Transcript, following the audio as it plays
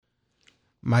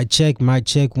My check,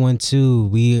 1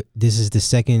 2. This is the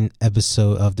second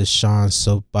episode of the Sean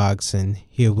Soapbox, and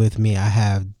here with me I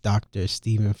have Dr.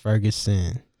 Stephen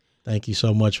Ferguson. Thank you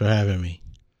so much for having me.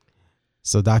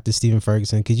 So Dr. Stephen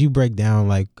Ferguson, could you break down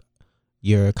like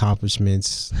your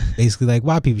accomplishments, basically like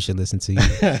why people should listen to you?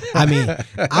 I mean,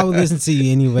 I would listen to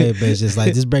you anyway, but it's just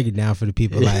like just break it down for the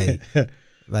people like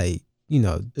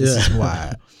this is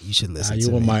why you should listen to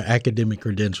you want me. my academic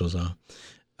credentials,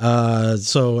 huh?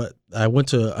 So I went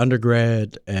to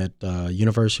undergrad at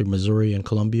University of Missouri in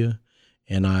Columbia,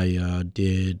 and I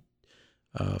did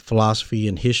philosophy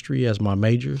and history as my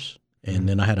majors, and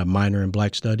then I had a minor in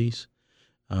Black Studies.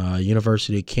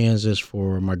 University of Kansas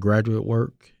for my graduate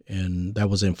work, and that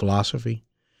was in philosophy.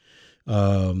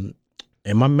 And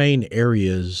my main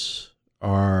areas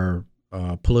are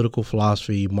political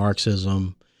philosophy,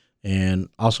 Marxism, and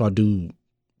also I do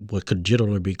what could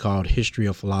generally be called history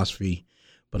of philosophy,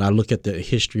 but I look at the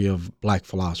history of Black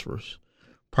philosophers,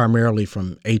 primarily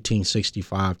from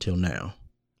 1865 till now.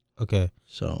 Okay.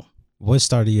 So, what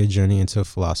started your journey into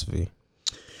philosophy?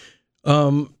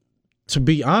 To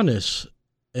be honest,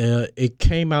 it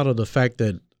came out of the fact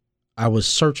that I was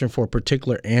searching for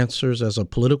particular answers as a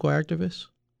political activist.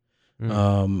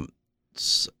 I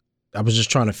was just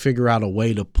trying to figure out a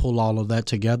way to pull all of that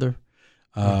together.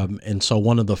 And so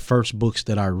one of the first books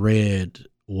that I read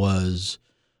was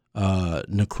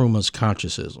Nkrumah's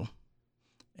Consciencism.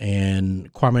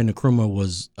 And Kwame Nkrumah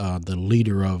was the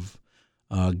leader of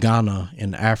Ghana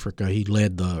in Africa. He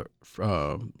led the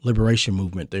liberation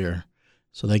movement there.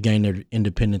 So they gained their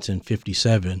independence in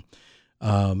 1957.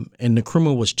 And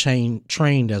Nkrumah was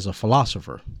trained as a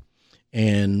philosopher.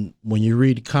 And when you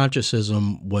read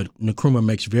Consciencism, what Nkrumah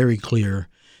makes very clear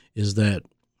is that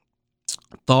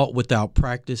thought without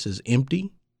practice is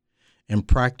empty, and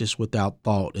practice without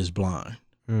thought is blind.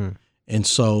 And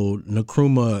so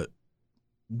Nkrumah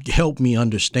helped me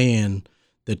understand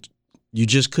that you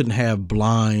just couldn't have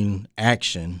blind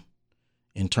action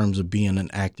in terms of being an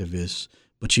activist,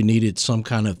 but you needed some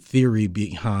kind of theory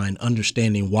behind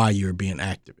understanding why you're being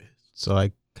activist. So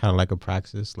like kind of like a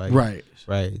praxis, like right.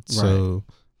 So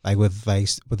like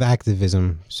with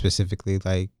activism specifically,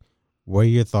 like what are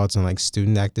your thoughts on like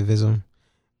student activism,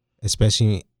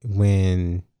 especially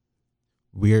when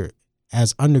we're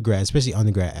as undergrad, especially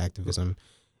undergrad activism,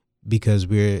 because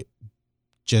we're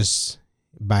just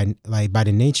by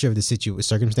the nature of the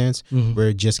circumstance,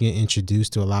 we're just getting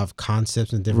introduced to a lot of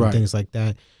concepts and different things like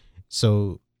that.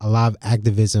 So a lot of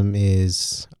activism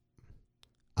is,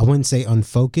 I wouldn't say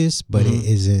unfocused, but it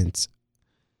isn't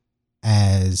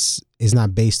it's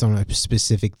not based on a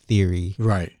specific theory.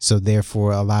 Right. So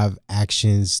therefore a lot of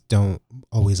actions don't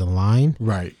always align.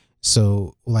 Right.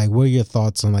 So like what are your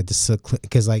thoughts on like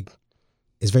because like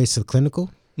it's very subclinical.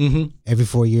 Every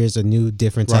 4 years a new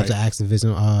different types of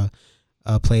activism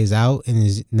plays out, and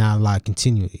there's not a lot of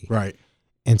continuity. Right.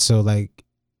 And so like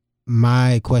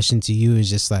my question to you is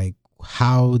just like,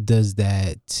 how does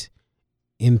that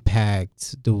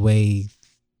impact the way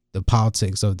the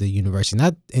politics of the university,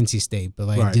 not NC State, but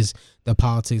like just the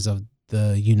politics of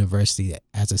the university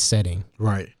as a setting?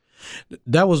 Right.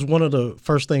 That was one of the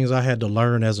first things I had to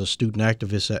learn as a student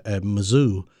activist at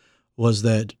Mizzou, was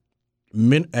that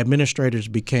administrators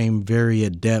became very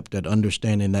adept at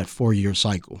understanding that 4-year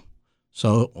cycle.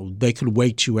 So they could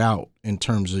wait you out in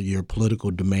terms of your political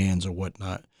demands or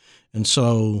whatnot. And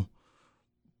so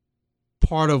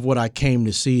part of what I came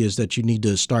to see is that you need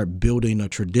to start building a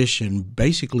tradition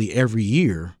basically every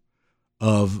year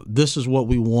of this is what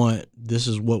we want, this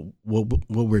is what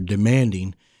we're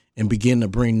demanding, and begin to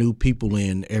bring new people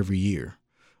in every year.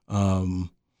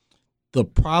 The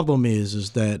problem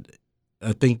is that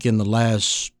I think in the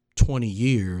last 20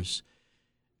 years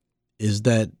is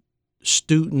that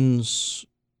students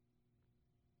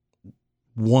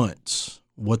want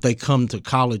what they come to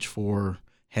college for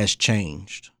has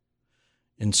changed.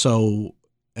 And so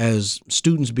as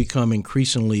students become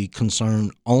increasingly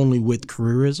concerned only with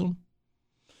careerism,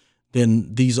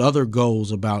 then these other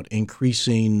goals about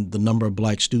increasing the number of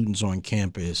Black students on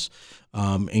campus,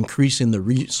 increasing the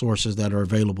resources that are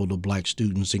available to Black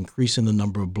students, increasing the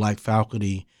number of Black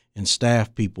faculty and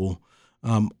staff people,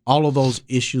 all of those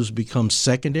issues become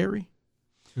secondary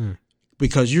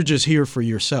because you're just here for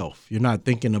yourself. You're not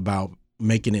thinking about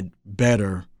making it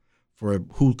better for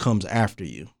who comes after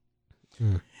you.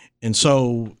 And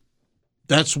so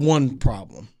that's one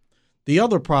problem. The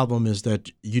other problem is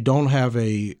that you don't have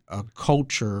a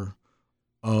culture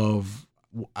of,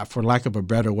 for lack of a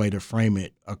better way to frame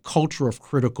it, a culture of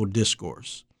critical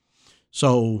discourse.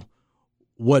 So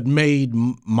what made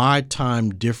my time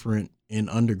different in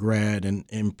undergrad and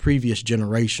in previous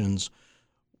generations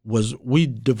was we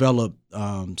developed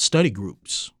study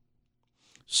groups.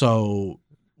 So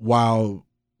while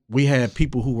we had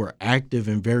people who were active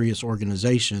in various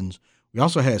organizations, we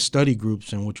also had study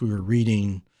groups in which we were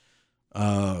reading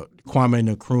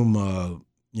Kwame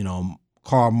Nkrumah,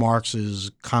 Karl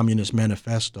Marx's Communist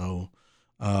Manifesto,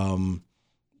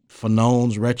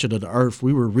 Fanon's Wretched of the Earth.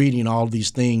 We were reading all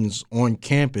these things on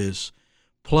campus,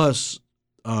 plus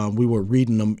we were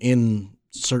reading them in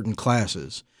certain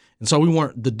classes. And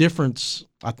so the difference,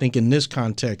 I think, in this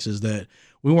context is that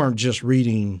we weren't just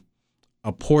reading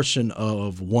a portion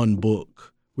of one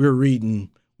book. We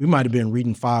might have been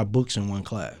reading 5 books in one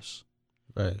class.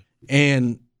 Right.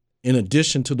 And in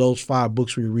addition to those 5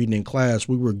 books we were reading in class,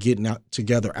 we were getting out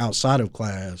together outside of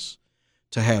class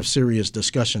to have serious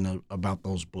discussion about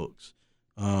those books.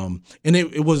 And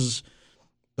it was,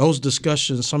 those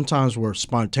discussions sometimes were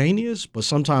spontaneous, but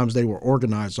sometimes they were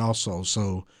organized also.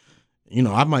 So,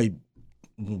 I might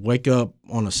wake up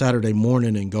on a Saturday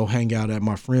morning and go hang out at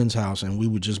my friend's house, and we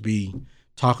would just be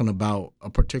talking about a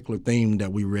particular theme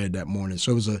that we read that morning.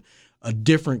 So it was a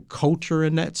different culture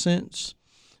in that sense,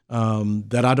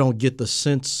 that I don't get the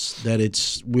sense that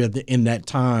we're in that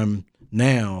time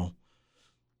now,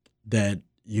 that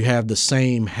you have the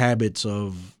same habits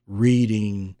of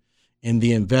reading and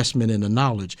the investment in the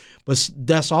knowledge. But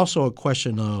that's also a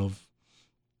question of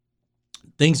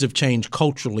things have changed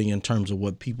culturally in terms of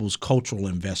what people's cultural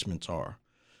investments are.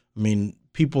 I mean,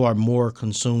 people are more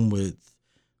consumed with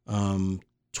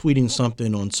tweeting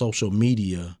something on social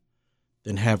media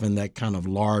than having that kind of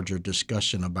larger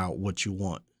discussion about what you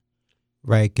want.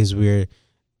 Right, because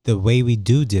the way we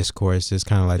do discourse is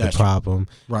kind of like That's the problem,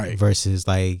 right? Versus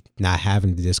like not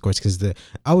having the discourse. Because I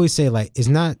always say, like, it's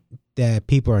not that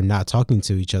people are not talking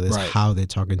to each other; it's how they're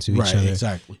talking to each other.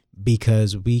 Exactly.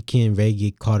 Because we can very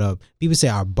get caught up. People say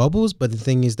our bubbles, but the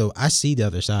thing is, though, I see the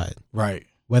other side. Right.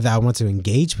 Whether I want to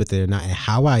engage with it or not, and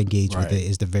how I engage with it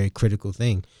is the very critical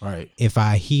thing. Right. If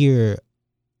I hear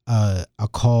a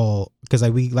call, because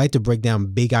we like to break down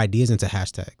big ideas into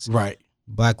hashtags. Right.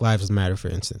 Black Lives Matter, for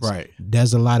instance. Right.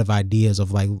 There's a lot of ideas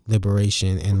of like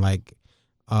liberation and like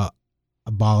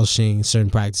abolishing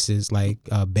certain practices like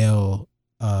bail,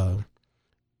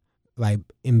 like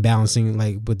imbalancing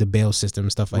like with the bail system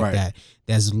and stuff like that.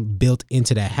 That's built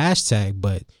into that hashtag,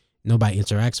 but nobody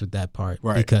interacts with that part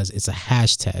because it's a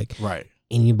hashtag. Right.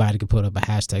 Anybody could put up a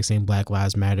hashtag saying Black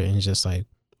Lives Matter, and it's just like,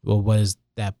 well, what does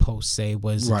that post say?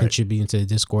 What is it contributing to the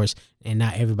discourse? And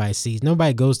not everybody sees.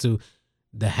 Nobody goes to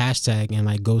the hashtag and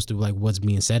like goes through like what's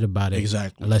being said about it.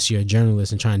 Exactly. Unless you're a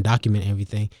journalist and try and document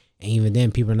everything. And even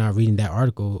then, people are not reading that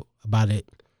article about it.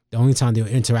 The only time they'll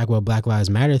interact with a Black Lives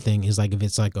Matter thing is like if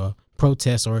it's like a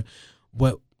protest or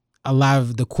what a lot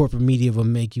of the corporate media will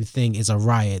make you think is a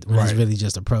riot when it's really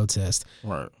just a protest.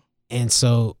 Right. And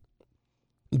so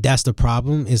that's the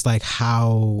problem, is like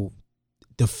how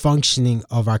the functioning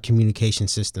of our communication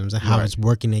systems and how it's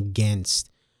working against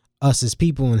us as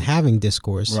people and having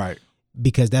discourse. Right.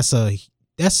 Because that's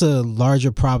a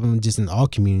larger problem just in all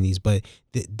communities, but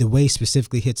the way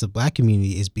specifically hits the Black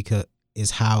community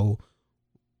is how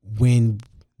when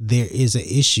there is an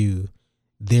issue,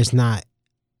 there's not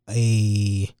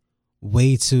a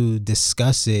way to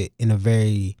discuss it in a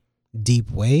very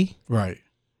deep way, right,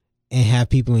 and have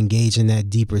people engage in that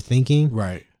deeper thinking.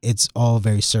 Right. It's all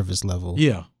very surface level.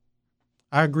 Yeah,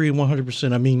 I agree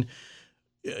 100%. I mean,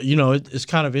 it's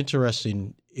kind of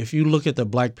interesting. If you look at the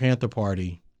Black Panther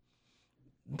Party,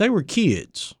 they were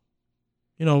kids.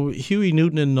 Huey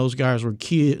Newton and those guys were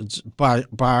kids by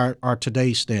our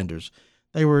today's standards.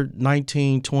 They were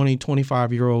 19, 20,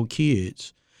 25-year-old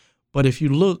kids. But if you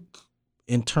look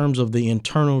in terms of the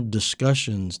internal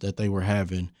discussions that they were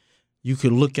having, you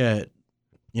could look at,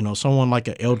 someone like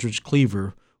an Eldridge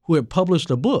Cleaver who had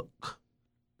published a book,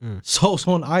 Souls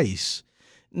on Ice.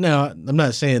 Now, I'm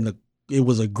not saying it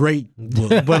was a great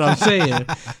book, but I'm saying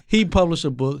he published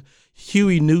a book.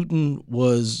 Huey Newton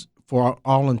was, for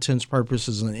all intents and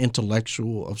purposes, an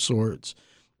intellectual of sorts.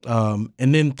 And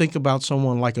then think about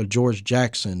someone like a George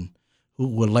Jackson, who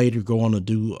would later go on to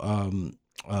do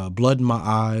Blood in My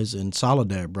Eyes and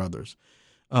Soledad Brothers.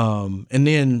 And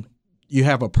then you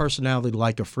have a personality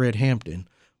like a Fred Hampton.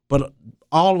 But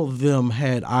all of them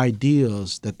had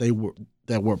ideas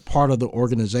that were part of the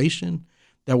organization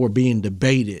that were being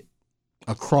debated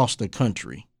across the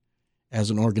country as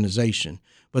an organization.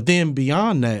 But then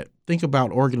beyond that, think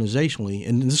about organizationally,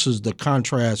 and this is the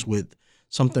contrast with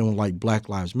something like Black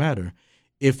Lives Matter.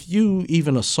 If you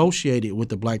even associated with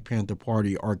the Black Panther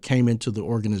Party or came into the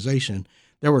organization,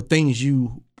 there were things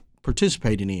you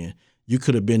participated in. You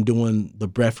could have been doing the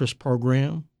breakfast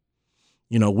program.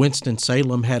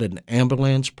 Winston-Salem had an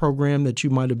ambulance program that you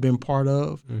might have been part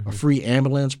of, a free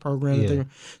ambulance program. Yeah.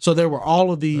 So there were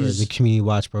all of Or these. the community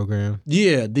watch program.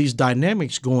 Yeah, these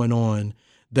dynamics going on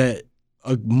that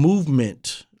a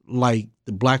movement like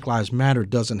the Black Lives Matter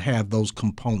doesn't have those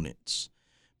components,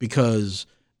 because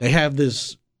they have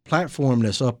this platform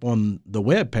that's up on the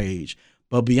webpage,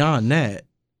 but beyond that,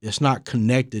 it's not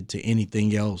connected to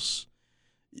anything else,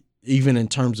 even in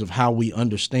terms of how we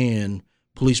understand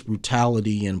police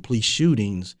brutality and police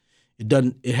shootings.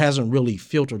 It hasn't really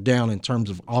filtered down in terms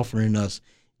of offering us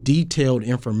detailed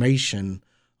information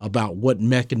about what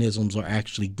mechanisms are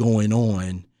actually going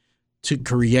on to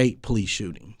create police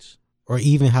shootings. Or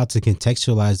even how to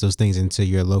contextualize those things into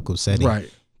your local setting.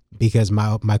 Right. Because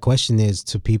my question is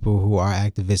to people who are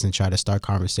activists and try to start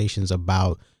conversations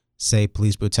about, say,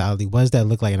 police brutality, what does that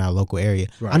look like in our local area?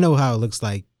 Right. I know how it looks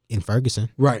like in Ferguson.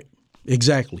 Right.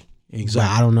 Exactly. But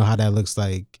I don't know how that looks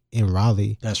like in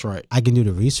Raleigh. That's right. I can do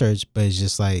the research, but it's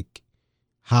just like,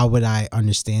 how would I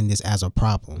understand this as a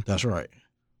problem? That's right.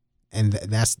 And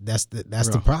that's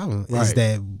the problem. Right. Is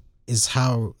that is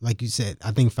how, like you said,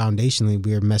 I think foundationally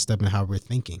we're messed up in how we're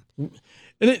thinking.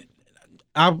 And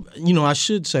I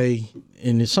should say,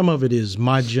 and some of it is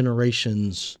my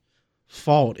generation's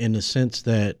fault in the sense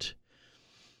that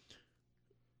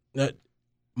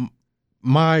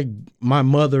my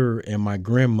mother and my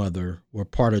grandmother were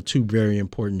part of two very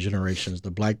important generations,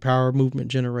 the Black Power movement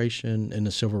generation and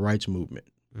the Civil Rights movement.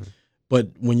 But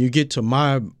when you get to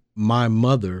my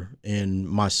mother and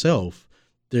myself,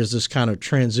 there's this kind of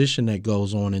transition that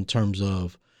goes on in terms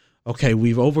of, okay,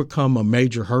 we've overcome a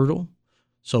major hurdle,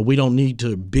 so we don't need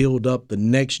to build up the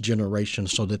next generation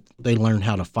so that they learn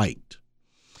how to fight.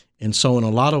 And so in a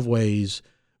lot of ways,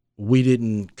 we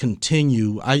didn't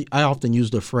continue. I often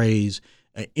use the phrase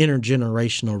an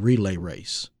intergenerational relay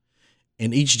race.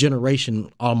 And each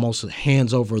generation almost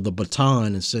hands over the baton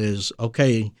and says,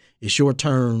 okay, it's your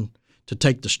turn to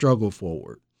take the struggle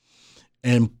forward.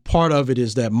 And part of it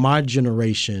is that my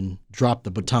generation dropped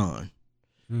the baton.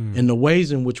 And the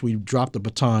ways in which we dropped the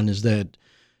baton is that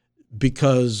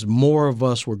because more of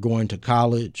us were going to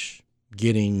college,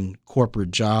 getting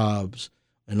corporate jobs,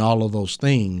 and all of those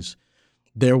things,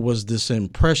 there was this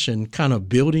impression kind of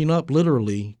building up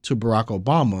literally to Barack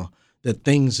Obama that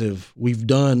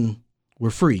we're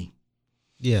free.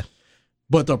 Yeah.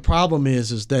 But the problem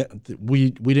is that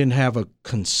we didn't have a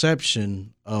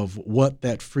conception of what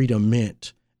that freedom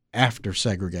meant after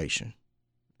segregation,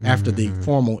 after the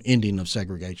formal ending of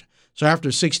segregation. So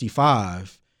after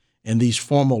 65 and these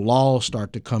formal laws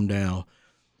start to come down,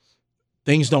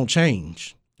 things don't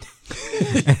change.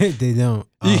 They don't.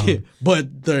 Yeah,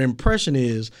 but the impression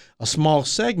is a small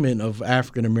segment of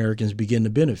African Americans begin to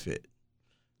benefit.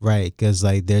 Right, because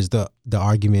like there's the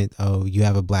argument, oh, you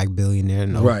have a black billionaire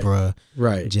and Oprah,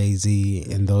 right, Jay-Z,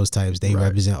 and those types. They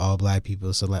represent all black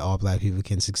people, so like all black people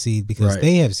can succeed because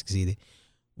they have succeeded,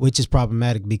 which is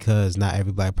problematic because not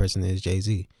every black person is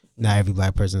Jay-Z, not every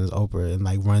black person is Oprah, and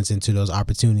like runs into those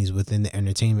opportunities within the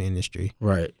entertainment industry.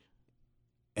 Right.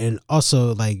 And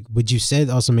also, like what you said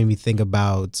also made me think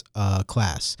about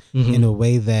class in a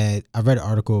way that I read an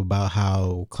article about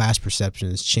how class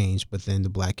perceptions changed within the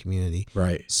black community.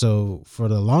 Right. So for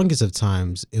the longest of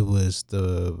times, it was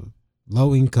the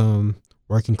low income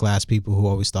working class people who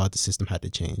always thought the system had to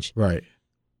change. Right.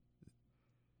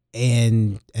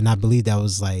 And I believe that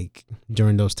was like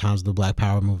during those times of the Black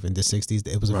Power movement, the 60s,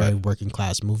 it was a very working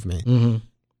class movement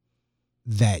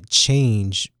that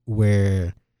changed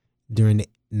where during the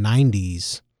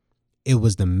 90s, it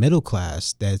was the middle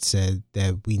class that said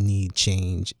that we need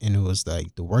change, and it was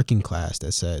like the working class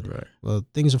that said, well,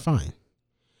 things are fine.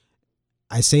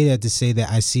 I say that to say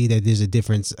that I see that there's a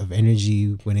difference of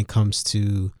energy when it comes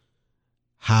to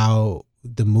how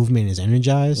the movement is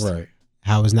energized,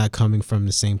 how it's not coming from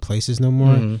the same places no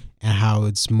more, and how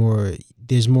it's more,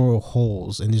 there's more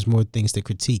holes and there's more things to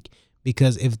critique.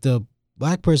 Because if the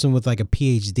black person with like a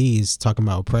PhD is talking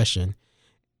about oppression,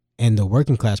 and the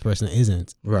working class person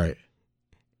isn't,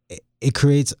 it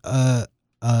creates a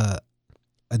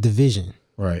division.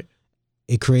 Right.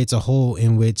 It creates a hole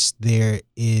in which there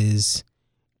is.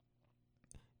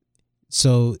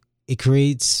 So it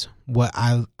creates what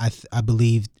I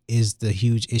believe is the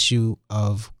huge issue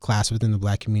of class within the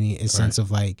black community, in a sense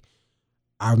of like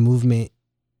our movement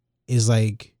is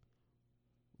like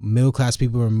middle class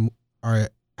people are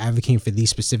advocating for these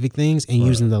specific things and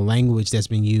using the language that's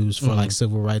been used for like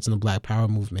civil rights and the Black Power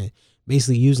movement,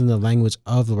 basically using the language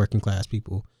of the working class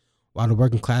people, while the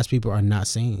working class people are not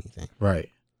saying anything. Right.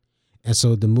 And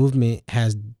so the movement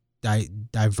has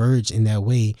diverged in that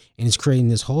way, and it's creating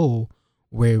this hole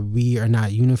where we are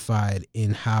not unified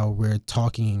in how we're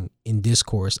talking in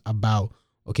discourse about,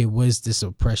 okay, what is this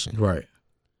oppression? Right.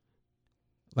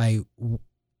 Like,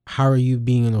 how are you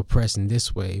being oppressed in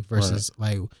this way versus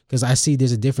like, because I see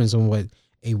there's a difference on what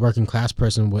a working class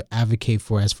person would advocate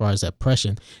for as far as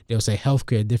oppression. They'll say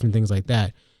healthcare, different things like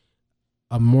that.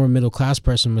 A more middle class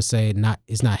person would say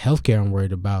it's not healthcare I'm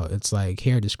worried about. It's like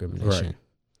hair discrimination.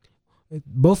 Right.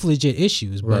 Both legit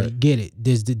issues, but you get it.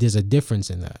 There's a difference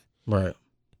in that. Right.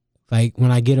 Like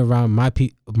when I get around my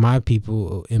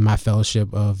people in my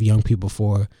fellowship of young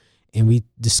people and we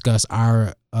discuss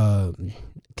our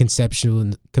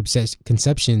conceptions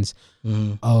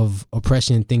of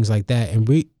oppression and things like that,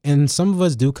 and some of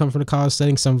us do come from the college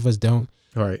setting, some of us don't.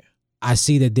 Right. I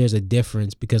see that there's a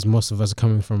difference because most of us are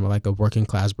coming from like a working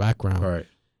class background. Right.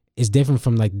 It's different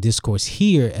from like discourse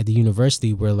here at the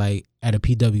university where like at a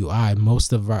PWI,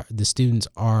 most of the students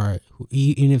are,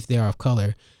 even if they are of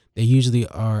color, they usually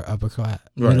are upper class,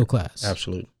 middle class.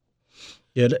 Absolutely.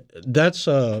 Yeah,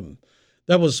 that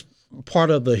was part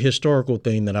of the historical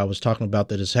thing that I was talking about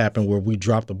that has happened where we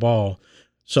dropped the ball.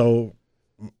 So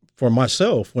for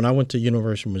myself, when I went to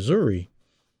University of Missouri,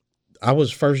 I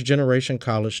was first generation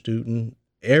college student.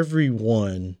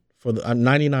 Everyone, for the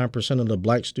 99% of the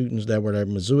black students that were at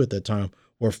Mizzou at that time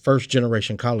were first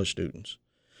generation college students.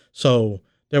 So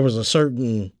there was a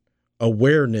certain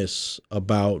awareness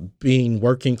about being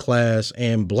working class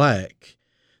and black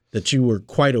that you were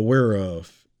quite aware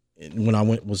of when I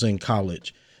was in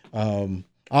college. I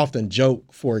often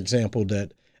joke, for example,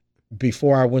 that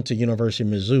before I went to University of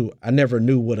Mizzou, I never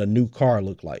knew what a new car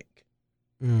looked like.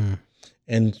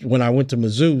 And when I went to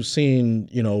Mizzou, seeing,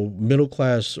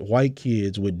 middle-class white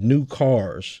kids with new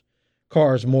cars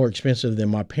more expensive than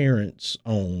my parents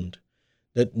owned,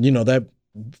 that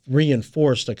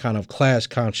reinforced a kind of class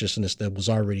consciousness that was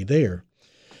already there.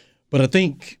 But I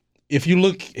think if you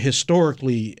look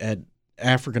historically at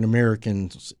African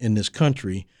Americans in this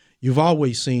country, you've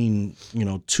always seen,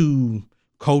 two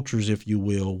cultures, if you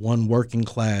will, one working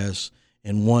class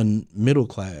and one middle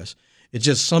class. It's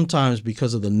just sometimes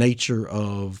because of the nature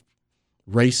of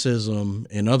racism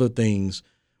and other things,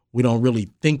 we don't really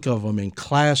think of them in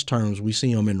class terms. We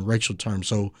see them in racial terms.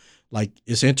 So, like,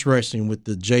 it's interesting with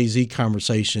the Jay-Z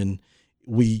conversation,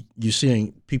 you're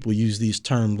seeing people use these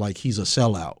terms like he's a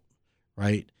sellout,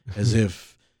 right? As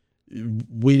if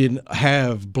we didn't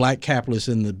have black capitalists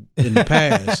in the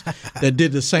past that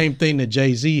did the same thing that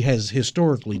Jay-Z has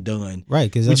historically done. Right,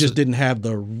 because we just didn't have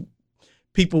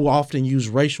people often use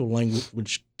racial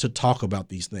language to talk about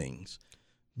these things.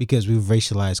 Because we've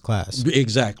racialized class.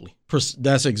 Exactly.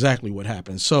 That's exactly what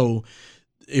happens. So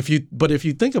if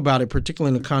you think about it,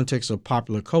 particularly in the context of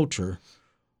popular culture,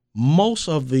 most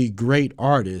of the great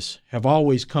artists have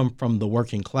always come from the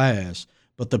working class,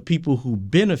 but the people who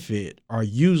benefit are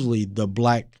usually the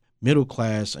black middle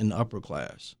class and upper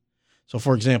class. So,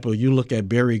 for example, you look at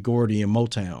Berry Gordy and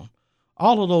Motown.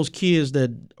 All of those kids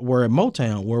that were at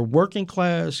Motown were working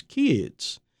class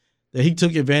kids that he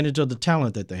took advantage of the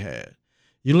talent that they had.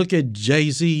 You look at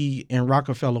Jay-Z and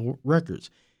Rockefeller Records.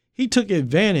 He took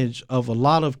advantage of a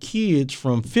lot of kids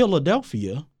from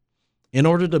Philadelphia in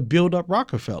order to build up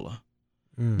Rockefeller.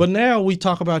 But now we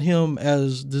talk about him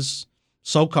as this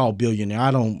so-called billionaire.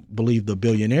 I don't believe the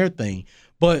billionaire thing,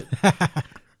 but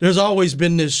there's always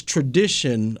been this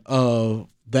tradition of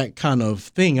that kind of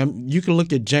thing. You can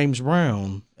look at James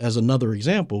Brown as another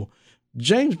example.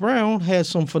 James Brown had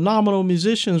some phenomenal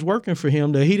musicians working for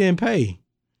him that he didn't pay.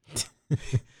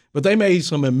 But they made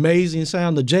some amazing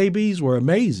sound. The JBs were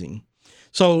amazing.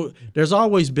 So there's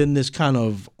always been this kind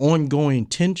of ongoing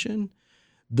tension.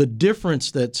 The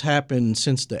difference that's happened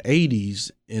since the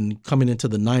 80s and coming into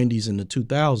the 90s and the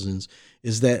 2000s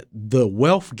is that the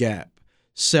wealth gap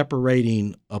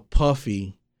separating a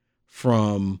Puffy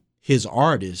from his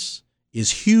artists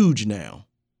is huge now,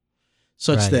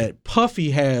 such that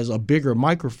Puffy has a bigger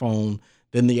microphone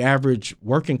than the average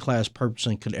working class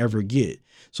person could ever get.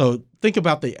 So think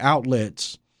about the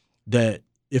outlets that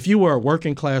if you were a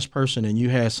working class person and you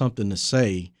had something to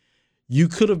say, you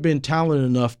could have been talented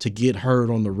enough to get heard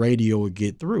on the radio or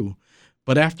get through.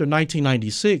 But after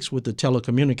 1996 with the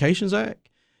Telecommunications Act,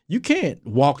 you can't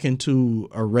walk into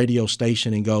a radio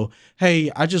station and go,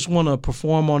 hey, I just want to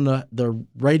perform on the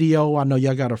radio. I know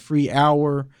y'all got a free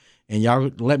hour and y'all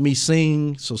let me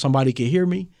sing so somebody can hear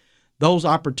me. Those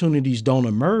opportunities don't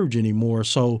emerge anymore.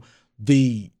 So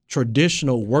the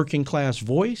traditional working class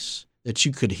voice that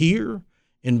you could hear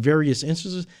in various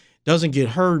instances doesn't get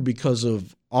heard because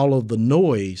of all of the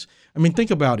noise. I mean,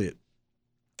 think about it.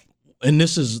 And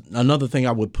this is another thing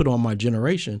I would put on my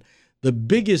generation. The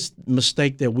biggest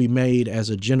mistake that we made as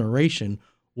a generation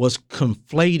was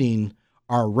conflating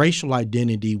our racial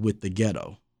identity with the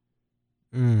ghetto.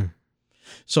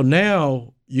 So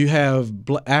now you have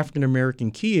African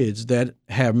American kids that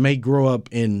may grow up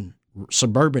in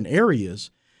suburban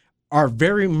areas, are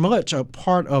very much a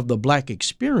part of the Black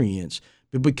experience,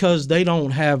 but because they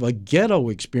don't have a ghetto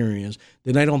experience,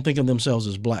 then they don't think of themselves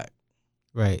as Black.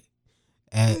 Right.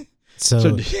 And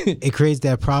so it creates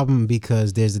that problem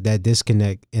because there's that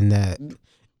disconnect in that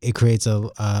it creates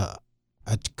a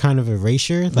kind of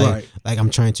erasure. Like I'm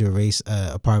trying to erase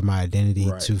a part of my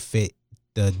identity to fit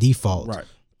the default. Right.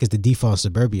 Because the default in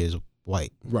suburbia is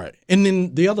white. Right. And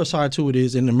then the other side to it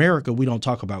is in America, we don't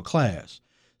talk about class.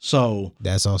 So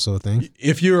that's also a thing.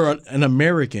 If you're an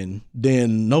American,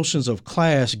 then notions of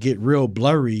class get real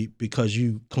blurry because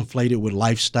you conflate it with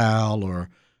lifestyle or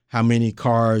how many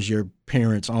cars your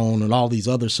parents own and all these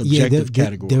other subjective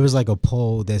categories. There was like a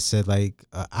poll that said like,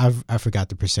 I forgot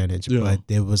the percentage, but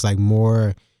there was like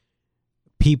more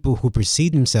people who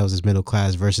perceive themselves as middle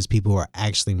class versus people who are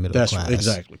actually middle class.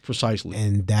 Exactly, precisely.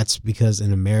 And that's because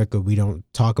in America, we don't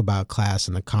talk about class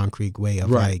in a concrete way of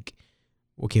like,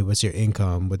 okay, what's your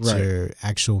income? What's your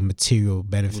actual material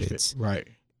benefits? Right.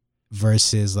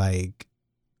 Versus like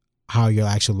how your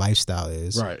actual lifestyle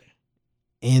is. Right.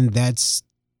 And that's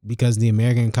because the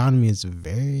American economy is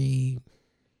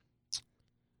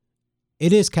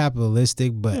it is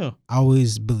capitalistic, but I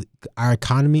always believe our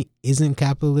economy isn't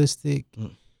capitalistic.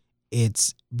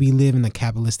 We live in a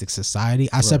capitalistic society.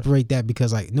 I separate that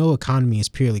because like no economy is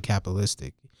purely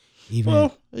capitalistic.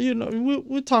 Well,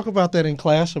 we'll talk about that in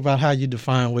class about how you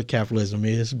define what capitalism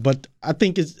is. But I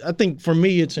think for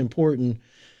me it's important.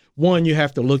 One, you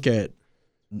have to look at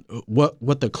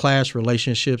what the class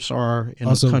relationships are in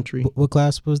the country. What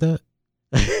class was that?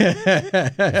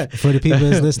 For the people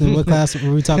that's listening, what class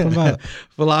were we talking about?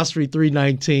 Philosophy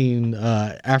 319,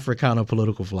 Africana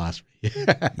political philosophy.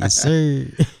 Yes, sir.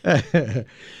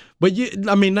 But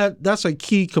that's a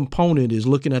key component is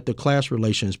looking at the class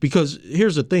relations, because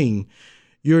here's the thing.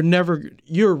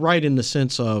 You're right in the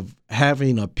sense of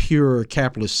having a pure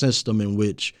capitalist system in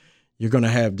which you're going to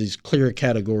have these clear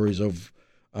categories of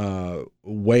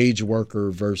wage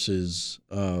worker versus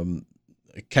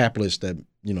capitalist that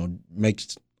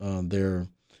makes their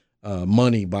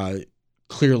money by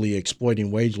clearly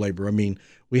exploiting wage labor. I mean,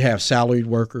 we have salaried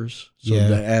workers, so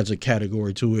that adds a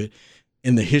category to it.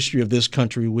 In the history of this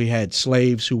country, we had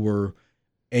slaves who were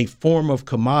a form of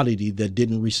commodity that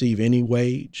didn't receive any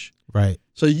wage. Right.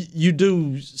 So you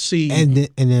do see, and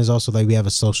there's also like we have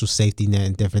a social safety net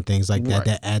and different things like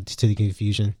that add to the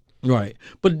confusion. Right.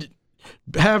 But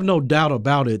have no doubt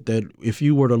about it that if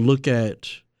you were to look at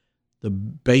the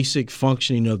basic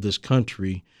functioning of this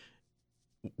country,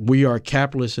 we are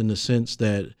capitalists in the sense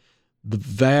that the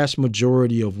vast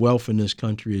majority of wealth in this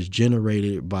country is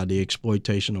generated by the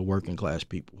exploitation of working class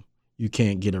people. You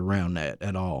can't get around that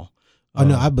at all. Oh,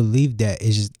 no, I believe that.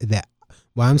 It's just that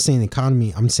when I'm saying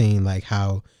economy, I'm saying like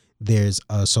how there's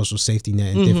a social safety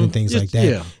net and different things like that.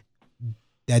 Yeah.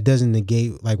 That doesn't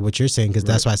negate like what you're saying, because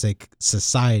that's why I say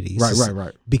society.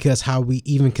 Right. Because how we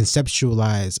even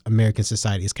conceptualize American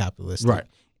society as capitalistic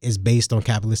is based on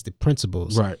capitalistic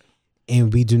principles. Right.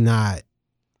 And we do not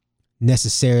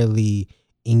necessarily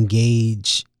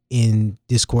engage in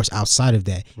discourse outside of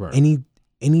that. Right.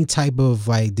 Any type of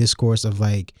like discourse of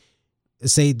like,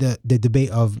 say the debate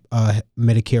of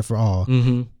Medicare for all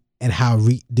and how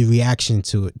the reaction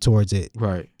towards it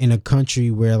in a country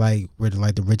where we're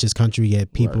like the richest country,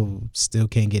 yet people still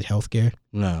can't get health care.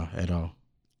 No, at all.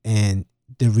 And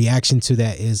the reaction to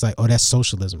that is like, oh, that's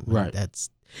socialism. Right. That's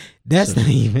not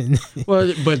even.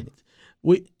 Well, but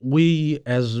we,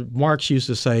 as Marx used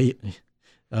to say,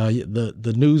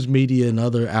 the news media and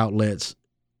other outlets,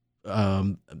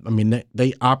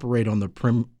 they operate on the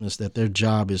premise that their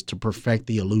job is to perfect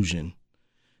the illusion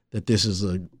that this is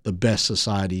the best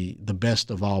society, the best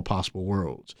of all possible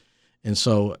worlds. And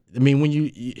so,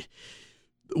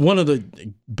 one of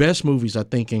the best movies I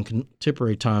think in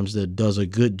contemporary times that does a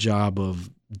good job of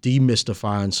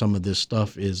demystifying some of this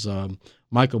stuff is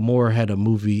Michael Moore had a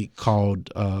movie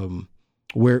called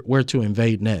Where to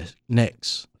Invade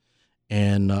Next.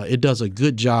 And it does a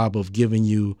good job of giving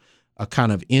you a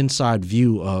kind of inside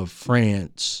view of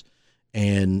France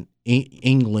and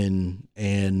England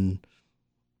and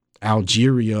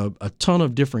Algeria, a ton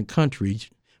of different countries.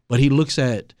 But he looks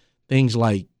at things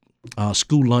like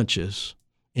school lunches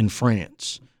in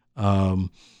France,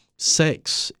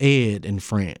 sex ed in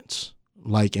France,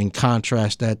 and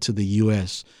contrast that to the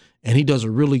U.S. And he does a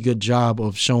really good job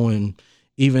of showing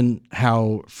even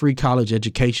how free college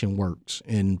education works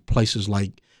in places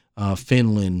like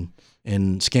Finland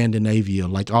and Scandinavia,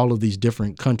 like all of these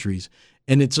different countries.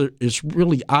 And it's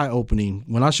really eye-opening.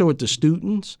 When I show it to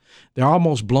students, they're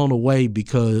almost blown away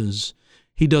because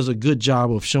he does a good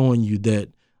job of showing you that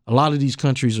a lot of these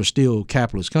countries are still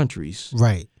capitalist countries.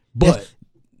 Right. But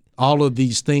all of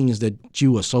these things that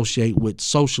you associate with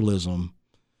socialism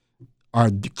are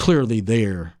clearly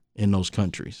there in those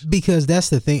countries. Because that's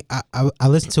the thing. I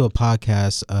listened to a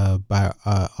podcast by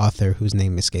an author whose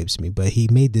name escapes me, but he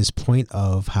made this point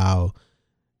of how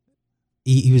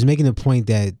he was making the point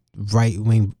that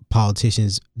right-wing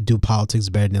politicians do politics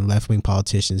better than left-wing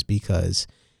politicians, because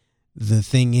the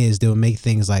thing is they'll make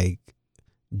things like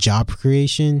job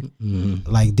creation,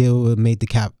 like they will make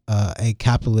the a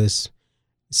capitalist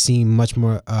seem much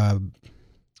more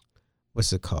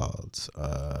what's it called?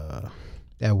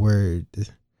 That word.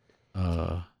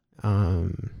 Not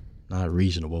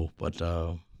reasonable, but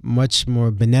much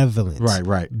more benevolent.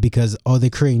 Right. Because they're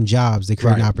creating jobs, they're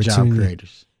creating opportunity. Job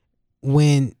creators.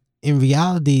 When in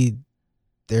reality,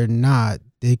 they're not.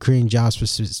 They're creating jobs for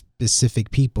specific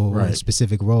people and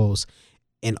specific roles.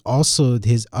 And also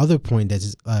his other point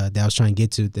that I was trying to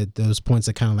get to, that those points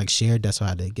are kind of like shared. That's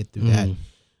how to get through that.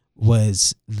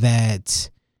 Was that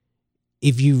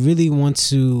if you really want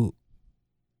to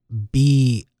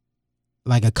be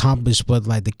like accomplish what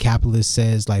like the capitalist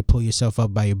says, like pull yourself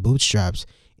up by your bootstraps,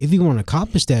 if you want to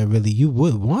accomplish that, really, you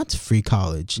would want free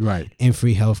college and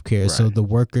free healthcare so the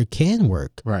worker can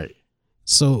work. Right.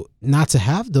 So not to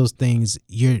have those things,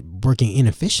 you're working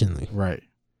inefficiently. Right.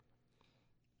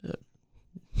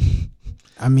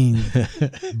 I mean,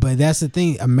 but that's the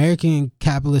thing. American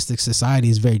capitalistic society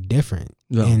is very different.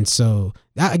 No. And so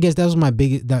I guess that was my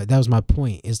that was my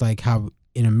point. It's like how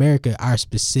in America, our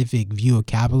specific view of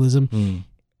capitalism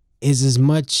is as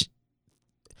much,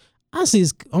 honestly,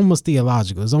 it's almost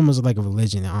theological. It's almost like a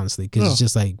religion, honestly, because it's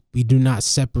just like we do not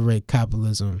separate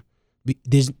capitalism.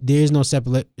 There is no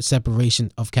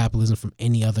separation of capitalism from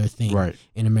any other thing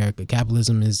in America.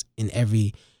 Capitalism is in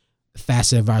every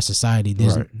facet of our society.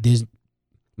 There's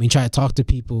when you try to talk to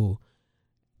people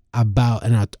about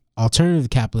an alternative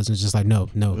capitalism, it's just like no.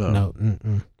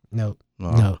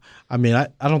 I mean, I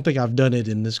don't think I've done it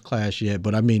in this class yet,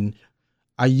 but I mean,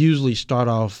 I usually start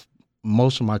off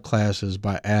most of my classes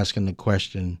by asking the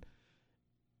question,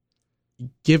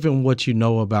 given what you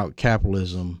know about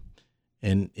capitalism,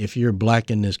 and if you're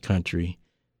black in this country,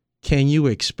 can you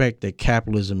expect that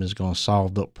capitalism is going to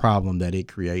solve the problem that it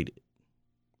created?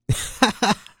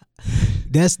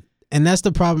 That's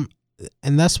the problem,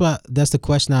 and that's the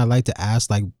question I like to ask,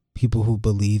 like people who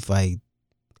believe like,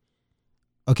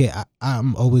 okay,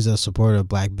 I'm always a supporter of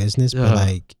black business, but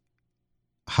like,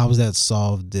 how does that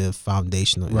solve the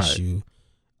foundational issue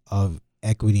of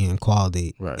equity and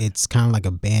equality? It's kind of like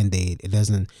a Band-Aid. It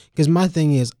doesn't, because my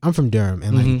thing is, I'm from Durham,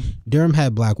 and like Durham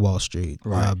had Black Wall Street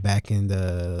back in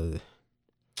the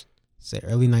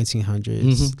early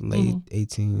 1900s, late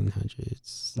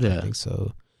 1800s. I think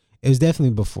so. It was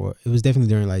definitely before. It was definitely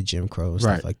during like Jim Crow and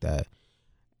stuff like that.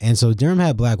 And so Durham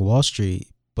had Black Wall Street,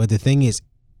 but the thing is,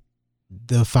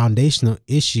 the foundational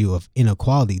issue of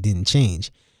inequality didn't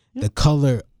change. The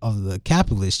color of the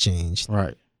capitalist changed,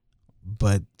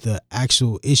 but the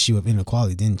actual issue of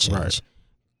inequality didn't change.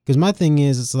 Because my thing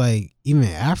is, it's like even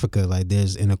in Africa, like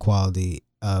there's inequality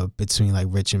between like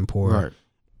rich and poor,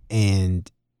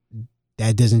 and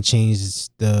that doesn't change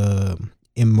the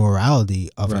immorality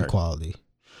of inequality.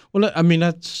 Well, I mean,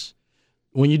 that's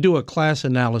when you do a class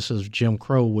analysis of Jim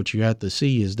Crow, what you have to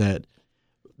see is that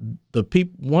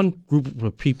one group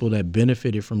of people that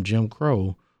benefited from Jim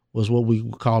Crow was what we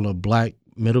would call a black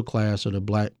middle class, or the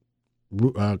black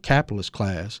capitalist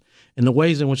class. And the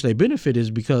ways in which they benefit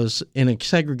is because in a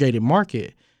segregated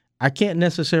market, I can't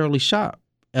necessarily shop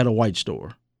at a white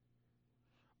store,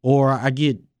 or I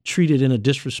get treated in a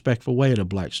disrespectful way at a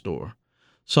black store.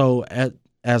 So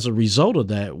as a result of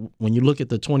that, when you look at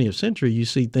the 20th century, you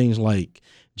see things like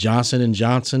Johnson &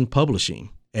 Johnson Publishing,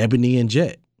 Ebony and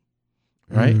Jet,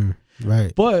 right?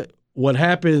 But what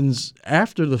happens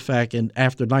after the fact, and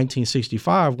after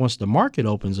 1965, once the market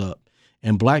opens up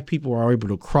and black people are able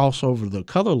to cross over the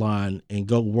color line and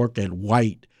go work at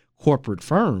white corporate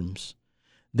firms,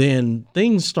 then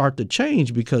things start to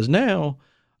change, because now,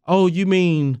 oh, you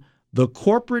mean the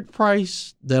corporate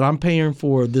price that I'm paying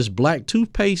for this black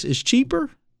toothpaste is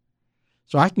cheaper?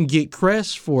 So I can get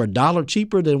Crest for $1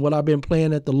 cheaper than what I've been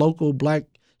paying at the local black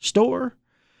store?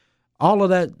 All of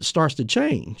that starts to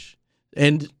change.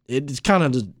 And it's kind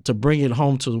of to bring it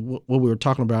home to what we were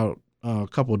talking about a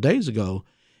couple of days ago.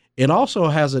 It also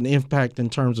has an impact in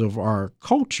terms of our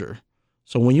culture.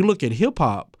 So when you look at hip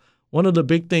hop, one of the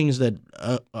big things that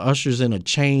ushers in a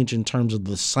change in terms of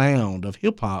the sound of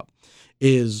hip hop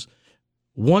is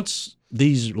once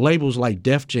these labels like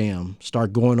Def Jam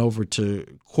start going over to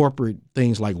corporate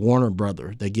things like Warner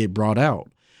Brother, they get brought out.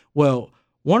 Well,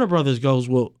 Warner Brothers goes,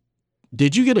 well,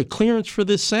 did you get a clearance for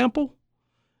this sample?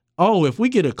 Oh, if we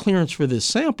get a clearance for this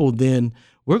sample, then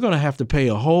we're going to have to pay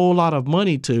a whole lot of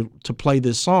money to play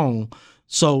this song.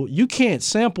 So you can't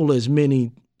sample as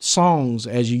many songs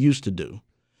as you used to do.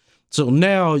 So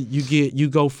now you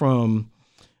go from,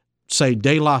 say,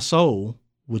 De La Soul,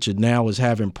 which now is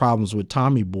having problems with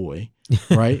Tommy Boy,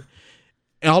 right?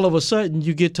 And all of a sudden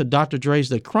you get to Dr. Dre's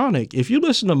The Chronic. If you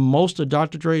listen to most of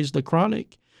Dr. Dre's The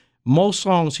Chronic, most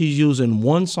songs he's using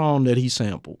one song that he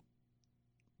sampled.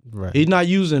 Right. He's not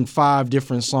using 5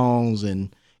 different songs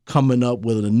and coming up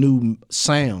with a new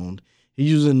sound.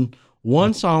 He's using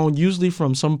one song, usually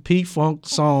from some P-Funk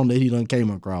song that he done came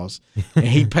across. And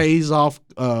he pays off,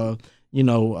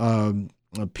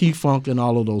 P-Funk and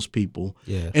all of those people.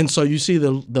 Yeah. And so you see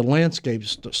the landscape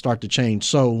start to change.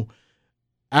 So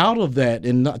out of that,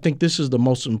 and I think this is the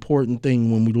most important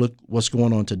thing when we look what's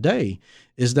going on today,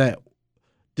 is that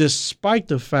despite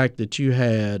the fact that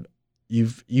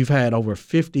you've had over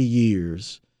 50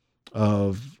 years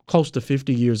of close to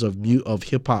 50 years of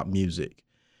hip hop music,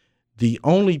 the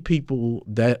only people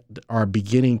that are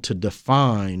beginning to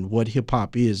define what hip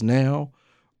hop is now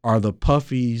are the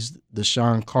Puffys, the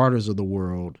Sean Carters of the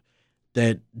world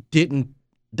that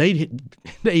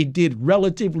they did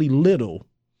relatively little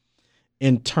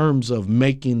in terms of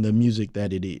making the music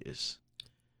that it is.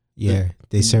 Yeah,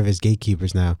 they serve as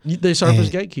gatekeepers now. They serve as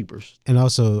gatekeepers. And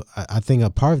also, I think a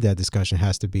part of that discussion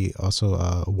has to be also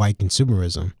white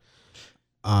consumerism.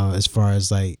 As far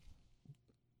as like,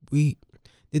 the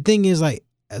thing is like,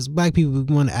 as black people, we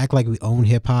want to act like we own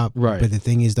hip hop. Right. But the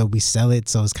thing is, though, we sell it.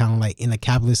 So it's kind of like in a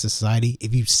capitalist society,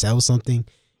 if you sell something,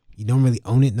 you don't really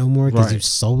own it no more because you've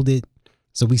sold it.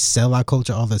 So we sell our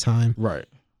culture all the time. Right.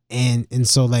 And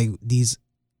so like these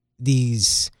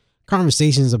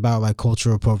conversations about like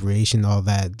cultural appropriation, all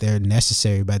that, they're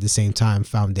necessary, but at the same time,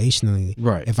 foundationally,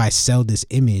 right. If I sell this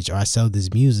image or I sell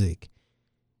this music,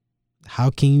 how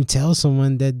can you tell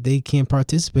someone that they can't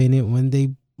participate in it when they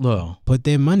put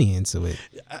their money into it?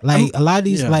 Like a lot of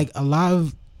these, like a lot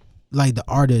of like the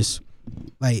artists,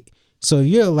 like, so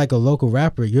you're like a local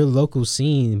rapper, your local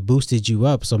scene boosted you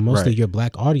up. So most of your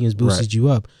black audience boosted you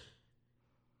up.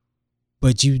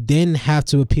 But you then have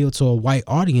to appeal to a white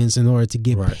audience in order to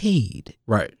get paid.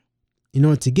 Right. In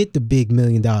order to get the big $1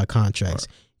 million contracts,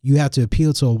 you have to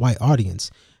appeal to a white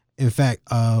audience. In fact,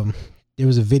 there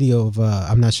was a video of,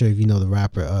 I'm not sure if you know the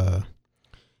rapper,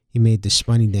 he made the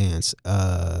Spunny dance.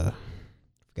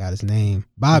 Forgot his name.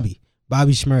 Bobby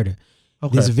Shmurda.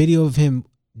 Okay. There's a video of him,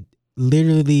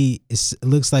 literally, it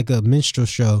looks like a minstrel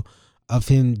show of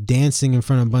him dancing in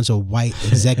front of a bunch of white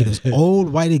executives,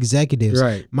 old white executives.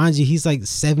 Right. Mind you, he's like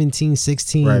 17,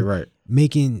 16,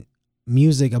 making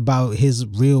music about his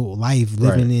real life,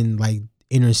 living in like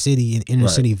inner city and inner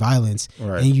city violence.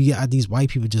 Right. And you got these white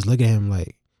people just looking at him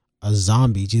like a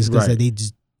zombie just because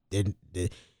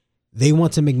they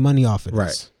want to make money off of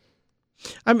this.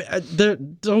 I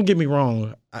mean, don't get me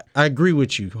wrong. I agree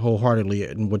with you wholeheartedly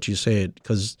in what you said,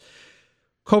 because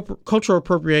cultural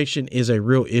appropriation is a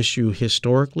real issue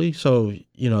historically. So,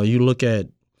 you look at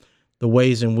the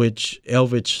ways in which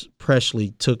Elvis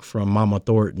Presley took from Mama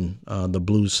Thornton, the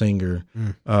blues singer,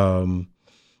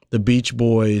 the Beach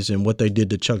Boys, and what they did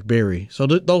to Chuck Berry. So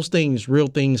those things, real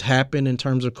things happen in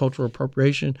terms of cultural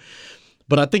appropriation.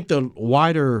 But I think the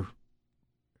wider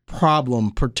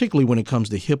problem, particularly when it comes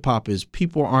to hip hop, is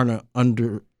people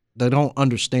they don't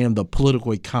understand the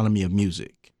political economy of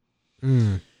music.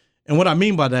 And what I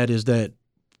mean by that is that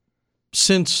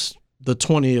since the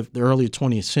early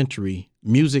 20th century,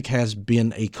 music has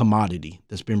been a commodity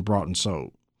that's been brought and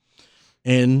sold.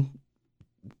 And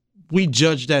we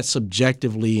judge that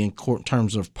subjectively in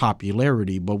terms of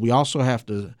popularity, but we also have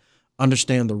to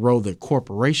understand the role that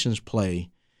corporations play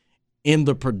in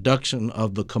the production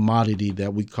of the commodity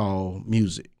that we call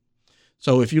music.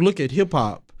 So if you look at hip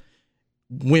hop,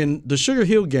 when the Sugar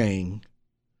Hill Gang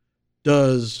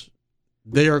does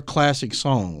their classic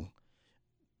song,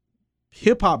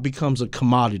 hip hop becomes a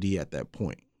commodity at that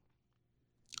point.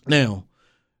 Now,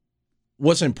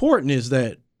 what's important is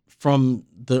that from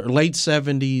the late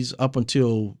 70s up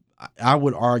until, I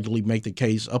would arguably make the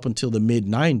case, up until the mid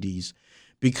 90s,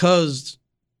 because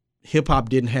hip hop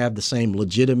didn't have the same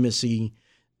legitimacy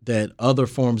that other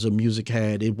forms of music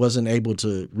had, it wasn't able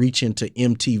to reach into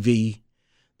MTV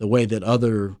the way that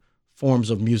other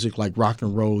forms of music like rock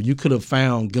and roll. You could have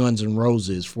found Guns N'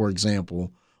 Roses, for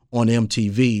example, on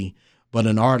MTV, but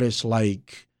an artist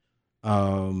like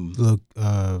you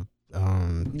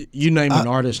name an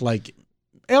artist like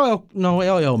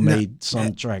LL made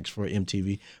some tracks for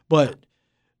MTV, but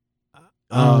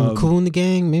Kool and the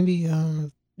Gang, maybe.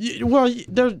 Well,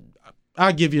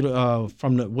 I'll give you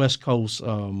from the West Coast.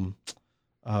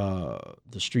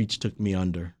 The Streets Took Me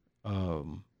Under.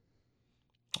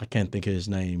 I can't think of his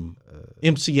name.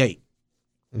 MC8.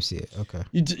 MC8. Okay.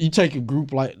 You take a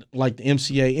group like the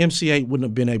MC8. MC8 wouldn't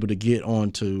have been able to get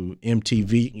onto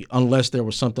MTV unless there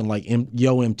was something like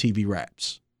Yo MTV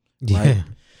Raps. Right? Yeah.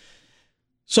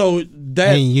 So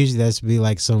that and usually that's be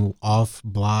like some off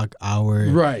block hour.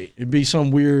 Right. It'd be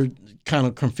some weird kind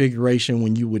of configuration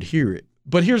when you would hear it.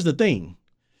 But here's the thing.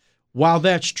 While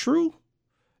that's true,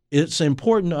 it's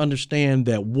important to understand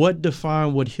that what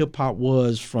defined what hip hop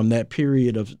was from that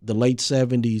period of the late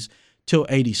 70s till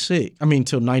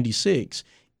 96,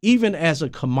 even as a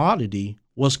commodity,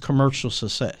 was commercial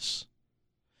success.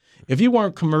 If you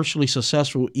weren't commercially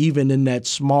successful, even in that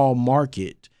small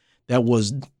market that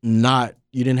was not,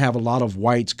 you didn't have a lot of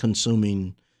whites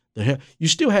consuming you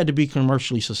still had to be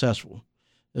commercially successful.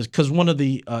 Because one of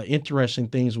the interesting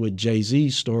things with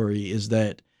Jay-Z's story is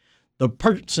that the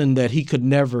person that he could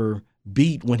never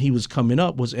beat when he was coming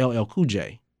up was LL Cool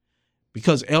J,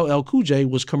 because LL Cool J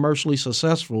was commercially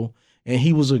successful and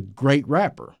he was a great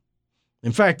rapper.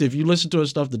 In fact, if you listen to his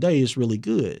stuff today, it's really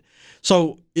good.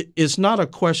 So it's not a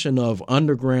question of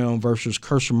underground versus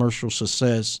commercial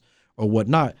success or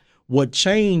whatnot. What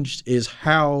changed is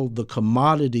how the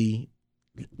commodity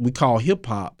we call hip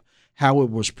hop, how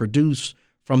it was produced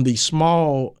from these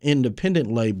small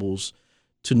independent labels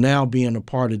to now being a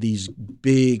part of these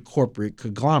big corporate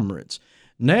conglomerates.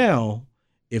 Now,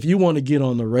 if you want to get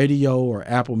on the radio or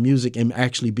Apple Music and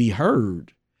actually be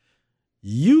heard,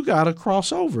 you got to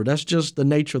cross over. That's just the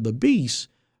nature of the beast.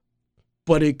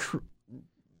 But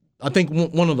I think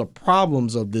one of the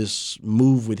problems of this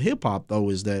move with hip hop, though,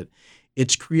 is that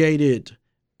it's created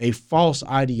a false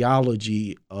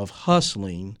ideology of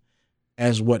hustling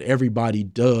as what everybody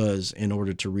does in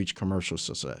order to reach commercial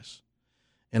success.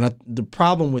 And the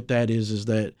problem with that is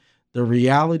that the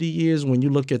reality is when you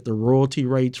look at the royalty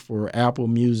rates for Apple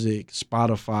Music,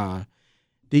 Spotify,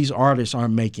 these artists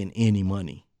aren't making any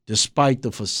money, despite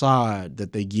the facade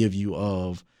that they give you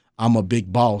of I'm a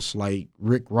big boss like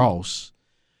Rick Ross.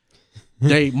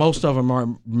 Most of them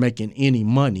aren't making any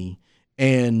money.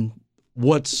 And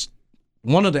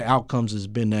one of the outcomes has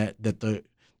been that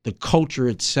the culture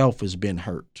itself has been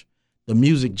hurt. The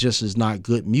music just is not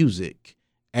good music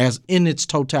as in its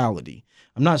totality.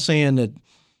 I'm not saying that,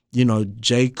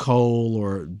 J. Cole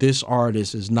or this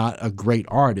artist is not a great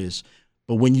artist,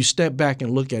 but when you step back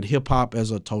and look at hip hop as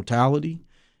a totality,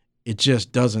 it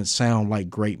just doesn't sound like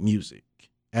great music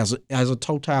as a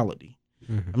totality.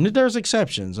 Mm-hmm. I mean, there's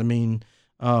exceptions. I mean,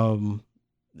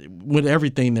 with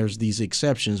everything, there's these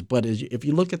exceptions, but if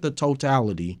you look at the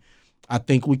totality, I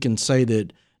think we can say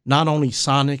that not only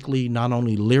sonically, not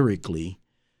only lyrically,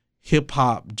 hip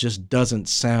hop just doesn't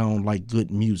sound like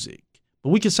good music. But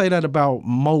we can say that about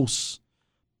most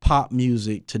pop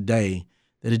music today,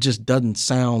 that it just doesn't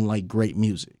sound like great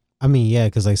music. I mean, yeah,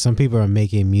 because like some people are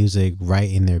making music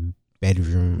right in their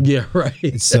bedroom. Yeah,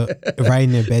 right. So right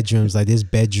in their bedrooms, like this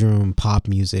bedroom pop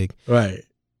music. Right.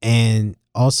 And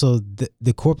also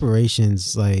the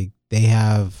corporations, like they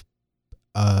have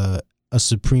a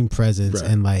supreme presence,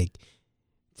 right. And like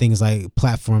things like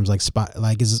platforms like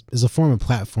is a form of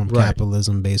platform right.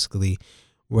 Capitalism, basically,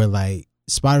 where like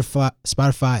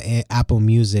Spotify and Apple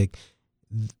Music,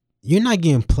 you're not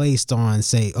getting placed on,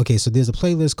 say, okay, so there's a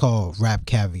playlist called Rap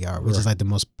Caviar, which right. is like the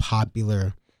most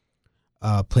popular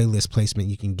playlist placement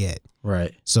you can get.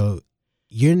 Right. So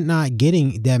you're not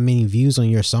getting that many views on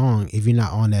your song if you're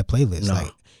not on that playlist. No.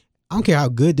 Like, I don't care how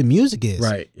good the music is.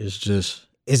 Right. It's just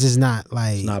not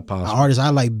like it's not possible. An artist I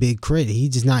like, Big Crit.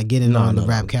 He's just not getting on the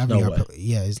Rap Caviar. No,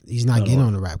 yeah, he's not getting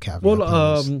on the Rap Caviar.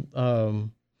 Well,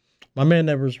 my man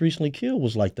that was recently killed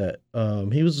was like that.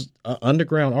 He was an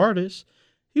underground artist.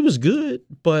 He was good,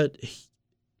 but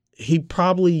he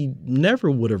probably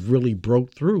never would have really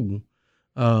broke through.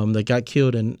 That got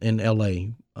killed in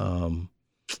L.A. Over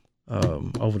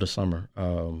the summer.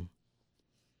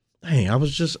 I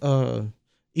was just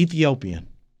Ethiopian.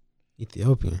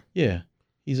 Ethiopian. Yeah,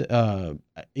 he's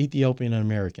Ethiopian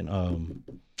American.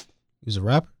 He was a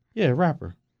rapper. Yeah,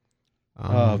 rapper.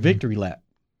 Victory Lap.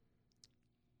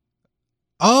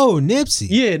 Oh, Nipsey.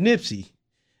 Yeah, Nipsey.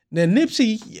 Now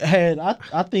Nipsey had,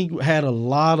 I think, had a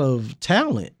lot of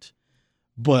talent,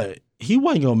 but he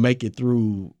wasn't gonna make it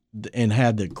through and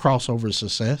had the crossover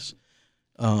success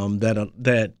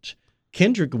that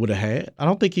Kendrick would have had. I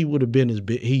don't think he would have been as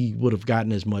big. He would have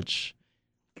gotten as much.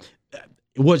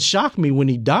 What shocked me when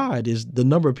he died is the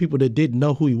number of people that didn't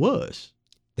know who he was.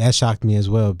 that shocked me as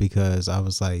well because I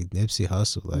was like, Nipsey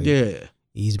Hussle, like, Yeah.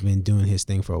 he's been doing his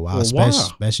thing for a while, For a while.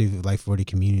 especially like for the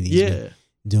community. He's been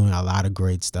doing a lot of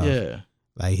great stuff. Yeah.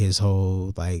 Like his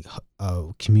whole like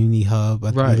community hub,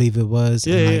 I Right. believe it was,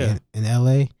 Yeah, in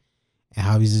LA, and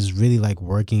how he's just really like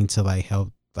working to like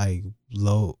help like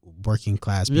low working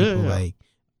class people like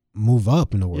move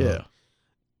up in the world. Yeah.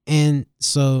 And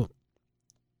so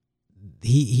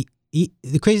he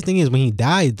the crazy thing is when he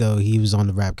died though, he was on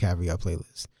the Rap Caviar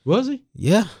playlist. Was he?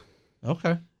 Yeah.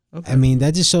 Okay. I mean,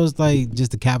 that just shows like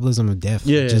just the capitalism of death.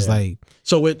 Yeah. Just like,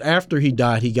 so after he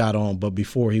died, he got on, but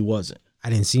before he wasn't. I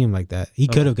didn't see him like that. He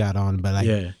could have got on, but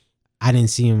like, I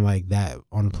didn't see him like that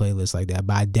on the playlist like that.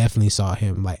 But I definitely saw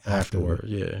him like afterwards.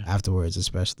 Yeah. Afterwards,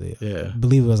 especially. Yeah. I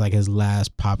believe it was like his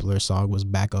last popular song was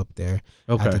back up there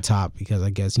at the top because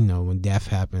I guess, you know, when death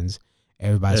happens,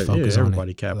 everybody's focused on it.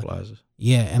 Everybody capitalizes.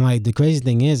 Yeah. And like the crazy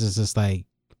thing is, it's just like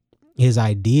his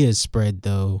ideas spread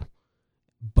though,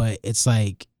 but it's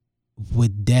like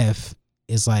with death,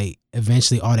 it's like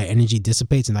eventually all that energy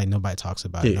dissipates and like nobody talks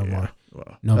about it no more.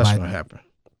 Well, nobody, that's gonna happen.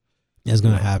 It's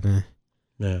gonna happen.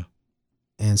 Yeah.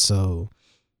 And so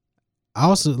I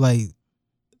also like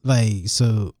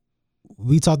so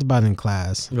we talked about it in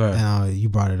class, right. And you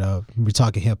brought it up. We're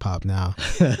talking hip hop now.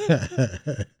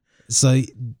 So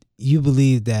you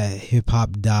believe that hip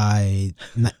hop died,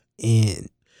 and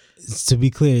to be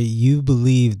clear, you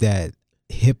believe that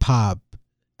hip hop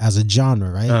as a genre,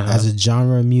 right? As a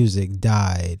genre of music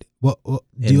died. What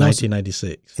in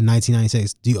 1996. In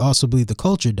 1996. Do you also believe the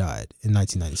culture died in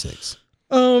 1996?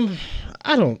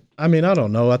 I don't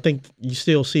know. I think you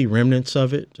still see remnants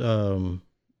of it. The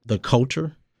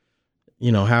culture,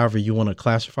 you know, however you want to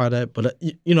classify that. But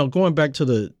you know, going back to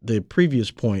the previous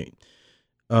point,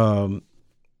 one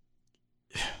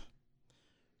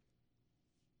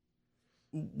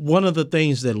of the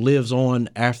things that lives on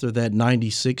after that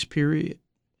 96 period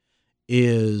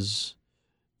is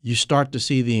you start to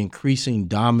see the increasing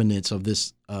dominance of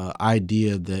this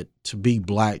idea that to be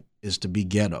black is to be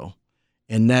ghetto.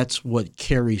 And that's what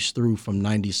carries through from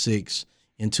 96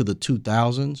 into the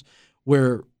 2000s,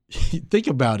 where, think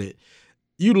about it,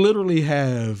 you literally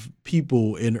have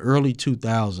people in early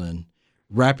 2000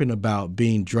 rapping about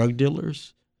being drug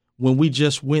dealers when we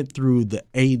just went through the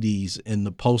 80s and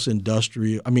the prison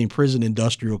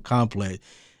industrial complex.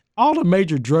 All the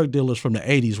major drug dealers from the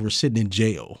 80s were sitting in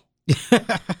jail.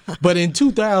 But in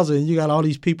 2000, you got all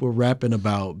these people rapping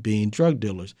about being drug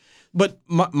dealers. But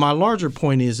my larger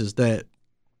point is that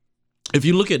if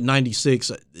you look at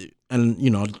 96, and, you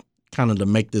know, kind of to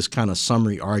make this kind of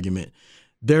summary argument,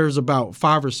 there's about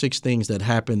 5 or 6 things that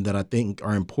happened that I think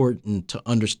are important to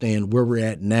understand where we're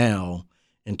at now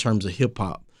in terms of hip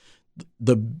hop.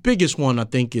 The biggest one, I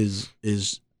think, is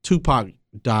Tupac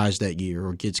dies that year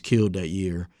or gets killed that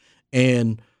year.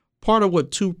 And part of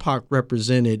what Tupac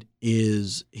represented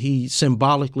is he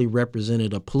symbolically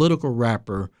represented a political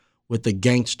rapper with a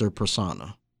gangster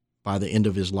persona. By the end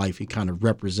of his life, he kind of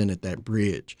represented that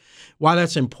bridge. Why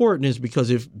that's important is because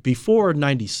if before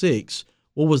 96,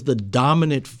 what was the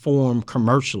dominant form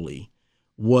commercially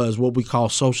was what we call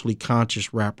socially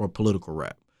conscious rap or political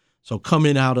rap. So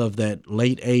coming out of that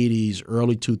late 80s,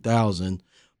 early 2000,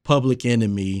 Public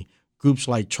Enemy, groups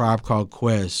like Tribe Called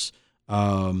Quest,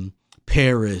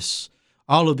 Paris,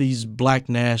 all of these black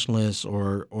nationalists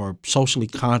or socially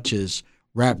conscious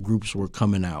rap groups were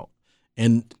coming out.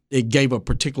 And it gave a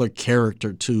particular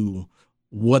character to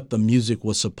what the music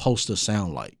was supposed to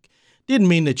sound like. Didn't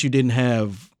mean that you didn't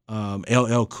have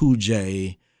LL Cool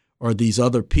J or these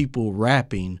other people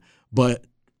rapping, but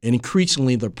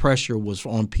increasingly the pressure was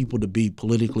on people to be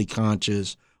politically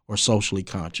conscious or socially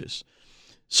conscious.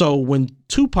 So when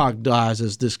Tupac dies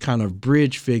as this kind of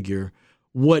bridge figure,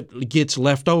 what gets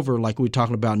left over, like we're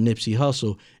talking about Nipsey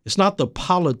Hussle, it's not the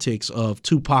politics of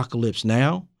Tupacalypse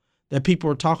now that people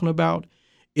are talking about.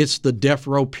 It's the death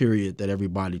row period that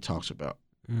everybody talks about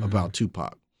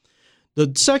Tupac.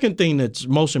 The second thing that's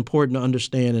most important to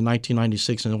understand in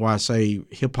 1996 and why I say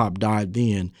hip-hop died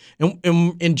then, and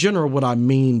in general what I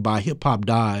mean by hip-hop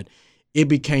died, it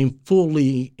became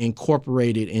fully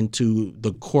incorporated into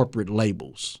the corporate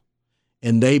labels,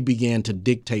 and they began to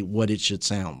dictate what it should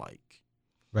sound like.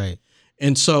 Right.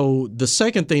 And so the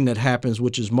second thing that happens,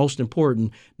 which is most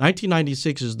important,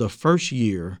 1996 is the first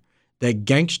year that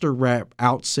gangster rap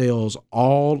outsells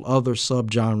all other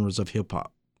subgenres of hip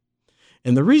hop.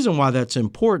 And the reason why that's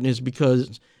important is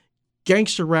because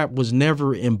gangster rap was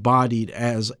never embodied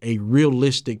as a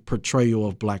realistic portrayal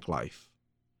of black life.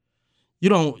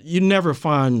 You never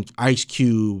find Ice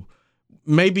Cube,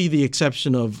 maybe the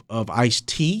exception of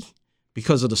Ice-T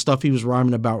because of the stuff he was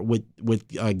rhyming about with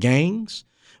gangs.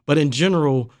 But in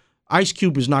general, Ice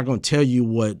Cube is not going to tell you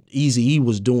what Eazy-E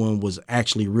was doing was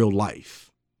actually real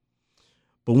life.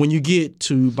 But when you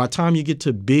by the time you get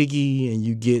to Biggie and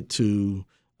you get to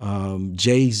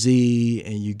Jay-Z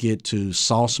and you get to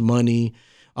Sauce Money,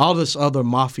 all this other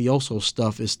mafioso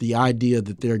stuff, is the idea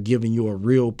that they're giving you a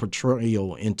real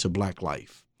portrayal into black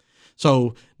life.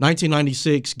 So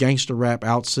 1996, gangster rap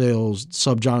outsells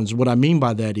subgenres. What I mean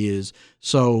by that is,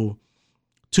 so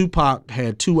Tupac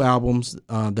had 2 albums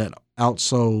that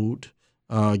outsold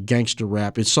gangster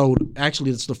rap. It's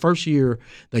the first year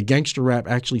that gangster rap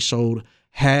actually sold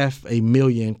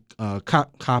 500,000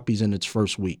 copies in its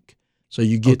first week. So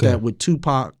you get that with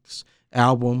Tupac's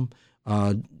album,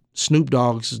 Snoop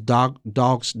Dogg's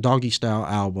Doggy Style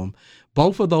album.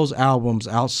 Both of those albums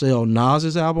outsell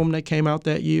Nas's album that came out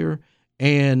that year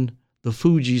and the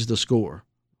Fugees' The Score,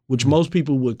 which most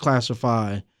people would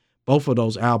classify both of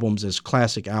those albums as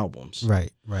classic albums.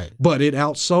 Right. But it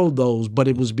outsold those, but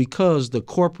it was because the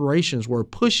corporations were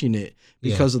pushing it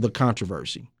because of the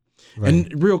controversy. Right.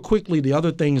 And real quickly, the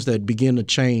other things that begin to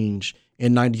change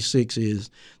in 96 is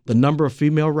the number of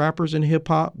female rappers in hip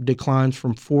hop declines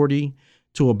from 40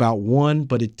 to about 1,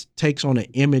 but it takes on an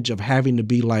image of having to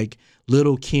be like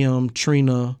Lil' Kim,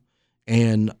 Trina,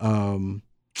 and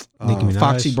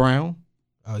Foxy Brown.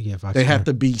 Oh yeah, Foxy They Brown. have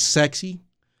to be sexy,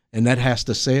 and that has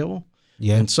to sell.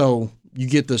 Yeah. And so you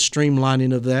get the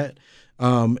streamlining of that.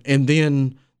 And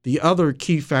then the other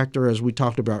key factor, as we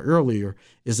talked about earlier,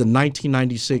 is the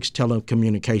 1996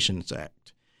 Telecommunications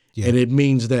Act. Yeah. And it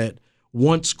means that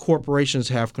once corporations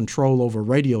have control over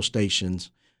radio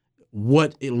stations,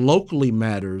 what locally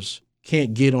matters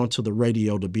can't get onto the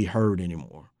radio to be heard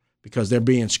anymore because they're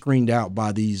being screened out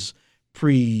by these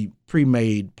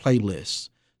pre-made playlists.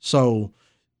 So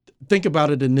think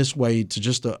about it in this way to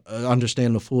just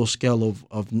understand the full scale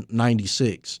of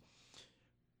 96.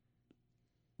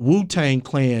 Wu-Tang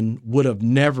Clan would have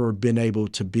never been able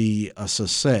to be a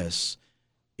success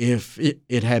if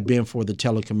it had been for the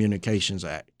Telecommunications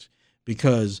Act,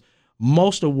 because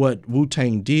most of what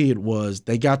Wu-Tang did was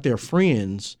they got their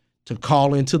friends to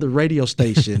call into the radio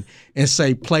station and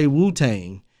say, play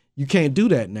Wu-Tang. You can't do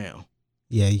that now.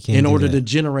 Yeah, you can't. In order to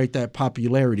generate that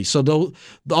popularity. So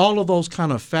all of those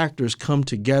kind of factors come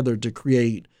together to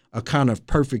create a kind of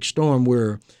perfect storm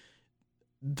where,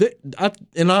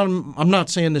 I'm not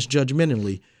saying this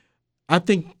judgmentally, I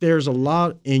think there's a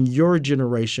lot in your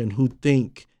generation who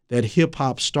think that hip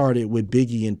hop started with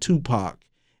Biggie and Tupac,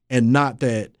 and not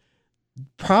that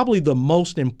probably the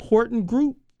most important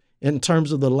group in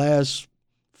terms of the last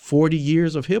 40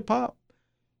 years of hip hop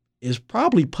is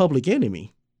probably Public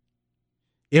Enemy.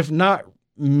 If not,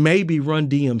 maybe Run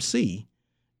DMC,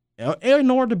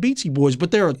 nor the Beastie Boys.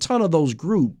 But there are a ton of those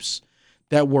groups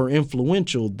that were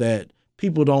influential that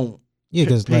people don't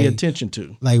pay attention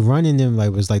to. Like Run and them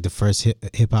was like the first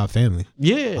hip hop family.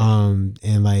 Yeah.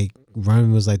 And like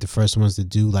Run was like the first ones to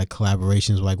do like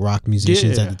collaborations with like rock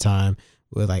musicians at the time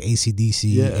with like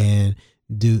AC/DC and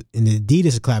the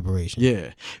Adidas collaboration.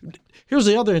 Yeah. Here's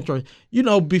the other intro.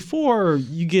 Before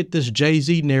you get this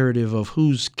Jay-Z narrative of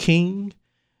who's king,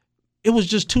 it was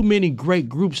just too many great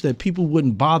groups that people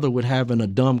wouldn't bother with having a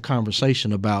dumb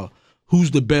conversation about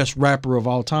who's the best rapper of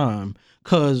all time.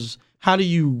 Because how do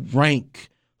you rank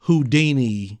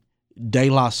Houdini, De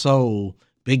La Soul,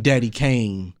 Big Daddy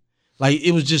Kane? Like,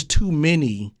 it was just too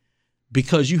many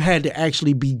because you had to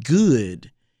actually be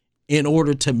good in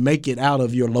order to make it out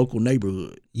of your local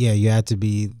neighborhood. Yeah, you had to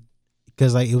be,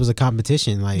 because like it was a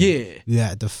competition. Like, yeah, you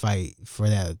had to fight for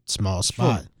that small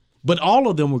spot. Sure. But all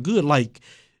of them were good. Like,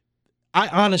 I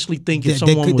honestly think if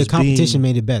someone was the competition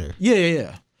made it better.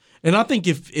 Yeah. And I think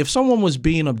if someone was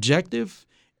being objective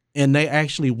and they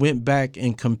actually went back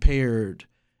and compared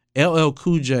LL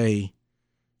Cool J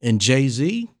and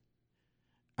Jay-Z,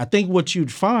 I think what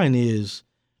you'd find is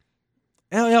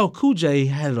LL Cool J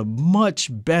had a much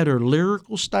better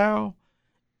lyrical style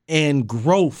and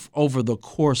growth over the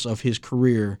course of his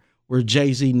career, where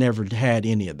Jay-Z never had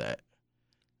any of that.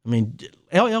 I mean,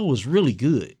 LL was really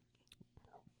good.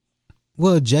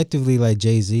 Well, objectively, like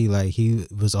Jay-Z, like he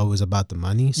was always about the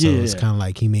money. So it's kind of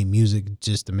like he made music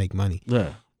just to make money.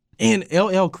 Yeah. And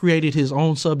LL created his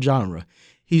own subgenre.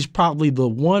 He's probably the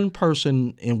one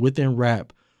person within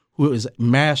rap who has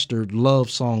mastered love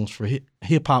songs for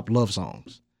hip hop love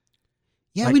songs.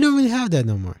 Yeah, like, we don't really have that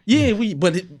no more. Yeah,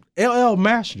 LL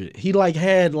mastered it. He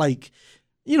had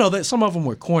that some of them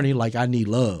were corny, like I Need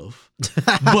Love.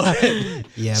 But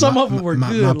yeah, some of them were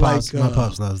good. My pops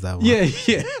loves that one.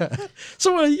 Yeah.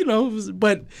 So,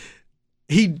 but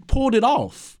he pulled it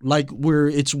off. Like, where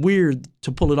it's weird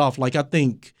to pull it off. Like, I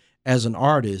think as an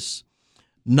artist,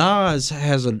 Nas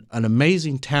has an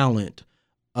amazing talent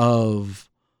of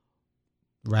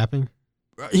rapping.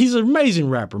 He's an amazing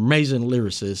rapper, amazing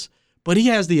lyricist, but he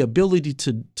has the ability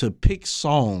to pick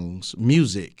songs,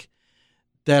 music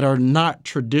that are not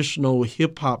traditional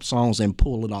hip hop songs and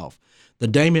pull it off. The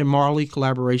Damian Marley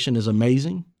collaboration is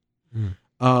amazing.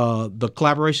 The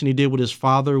collaboration he did with his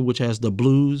father, which has the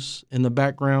blues in the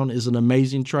background, is an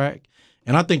amazing track.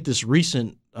 And I think this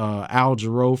recent Al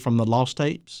Jarreau from the Lost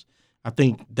Tapes, I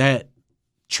think that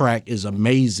track is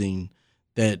amazing,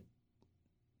 that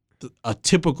a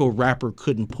typical rapper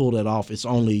couldn't pull that off. It's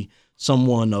only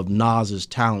someone of Nas's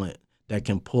talent that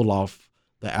can pull off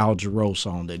the Al Jarreau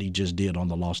song that he just did on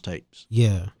the Lost Tapes.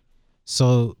 Yeah.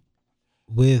 So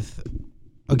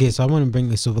so I want to bring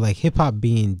this over, like hip hop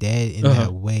being dead in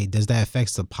that way. Does that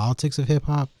affect the politics of hip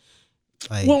hop?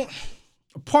 Like, well,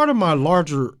 part of my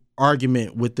larger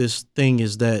argument with this thing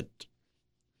is that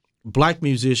black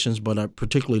musicians, but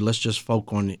particularly let's just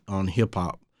focus on hip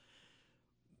hop.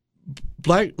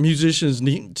 Black musicians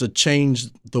need to change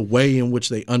the way in which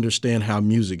they understand how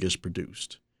music is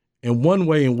produced. And one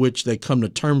way in which they come to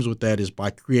terms with that is by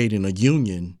creating a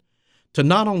union to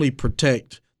not only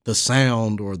protect the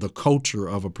sound or the culture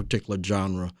of a particular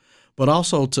genre, but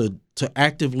also to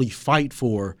actively fight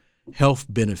for health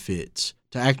benefits,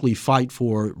 to actually fight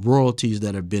for royalties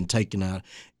that have been taken out.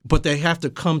 But they have to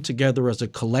come together as a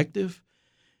collective.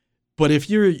 But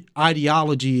if your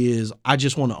ideology is, I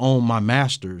just want to own my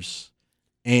masters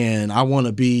and I want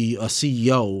to be a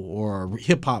CEO or a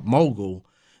hip hop mogul,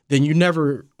 then you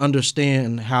never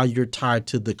understand how you're tied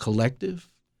to the collective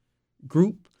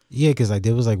group. Yeah, because like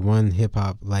there was like one hip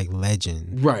hop like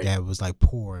legend right. that was like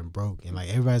poor and broke, and like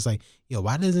everybody's like, yo,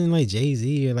 why doesn't like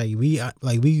Jay-Z or like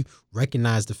we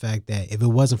recognize the fact that if it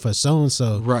wasn't for so and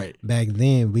so right back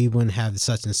then, we wouldn't have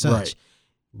such and such. Right.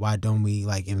 Why don't we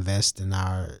like invest in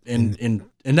our and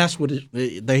that's what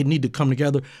they need to come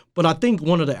together. But I think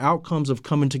one of the outcomes of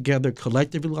coming together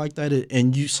collectively like that,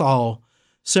 and you saw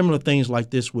similar things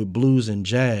like this with blues and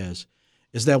jazz,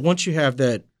 is that once you have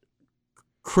that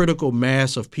critical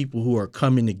mass of people who are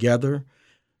coming together,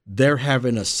 they're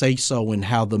having a say-so in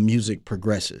how the music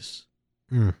progresses.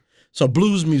 So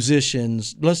blues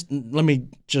musicians, let me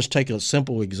just take a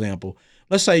simple example.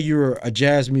 Let's say you're a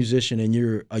jazz musician and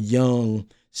you're a young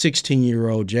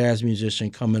 16-year-old jazz musician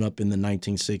coming up in the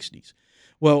 1960s.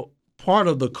 Well, part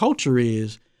of the culture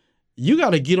is you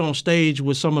got to get on stage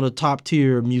with some of the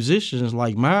top-tier musicians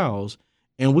like Miles,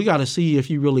 and we got to see if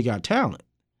you really got talent.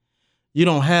 You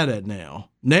don't have that now.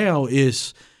 Now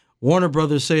it's Warner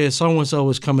Brothers says so-and-so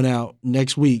is coming out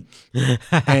next week,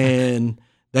 and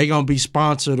they're going to be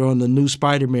sponsored on the new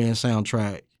Spider-Man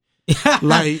soundtrack.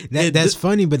 Like that's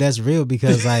funny, but that's real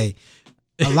because like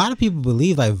a lot of people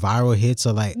believe like viral hits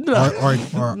are like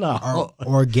are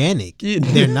organic.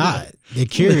 They're not. They're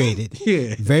curated.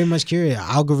 Yeah. Very much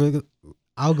curated.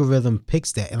 Algorithm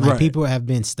picks that, and like people have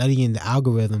been studying the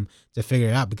algorithm to figure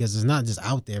it out because it's not just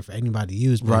out there for anybody to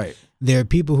use. But there are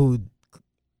people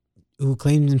who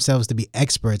claim themselves to be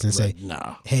experts and say,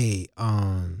 "No, hey,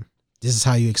 this is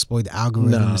how you exploit the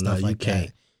algorithm and stuff like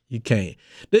that." You can't.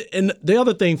 And the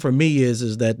other thing for me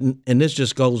is that, and this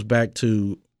just goes back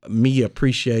to me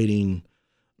appreciating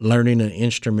learning an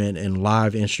instrument and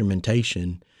live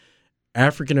instrumentation.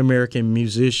 African American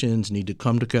musicians need to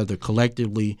come together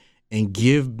collectively and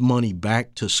give money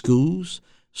back to schools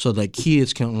so that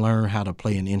kids can learn how to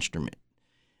play an instrument.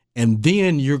 And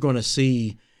then you're going to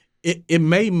see, it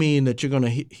may mean that you're going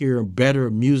to hear better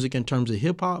music in terms of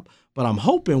hip hop, but I'm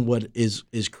hoping what is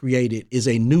created is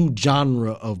a new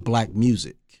genre of black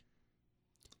music.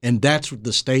 And that's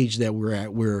the stage that we're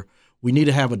at, where we need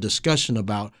to have a discussion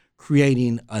about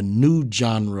creating a new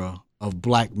genre of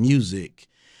black music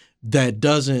that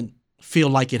doesn't feel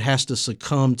like it has to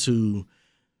succumb to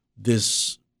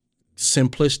this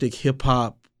simplistic hip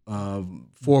hop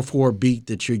 4/4 beat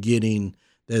that you're getting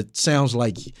that sounds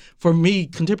like, for me,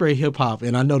 contemporary hip hop,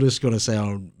 and I know this is going to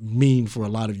sound mean for a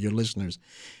lot of your listeners,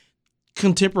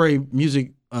 contemporary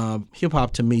music, hip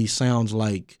hop to me sounds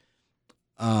like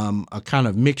a kind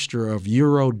of mixture of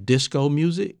Euro disco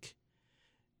music,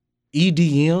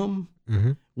 EDM,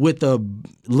 with a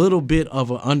little bit of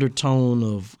an undertone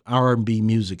of R&B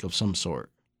music of some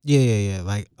sort. Yeah.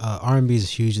 Like R&B is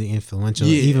hugely influential,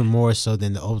 even more so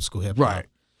than the old school hip hop. Right.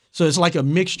 So it's like a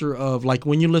mixture of, like,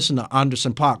 when you listen to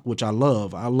Anderson .Paak, which I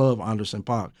love Anderson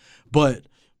 .Paak, but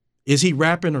is he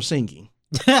rapping or singing?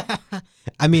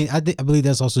 I mean, I believe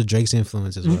that's also Drake's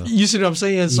influence as well. You see what I'm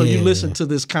saying? So Yeah, you listen yeah. to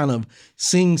this kind of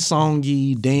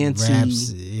sing-songy, dancey.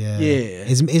 Raps, yeah. Yeah.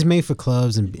 It's made for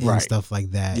clubs and Right. stuff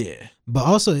like that. Yeah. But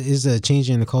also is a change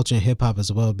in the culture in hip hop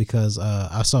as well, because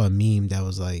I saw a meme that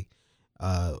was like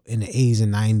in the 80s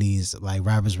and 90s, like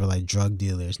rappers were like drug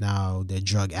dealers. Now they're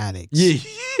drug addicts.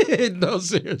 Yeah. No,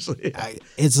 seriously.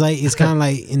 It's kind of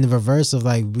like in the reverse of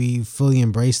like we fully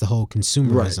embrace the whole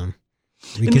consumerism.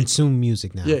 We And consume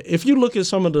music now. Yeah, if you look at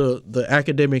some of the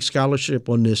academic scholarship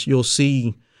on this, you'll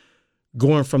see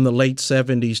going from the late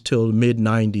 70s till the mid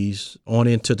 90s on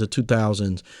into the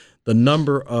 2000s, the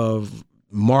number of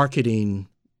marketing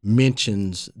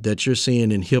mentions that you're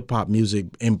seeing in hip hop music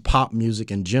and pop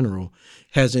music in general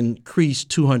has increased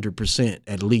 200%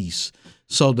 at least,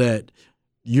 so that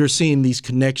you're seeing these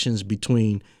connections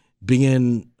between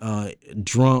being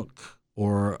drunk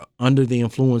or under the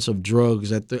influence of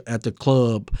drugs at the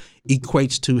club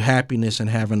equates to happiness and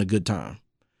having a good time.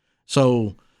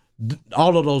 So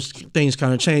all of those things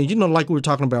kind of change. You know, like we were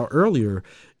talking about earlier,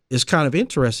 it's kind of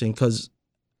interesting because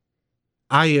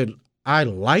I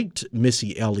liked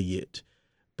Missy Elliott,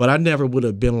 but I never would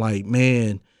have been like,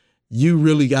 man, you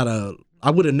really gotta.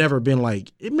 I would have never been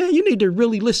like, man, you need to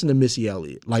really listen to Missy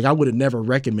Elliott. Like I would have never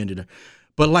recommended her,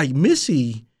 but like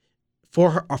Missy,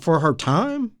 for her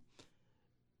time,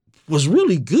 was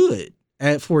really good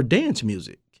for dance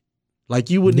music. Like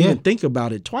you wouldn't even think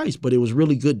about it twice, but it was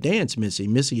really good dance,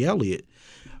 Missy Elliott.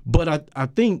 But I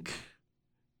think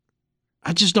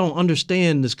I just don't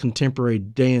understand this contemporary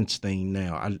dance thing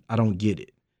now. I don't get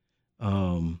it.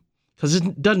 Because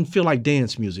it doesn't feel like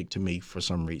dance music to me for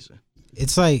some reason.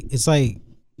 It's like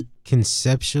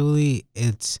conceptually,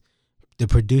 it's the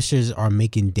producers are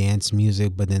making dance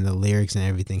music, but then the lyrics and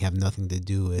everything have nothing to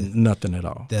do with nothing at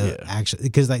all. The actual,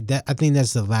 because like that, I think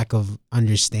that's the lack of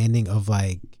understanding of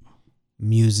like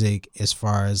music as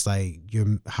far as like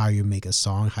how you make a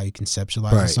song, how you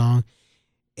conceptualize a song.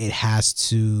 It has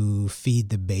to feed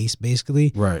the bass,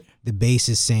 basically. Right. The bass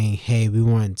is saying, hey, we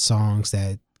want songs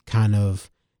that kind of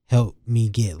help me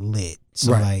get lit.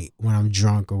 So like when I'm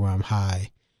drunk or when I'm high.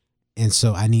 And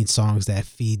so I need songs that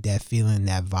feed that feeling,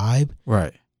 that vibe.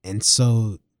 Right. And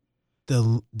so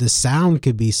the sound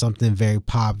could be something very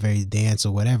pop, very dance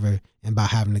or whatever, and about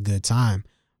having a good time.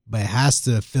 But it has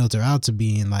to filter out to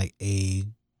being like a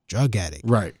drug addict.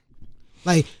 Right.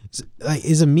 Like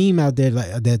there's a meme out there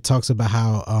that talks about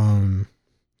how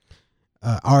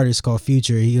artist called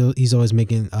Future, he's always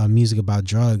making music about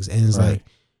drugs, and it's like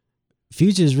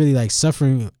Future is really like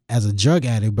suffering as a drug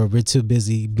addict, but we're too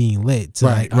busy being lit to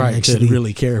actually to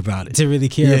really care about it. To really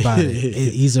care about it.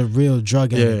 He's a real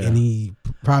drug addict, and he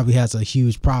probably has a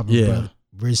huge problem, but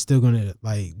we're still gonna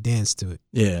like dance to it.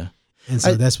 Yeah, and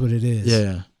so that's what it is.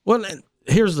 Yeah. Well,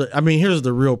 here's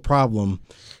the real problem,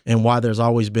 and why there's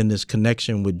always been this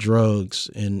connection with drugs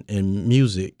and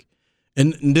music,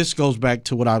 and this goes back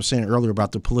to what I was saying earlier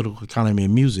about the political economy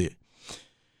in music.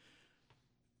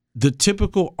 The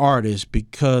typical artist,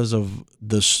 because of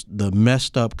the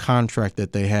messed up contract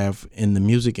that they have in the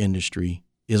music industry,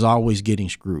 is always getting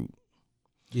screwed.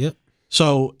 Yep.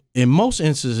 So in most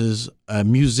instances, a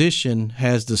musician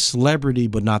has the celebrity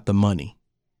but not the money.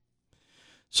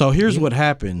 So here's what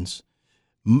happens.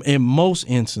 In most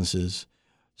instances,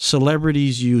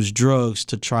 celebrities use drugs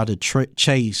to try to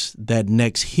chase that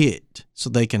next hit so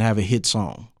they can have a hit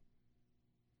song.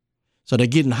 So they're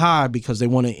getting high because they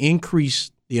want to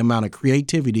increase the amount of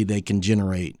creativity they can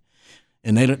generate.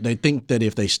 And they think that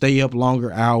if they stay up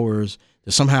longer hours,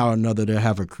 that somehow or another they'll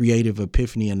have a creative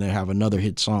epiphany and they'll have another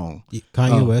hit song.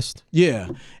 Kanye West. Yeah.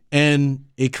 And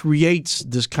it creates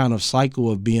this kind of cycle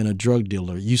of being a drug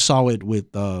dealer. You saw it with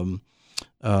Why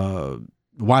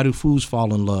Do Fools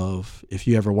Fall in Love? If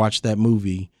you ever watched that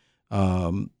movie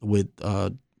with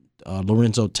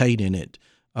Lorenzo Tate in it,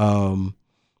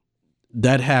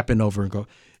 that happened over and go.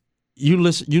 You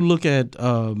look at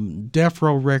Death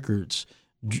Row Records,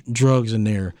 drugs in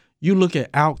there. You look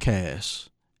at Outkast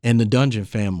and the Dungeon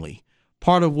Family.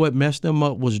 Part of what messed them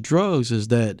up was drugs. Is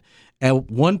that at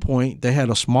one point they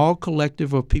had a small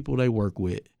collective of people they work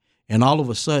with, and all of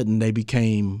a sudden they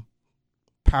became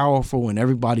powerful, and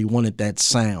everybody wanted that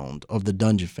sound of the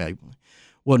Dungeon Family.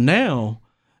 Well, now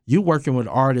you're working with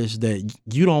artists that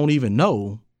you don't even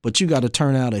know, but you got to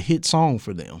turn out a hit song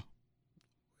for them.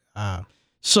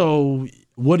 So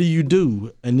what do you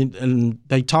do? And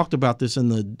they talked about this in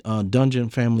the Dungeon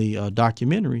Family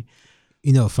documentary.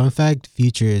 You know, fun fact,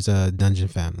 Future is a Dungeon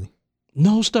Family.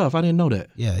 No stuff. I didn't know that.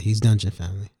 Yeah, he's Dungeon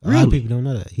Family. Really? A lot of people don't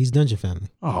know that. He's Dungeon Family.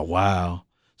 Oh, wow.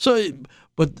 So,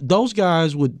 but those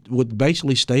guys would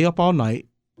basically stay up all night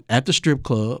at the strip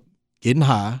club, getting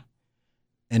high,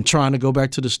 and trying to go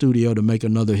back to the studio to make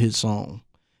another hit song.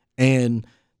 And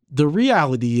the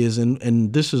reality is,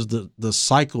 and this is the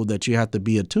cycle that you have to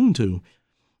be attuned to,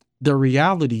 the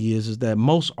reality is that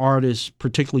most artists,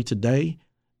 particularly today,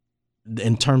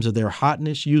 in terms of their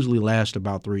hotness, usually last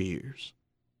about 3 years.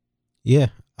 Yeah,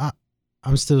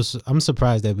 I'm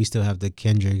surprised that we still have the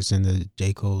Kendricks and the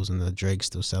J. Coles and the Drakes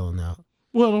still selling out.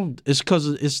 Well, it's because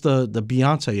it's the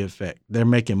Beyonce effect. They're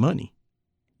making money.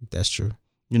 That's true.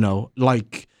 You know,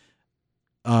 like,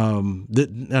 I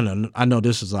know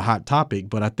this is a hot topic,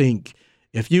 but I think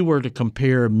if you were to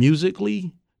compare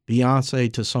musically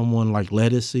Beyonce to someone like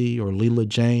Ledisi or Leela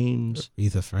James,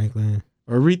 Aretha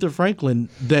Franklin,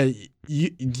 that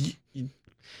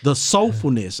the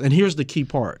soulfulness, and here's the key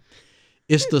part,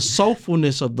 it's the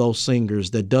soulfulness of those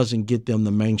singers that doesn't get them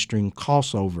the mainstream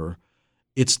crossover.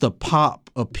 It's the pop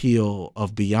appeal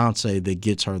of Beyonce that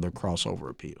gets her the crossover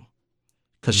appeal,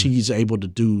 because she's able to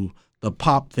do the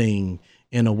pop thing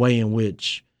in a way in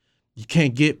which you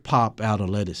can't get pop out of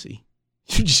Ledisi.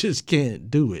 You just can't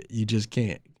do it. You just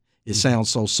can't. It sounds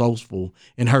so soulful,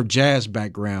 and her jazz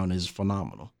background is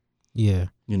phenomenal. Yeah.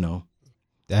 You know.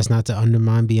 That's not to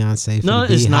undermine Beyonce. No,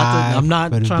 it's not. I'm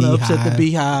not trying to upset the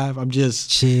Beehive. I'm just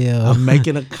chill. I'm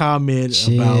making a comment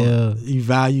about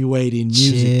evaluating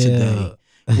music today.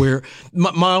 Where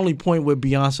my only point with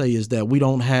Beyonce is that we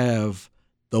don't have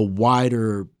the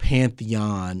wider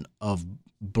pantheon of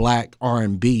black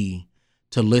R&B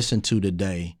to listen to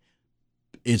today.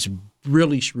 It's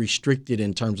really restricted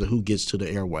in terms of who gets to the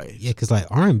airwaves. Yeah, because like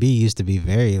R&B used to be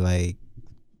very like,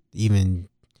 even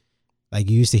like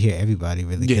you used to hear everybody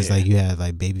really, because like you had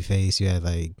like Babyface, you had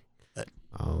like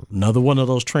another one of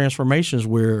those transformations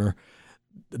where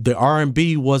the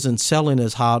R&B wasn't selling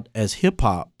as hot as hip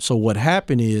hop. So what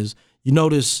happened is, you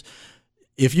notice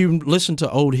if you listen to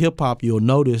old hip hop, you'll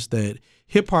notice that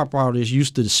hip hop artists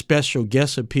used to special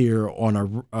guest appear on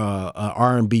a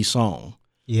R&B song.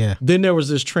 Yeah. Then there was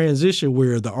this transition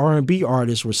where the R&B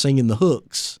artists were singing the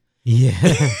hooks. Yeah.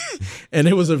 And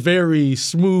it was a very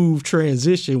smooth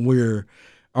transition where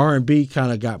R&B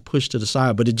kind of got pushed to the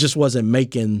side, but it just wasn't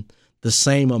making the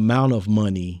same amount of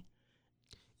money.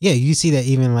 Yeah, you see that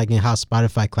even like in how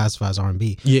Spotify classifies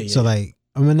R&B. Yeah. So like,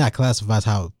 I mean, not classifies,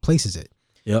 how it places it.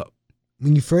 Yep.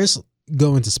 When you first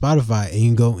go into Spotify and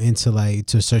you go into like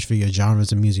to search for your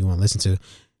genres of music you want to listen to,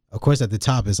 of course at the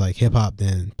top is like hip hop,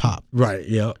 then pop. Right.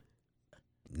 Yep.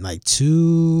 Like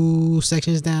 2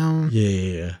 sections down.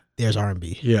 Yeah. There's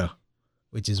R&B. Yeah.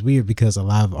 Which is weird because a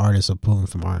lot of artists are pulling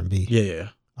from R&B. Yeah.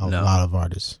 A lot of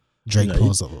artists. Drake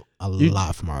pulls a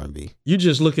lot from R&B. You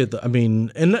just look at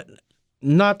and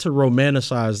not to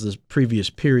romanticize this previous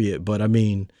period, but I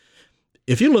mean,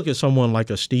 if you look at someone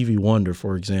like a Stevie Wonder,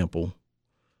 for example,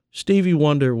 Stevie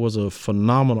Wonder was a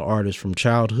phenomenal artist from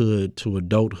childhood to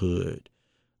adulthood,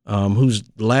 who's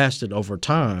lasted over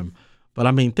time. But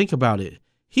I mean, think about it.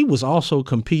 He was also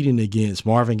competing against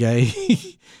Marvin Gaye,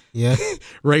 yeah,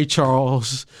 Ray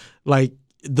Charles, like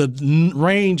the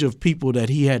range of people that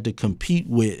he had to compete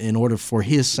with in order for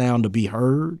his sound to be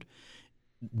heard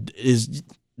is,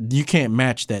 you can't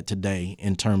match that today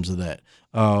in terms of that.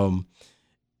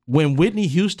 When Whitney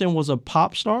Houston was a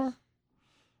pop star,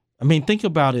 I mean, think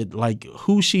about it, like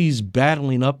who she's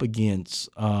battling up against.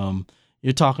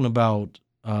 You're talking about,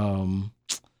 oh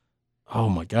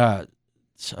my God,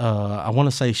 I want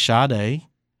to say Sade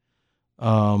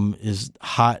is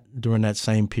hot during that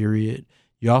same period.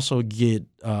 You also get,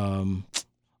 I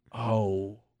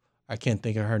can't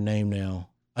think of her name now,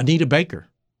 Anita Baker.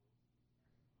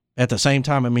 At the same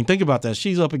time, I mean, think about that.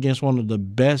 She's up against one of the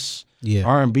best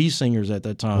R&B singers at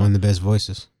that time. One of the best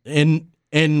voices. And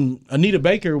Anita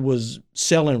Baker was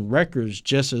selling records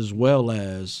just as well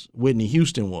as Whitney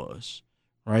Houston was,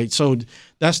 right? So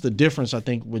that's the difference, I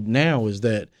think, with now, is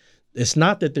that it's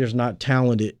not that there's not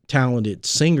talented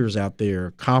singers out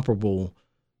there comparable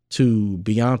to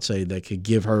Beyonce that could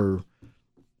give her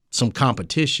some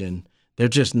competition. They're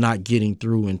just not getting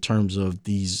through in terms of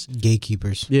these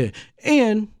gatekeepers. Yeah.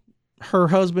 And her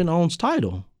husband owns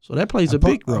Tidal. So that plays a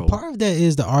big role. Part of that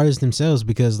is the artists themselves,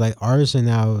 because like artists are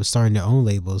now starting their own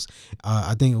labels.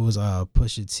 I think it was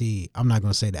Pusha T. I'm not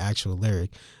gonna say the actual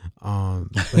lyric,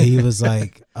 but he was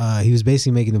like he was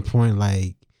basically making the point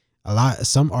like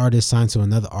some artists signed to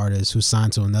another artist who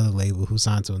signed to another label who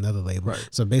signed to another label. Right.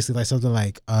 So basically like something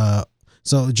like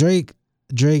so Drake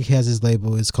has his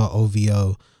label. It's called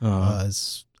OVO.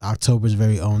 It's October's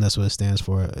very own. That's what it stands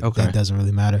for. Okay. That doesn't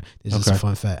really matter. It's just a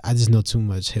fun fact. I just know too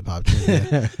much hip hop.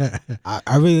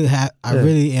 I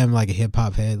really am like a hip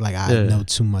hop head. Like I know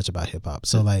too much about hip hop.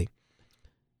 So like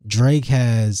Drake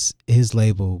has his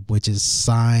label, which is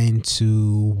signed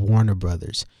to Warner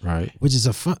Brothers. Right. Which is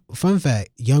a fun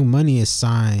fact. Young Money is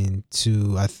signed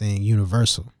to, I think,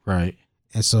 Universal. Right.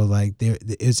 And so, like,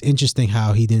 it's interesting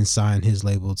how he didn't sign his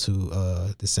label to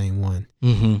the same one.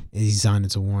 Mm-hmm. He signed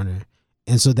it to Warner.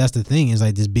 And so that's the thing, is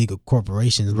like this big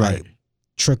corporations like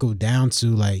trickle down to,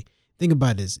 like, think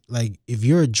about this. Like, if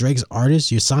you're a Drake's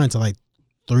artist, you're signed to like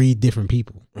 3 different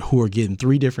people who are getting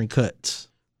 3 different cuts.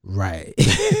 Right.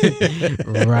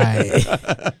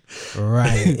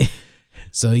 right.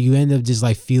 So you end up just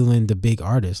like feeling the big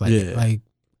artist. Like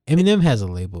Eminem has a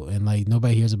label and like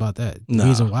nobody hears about that. The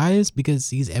reason why is because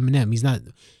he's Eminem.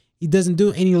 He doesn't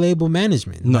do any label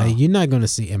management. No. Like, you're not going to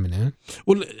see Eminem.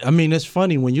 Well, I mean, it's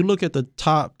funny when you look at the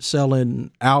top selling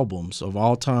albums of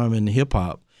all time in hip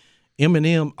hop,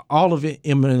 Eminem, all of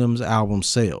Eminem's albums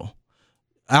sell.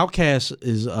 Outkast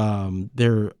is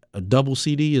their a double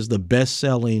CD is the best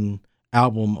selling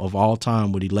album of all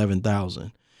time with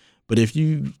 11,000. But if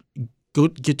you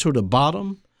get to the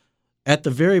bottom, at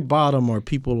the very bottom are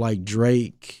people like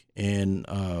Drake and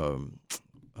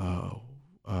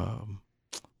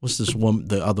what's this woman?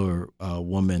 The other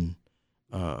woman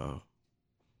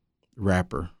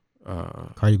rapper,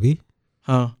 Cardi B.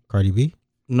 Huh? Cardi B.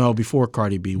 No, before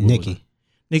Cardi B. Nicki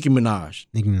Minaj.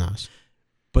 Nicki Minaj.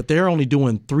 But they're only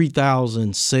doing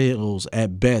 3,000 sales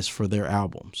at best for their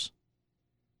albums.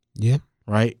 Yeah.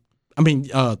 Right? I mean,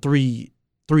 3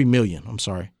 million. I'm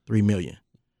sorry. 3 million.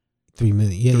 3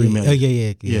 million. Yeah. 3 million. Oh,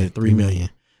 yeah. Yeah, 3 million.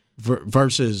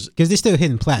 Versus. Because they're still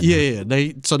hitting platinum. Yeah.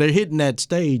 They're hitting that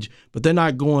stage, but they're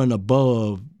not going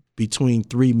above between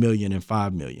 3 million and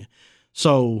 5 million.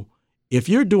 So if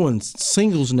you're doing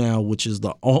singles now, which is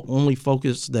the only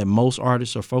focus that most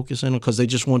artists are focusing on, because they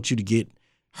just want you to get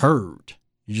heard.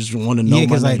 You just want to know. Yeah,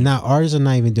 because like now artists are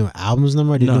not even doing albums no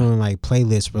more. They're doing like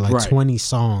playlists for like 20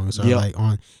 songs or like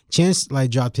on Chance like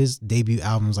dropped his debut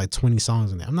albums like 20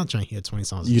 songs in there. I'm not trying to hear 20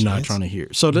 songs. You're not trying to hear.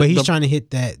 But he's trying to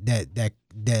hit that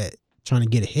trying to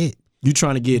get a hit. You're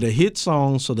trying to get a hit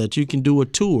song so that you can do a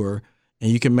tour and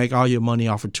you can make all your money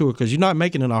off a tour because you're not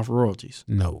making it off of royalties.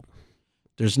 No.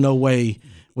 There's no way.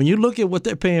 When you look at what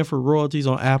they're paying for royalties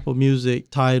on Apple Music,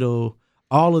 Tidal,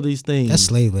 all of these things. That's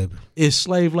slave labor. It's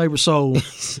slave labor. So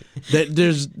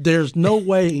that there's no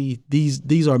way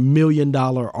these are $1 million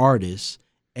artists.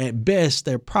 At best,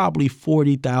 they're probably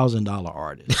 $40,000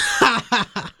 artists.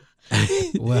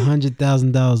 Well,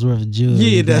 $100,000 worth of jewelry.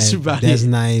 Yeah, that's about it. That's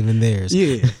not even theirs.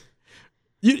 Yeah.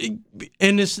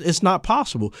 And it's not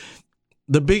possible.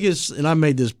 The biggest, and I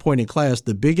made this point in class,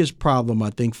 the biggest problem I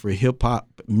think for hip hop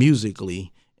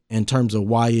musically in terms of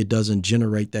why it doesn't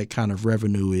generate that kind of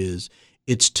revenue is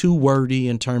it's too wordy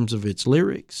in terms of its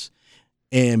lyrics.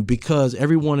 And because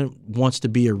everyone wants to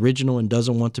be original and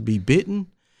doesn't want to be bitten,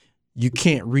 you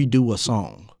can't redo a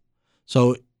song.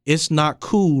 So it's not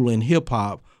cool in hip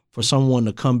hop for someone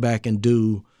to come back and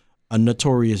do a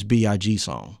Notorious B.I.G.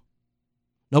 song.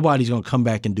 Nobody's going to come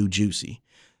back and do Juicy.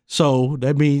 So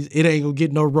that means it ain't going to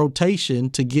get no rotation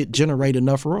to generate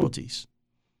enough royalties.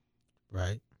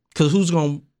 Right. Because who's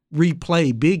going to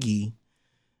replay Biggie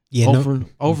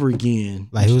over again?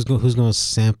 Like who's gonna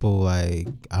sample like,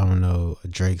 I don't know, a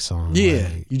Drake song? Yeah,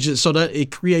 like, you just so that it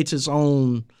creates its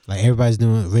own. Like everybody's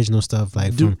doing original stuff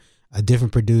like from a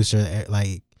different producer.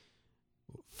 Like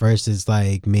first it's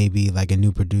like maybe like a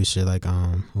new producer like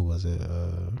who was it?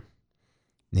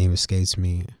 Name escapes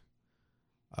me.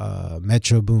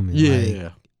 Metro Boomin. Yeah.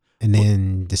 Like, and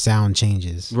then the sound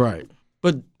changes. Right,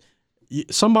 but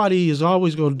somebody is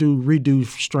always going to redo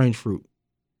Strange Fruit.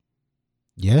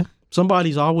 Yeah.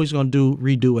 Somebody's always going to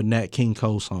redo a Nat King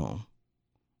Cole song.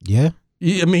 Yeah.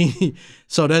 I mean,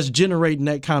 so that's generating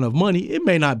that kind of money. It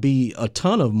may not be a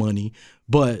ton of money,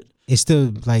 but it's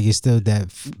still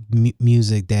that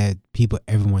music that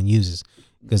everyone uses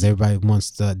because everybody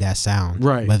wants that sound.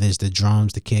 Right. Whether it's the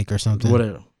drums, the kick or something.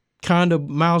 Whatever. Kind of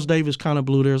Miles Davis kind of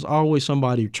blew. There's always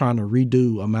somebody trying to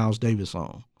redo a Miles Davis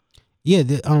song. Yeah.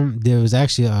 There was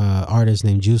actually an artist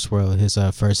named Juice WRLD. His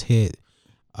first hit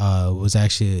was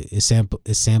actually it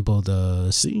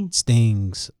sampled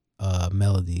Sting's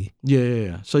melody.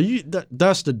 Yeah. So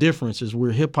that's the difference is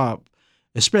where hip hop,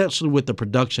 especially with the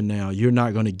production now, you're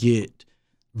not going to get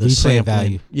the resale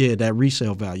value. Yeah, that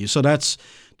resale value. So that's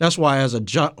why as a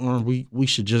genre we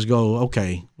should just go,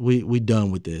 okay, we done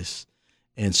with this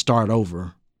and start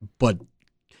over. But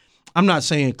I'm not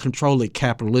saying control it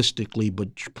capitalistically,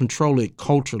 but control it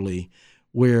culturally,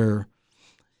 where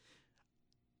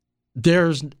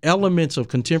there's elements of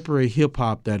contemporary hip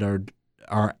hop that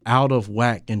are out of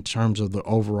whack in terms of the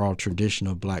overall tradition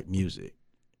of black music.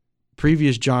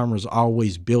 previous genres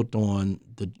always built on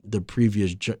the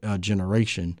previous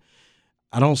generation.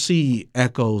 I don't see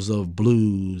echoes of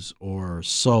blues or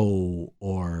soul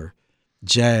or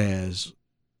jazz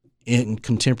in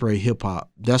contemporary hip hop.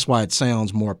 That's why it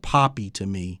sounds more poppy to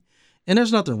me. And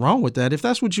there's nothing wrong with that. If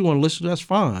that's what you want to listen to, that's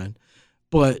fine.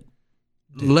 But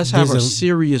let's have a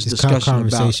serious discussion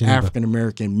about African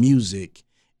American music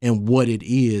and what it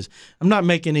is. I'm not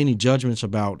making any judgments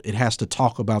about it has to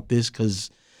talk about this, because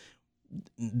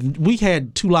we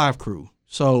had 2 Live Crew.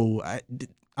 So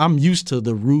I'm used to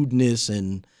the rudeness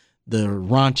and the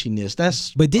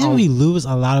raunchiness. But didn't we lose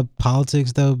a lot of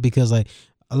politics though? Because like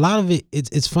a lot of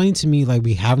it's funny to me, like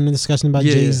we having a discussion about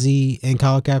Jay-Z and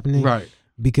Colin Kaepernick, right?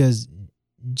 Because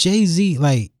Jay-Z,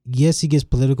 like, yes, he gets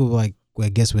political, like I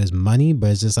guess with his money,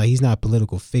 but it's just like he's not a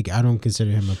political figure. I don't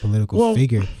consider him a political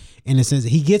figure in a sense.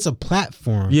 He gets a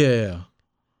platform, yeah.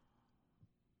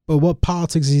 But what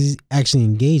politics is he actually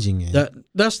engaging in?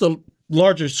 That's the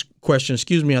largest question,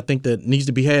 I think that needs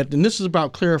to be had. And this is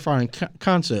about clarifying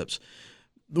concepts.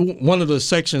 One of the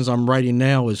sections I'm writing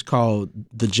now is called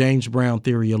The James Brown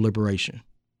Theory of Liberation.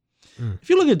 If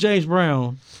you look at James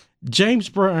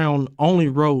Brown only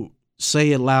wrote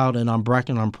Say It Loud and I'm Black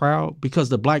and I'm Proud because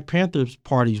the Black Panthers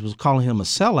parties was calling him a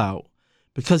sellout,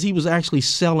 because he was actually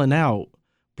selling out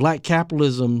black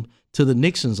capitalism to the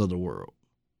Nixons of the world.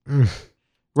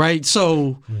 Right?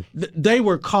 So they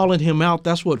were calling him out.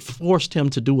 That's what forced him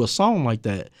to do a song like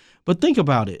that. But think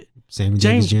about it.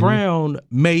 James Brown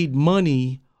made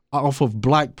money off of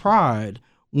Black pride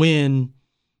when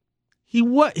he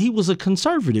was a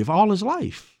conservative all his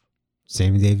life.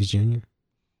 Sammy Davis Jr.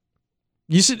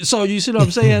 You see what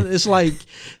I'm saying? It's like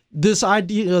this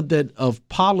idea that of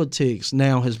politics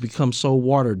now has become so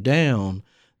watered down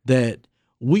that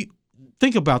we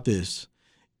think about this.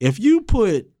 If you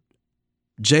put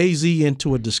Jay-Z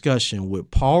into a discussion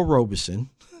with Paul Robeson,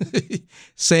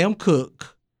 Sam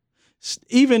Cooke,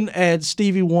 even add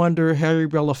Stevie Wonder, Harry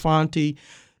Belafonte,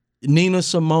 Nina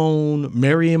Simone,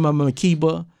 Miriam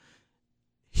Makeba,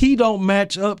 he don't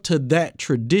match up to that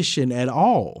tradition at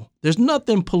all. There's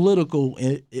nothing political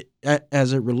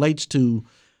as it relates to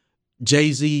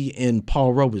Jay-Z and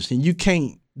Paul Robeson.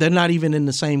 They're not even in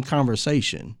the same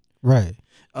conversation. Right.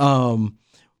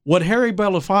 What Harry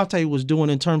Belafonte was doing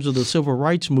in terms of the civil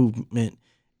rights movement,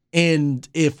 and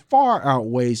it far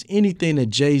outweighs anything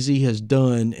that Jay-Z has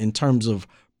done in terms of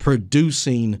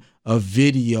producing a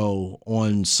video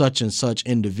on such and such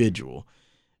individual.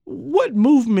 What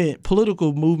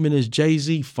political movement is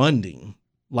Jay-Z funding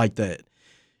like that?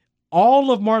 All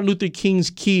of Martin Luther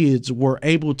King's kids were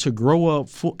able to grow up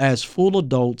as full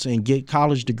adults and get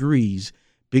college degrees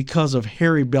because of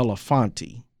Harry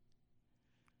Belafonte.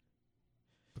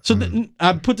 So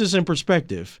I put this in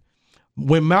perspective.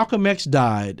 When Malcolm X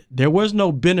died, there was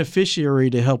no beneficiary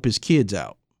to help his kids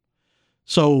out.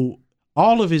 So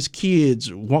all of his kids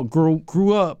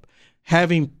grew up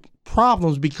having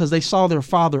problems because they saw their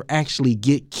father actually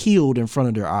get killed in front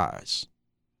of their eyes.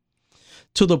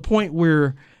 To the point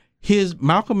where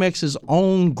Malcolm X's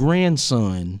own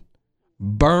grandson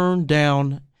burned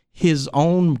down his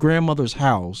own grandmother's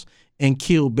house and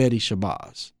killed Betty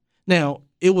Shabazz. Now,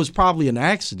 it was probably an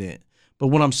accident, but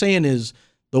what I'm saying is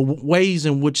the ways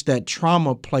in which that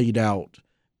trauma played out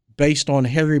based on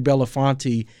Harry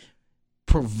Belafonte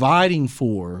providing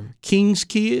for King's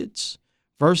kids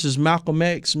versus Malcolm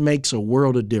X makes a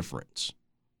world of difference.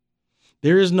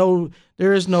 There is no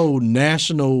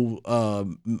national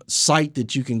site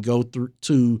that you can go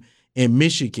to in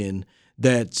Michigan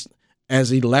that's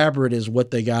as elaborate as what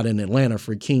they got in Atlanta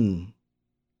for King.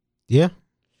 Yeah.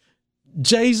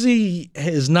 Jay-Z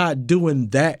is not doing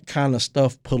that kind of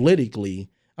stuff politically.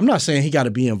 I'm not saying he got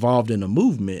to be involved in a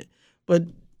movement, but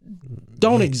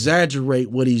don't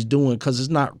exaggerate what he's doing, because it's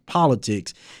not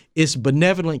politics. It's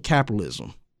benevolent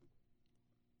capitalism.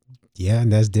 Yeah,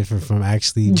 and that's different from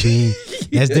actually being,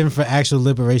 that's different from actual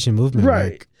liberation movement.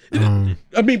 Right.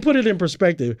 I mean, put it in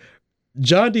perspective.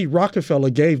 John D. Rockefeller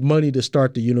gave money to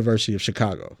start the University of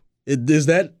Chicago. We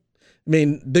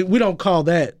don't call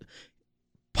that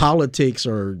politics,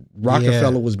 or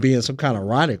Rockefeller was being some kind of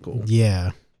radical.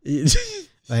 Yeah.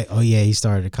 Like, oh yeah, he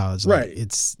started a college. Like, right.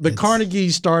 It's Carnegie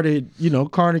started,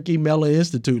 Carnegie Mellon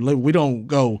Institute. Like, we don't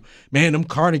go, man, them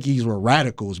Carnegies were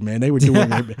radicals, man. They were doing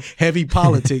heavy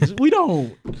politics. We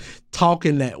don't talk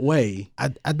in that way. I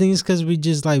think it's because we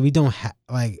just we don't have,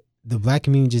 the black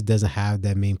community just doesn't have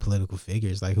that many political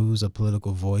figures. Like, who's a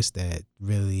political voice that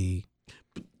really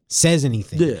says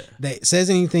anything? Yeah. That says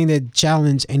anything that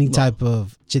challenge any type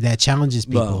of, that challenges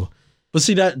people. But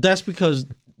see, that's because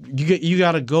you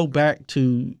got to go back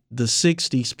to the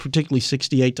 60s, particularly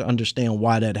 68, to understand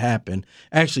why that happened.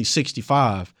 Actually,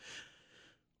 65.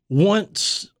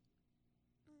 Once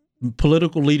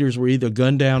political leaders were either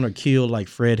gunned down or killed, like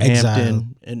Fred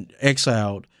Hampton, and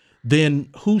exiled, then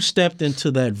who stepped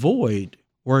into that void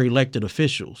were elected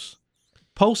officials.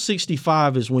 Post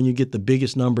 65 is when you get the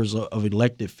biggest numbers of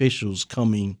elected officials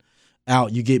coming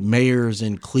out. You get mayors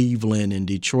in Cleveland and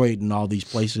Detroit and all these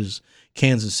places,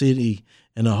 Kansas City,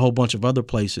 and a whole bunch of other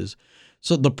places.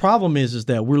 So the problem is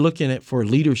that we're looking at for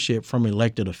leadership from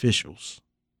elected officials.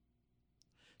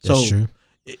 That's true.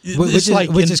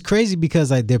 Which is crazy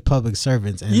because like they're public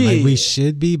servants and like we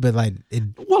should be, but like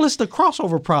it's the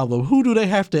crossover problem. Who do they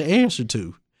have to answer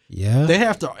to? Yeah, they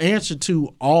have to answer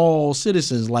to all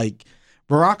citizens. Like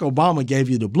Barack Obama gave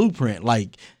you the blueprint.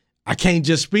 Like I can't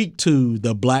just speak to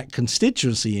the black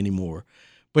constituency anymore.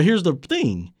 But here's the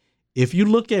thing. If you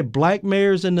look at black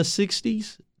mayors in the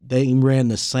 60s, they ran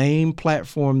the same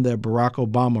platform that Barack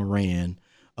Obama ran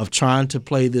of trying to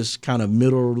play this kind of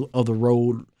middle of the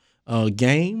road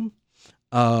game.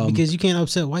 Because you can't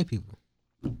upset white people.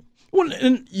 Well,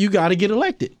 and you got to get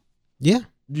elected. Yeah.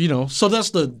 So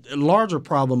that's the larger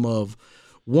problem of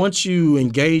once you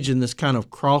engage in this kind of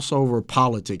crossover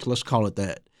politics, let's call it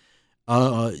that,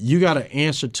 you got to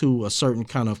answer to a certain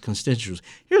kind of constituency.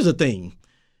 Here's the thing.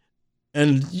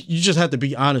 And you just have to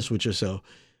be honest with yourself.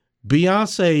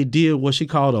 Beyonce did what she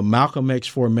called a Malcolm X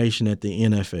formation at the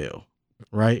NFL,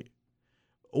 right?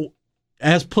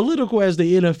 As political as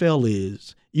the NFL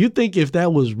is, you think if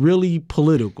that was really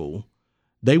political,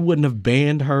 they wouldn't have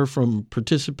banned her from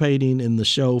participating in the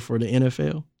show for the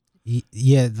NFL?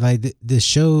 Yeah, like the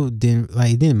show didn't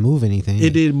move anything.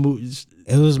 It didn't move.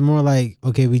 It was more like,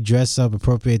 okay, we dress up,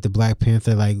 appropriate the Black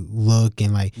Panther like look,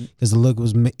 and like because the look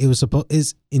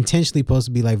is intentionally supposed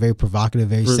to be like very provocative,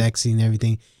 very sexy and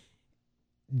everything.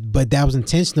 But that was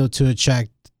intentional to attract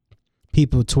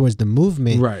people towards the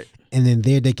movement, right? And then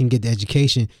there they can get the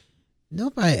education.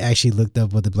 Nobody actually looked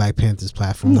up what the Black Panthers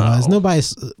platform was. Nobody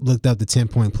looked up the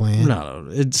 10-point plan. No.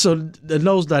 So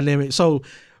those dynamics. So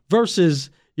versus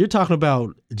you're talking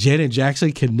about Janet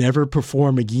Jackson can never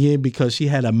perform again because she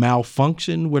had a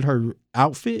malfunction with her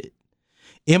outfit.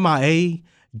 MIA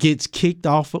gets kicked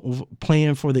off of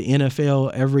playing for the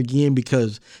NFL ever again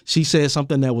because she said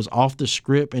something that was off the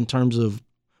script in terms of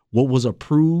what was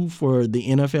approved for the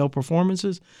NFL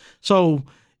performances. So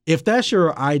if that's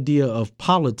your idea of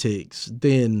politics,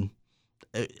 then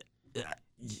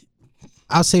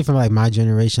I'll say for like my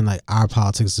generation, like our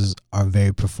politics are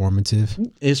very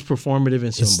performative. It's performative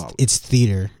and symbolic. It's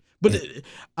theater. But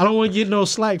I don't want to get no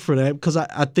slack for that because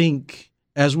I think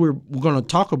as we're going to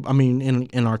talk about,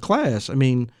 in our class,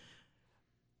 when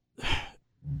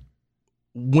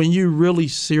you really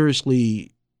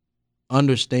seriously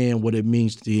understand what it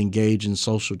means to engage in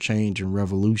social change and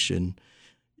revolution,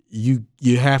 you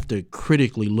have to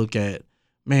critically look at,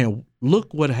 man,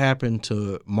 look what happened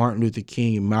to Martin Luther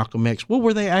King and Malcolm X. What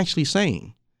were they actually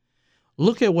saying?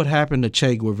 Look at what happened to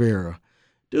Che Guevara.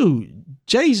 Dude,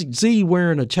 Jay-Z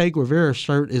wearing a Che Guevara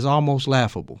shirt is almost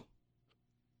laughable.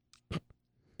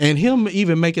 And him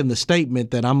even making the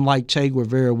statement that I'm like Che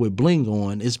Guevara with bling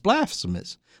on is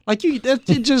blasphemous. Like it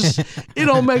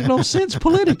don't make no sense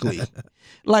politically.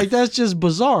 Like that's just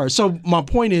bizarre. So my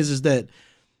point is that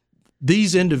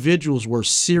these individuals were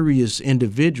serious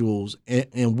individuals,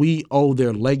 and we owe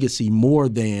their legacy more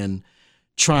than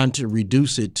trying to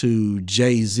reduce it to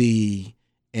Jay-Z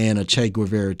and a Che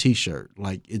Guevara T-shirt.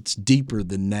 Like it's deeper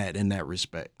than that in that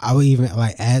respect. I would even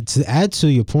like add to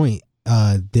your point.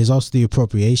 There's also the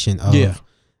appropriation of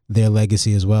their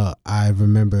legacy as well. I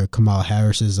remember Kamala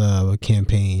Harris's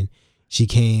campaign. She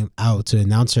came out to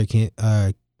announce her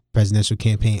presidential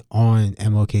campaign on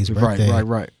MLK's birthday.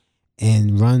 Right.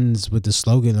 And runs with the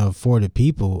slogan of "For the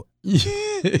People."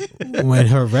 When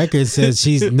her record says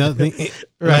she's nothing,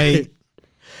 right?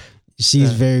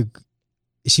 She's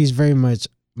very much,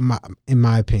 in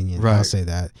my opinion, I'll say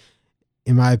that.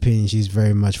 In my opinion, she's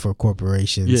very much for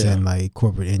corporations and like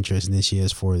corporate interests than she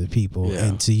is for the people. Yeah.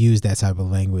 And to use that type of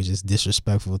language is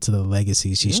disrespectful to the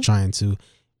legacy she's trying to.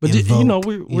 But invoke.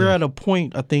 We're at a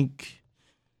point, I think,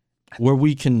 where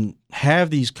we can have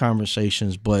these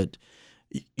conversations, but.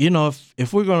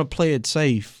 If we're going to play it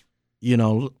safe,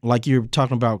 like you're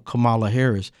talking about Kamala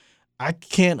Harris, I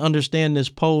can't understand this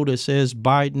poll that says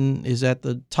Biden is at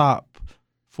the top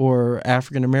for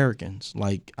African Americans.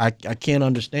 Like, I can't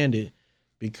understand it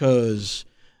because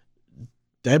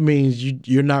that means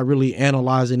you're not really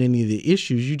analyzing any of the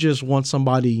issues. You just want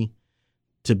somebody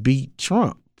to beat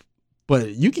Trump.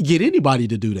 But you can get anybody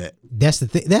to do that. That's the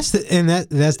thing. That's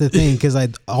the thing, because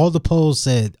like all the polls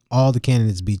said all the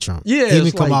candidates beat Trump. Yeah,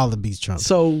 even Kamala beats Trump.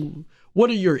 So what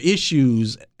are your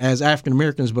issues as African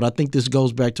Americans? But I think this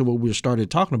goes back to what we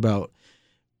started talking about.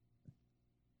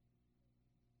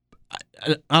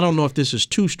 I don't know if this is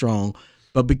too strong,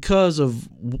 but because of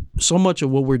so much of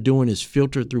what we're doing is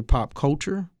filtered through pop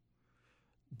culture,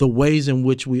 the ways in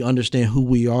which we understand who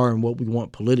we are and what we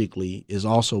want politically is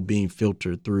also being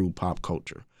filtered through pop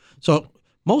culture. So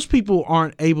most people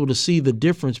aren't able to see the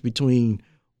difference between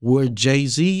what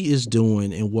Jay-Z is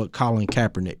doing and what Colin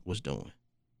Kaepernick was doing.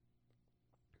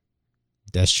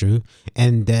 That's true.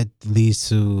 And that leads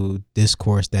to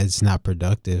discourse that's not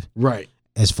productive. Right.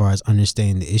 As far as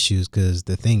understanding the issues. Because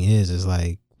the thing is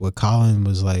like what Colin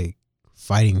was like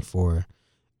fighting for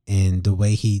and the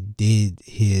way he did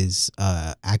his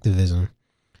activism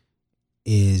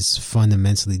is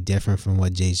fundamentally different from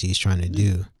what Jay-Z is trying to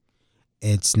do.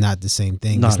 It's not the same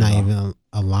thing. It's not even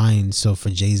aligned. So for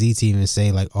Jay-Z to even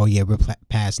say like, "Oh yeah, we're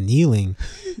past kneeling,"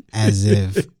 as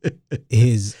if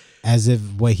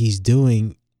what he's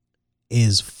doing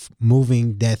is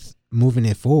moving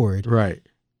it forward. Right.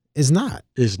 It's not.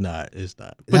 It's not.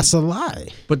 That's a lie.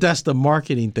 But that's the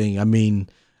marketing thing. I mean,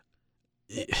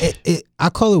 I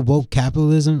call it woke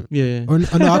capitalism. Yeah. Or no,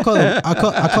 I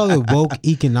call it woke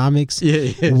economics.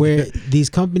 Yeah. Where these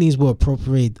companies will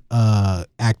appropriate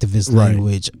activist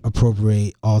language,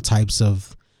 appropriate all types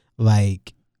of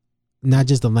like not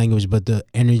just the language but the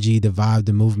energy, the vibe,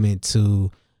 the movement to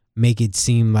make it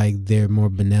seem like they're more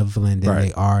benevolent than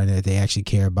they are, and that they actually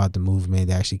care about the movement,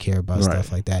 they actually care about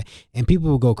stuff like that. And people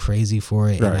will go crazy for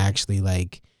it and actually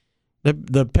like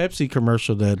the Pepsi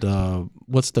commercial that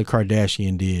what's the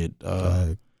Kardashian did?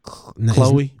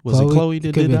 Chloe? Was it Chloe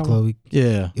that did that Chloe. One?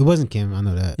 Yeah. It wasn't Kim, I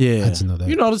know that. Yeah. I just know that.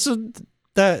 You know,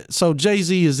 so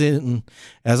Jay-Z is in,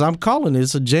 as I'm calling it,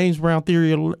 it's a James Brown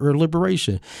theory of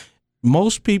liberation.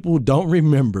 Most people don't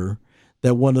remember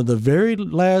that one of the very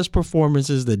last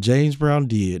performances that James Brown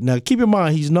did. Now, keep in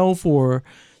mind, he's known for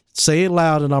Say It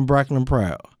Loud and I'm Black and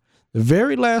Proud. The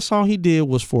very last song he did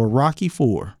was for Rocky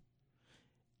IV.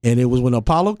 And it was when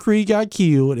Apollo Creed got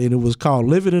killed, and it was called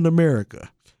Living in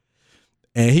America.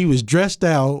 And he was dressed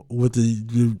out with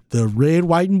the red,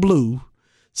 white, and blue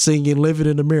singing Living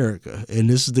in America. And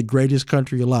this is the greatest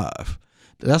country alive.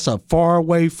 That's a far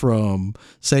away from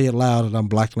Say It Loud and I'm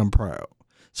Black and I'm Proud.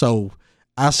 So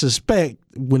I suspect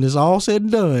when it's all said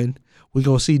and done, we're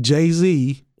going to see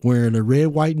Jay-Z wearing a red,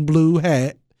 white, and blue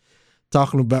hat,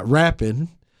 talking about rapping,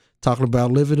 talking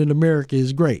about living in America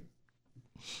is great.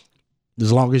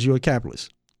 As long as you're a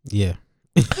capitalist. Yeah.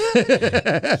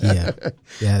 Yeah.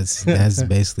 That's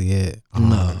basically it.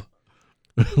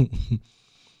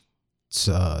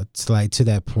 So like to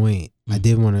that point, I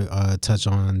did want to touch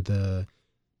on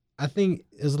I think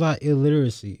there's a lot of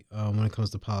illiteracy when it comes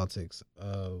to politics.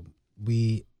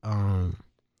 There's a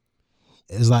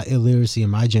lot of illiteracy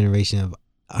in my generation of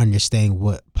understanding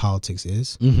what politics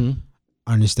is. Mm-hmm.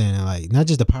 Understanding like not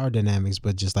just the power dynamics,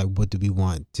 but just like what do we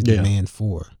want to demand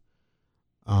for.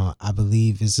 I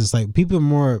believe it's just like people are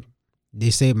more, they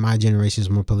say my generation is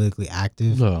more politically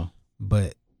active,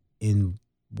 but in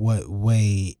what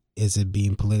way is it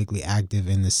being politically active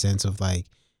in the sense of like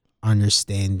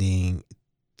understanding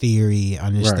theory,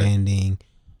 understanding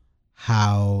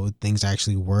how things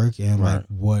actually work and like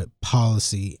what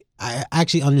policy, I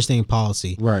actually understand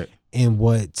policy and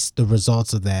what's the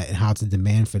results of that and how to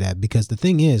demand for that. Because the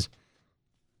thing is,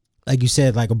 like you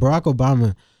said, like a Barack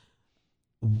Obama,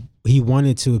 he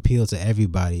wanted to appeal to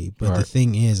everybody, but the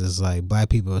thing is like black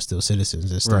people are still citizens,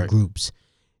 they're still groups.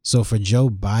 So for Joe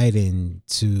Biden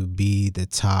to be the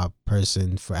top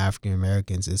person for African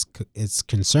Americans, it's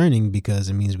concerning because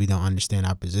it means we don't understand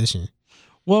our position.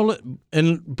 Well,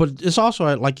 but it's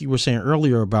also like you were saying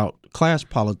earlier about class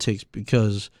politics,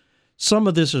 because some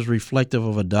of this is reflective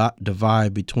of a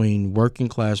divide between working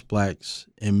class blacks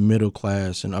and middle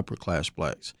class and upper class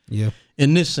blacks. Yeah.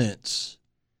 In this sense,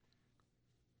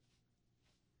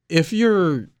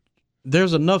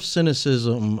 there's enough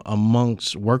cynicism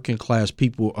amongst working class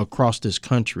people across this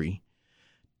country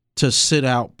to sit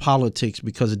out politics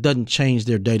because it doesn't change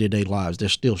their day-to-day lives. They're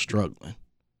still struggling.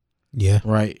 Yeah.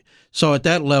 Right. So at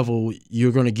that level,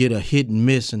 you're going to get a hit and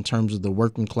miss in terms of the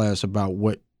working class about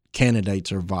what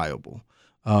candidates are viable.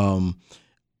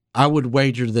 I would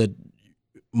wager that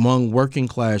among working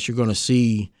class, you're going to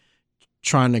see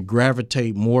trying to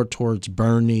gravitate more towards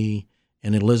Bernie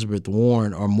and Elizabeth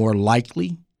Warren are more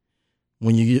likely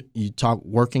when you talk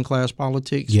working class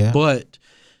politics. Yeah. But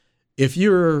if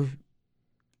you're,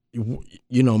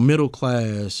 middle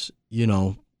class,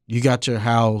 You got your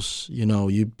house, you know,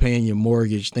 you're paying your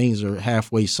mortgage, things are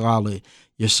halfway solid.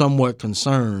 You're somewhat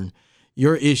concerned.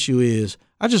 Your issue is,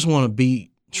 I just want to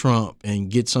beat Trump and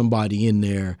get somebody in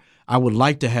there. I would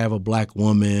like to have a black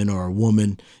woman or a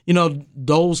woman, you know,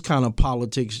 those kind of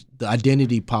politics, the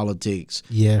identity politics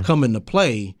come into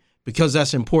play because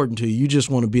that's important to you. You just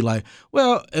want to be like,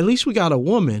 well, at least we got a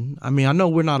woman. I mean, I know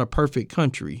we're not a perfect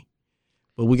country,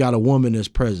 but we got a woman as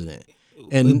president.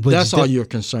 And that's all you're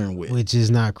concerned with. Which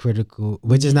is not critical,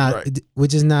 which is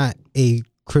not a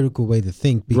critical way to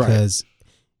think because,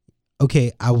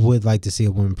 okay, I would like to see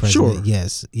a woman president.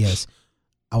 Sure. Yes.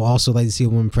 I would also like to see a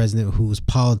woman president whose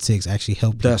politics actually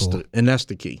help people. That's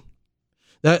the key.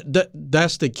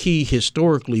 That's the key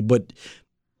historically, but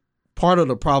part of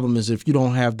the problem is if you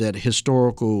don't have that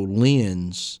historical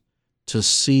lens to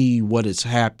see what has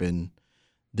happened,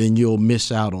 then you'll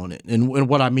miss out on it. And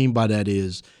what I mean by that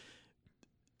is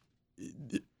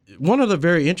one of the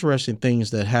very interesting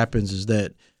things that happens is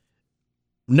that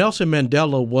Nelson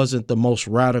Mandela wasn't the most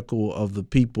radical of the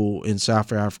people in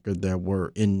South Africa that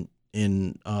were in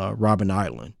Robben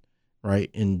Island,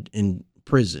 right? In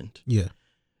prison. Yeah.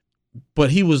 But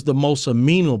he was the most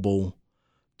amenable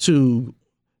to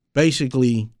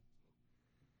basically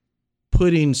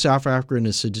putting South Africa in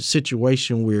a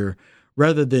situation where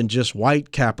rather than just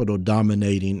white capital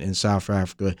dominating in South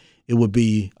Africa, it would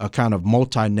be a kind of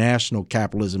multinational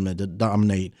capitalism that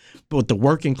dominate. But the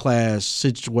working class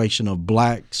situation of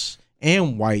blacks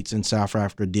and whites in South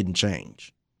Africa didn't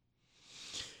change.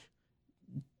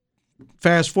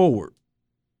 Fast forward,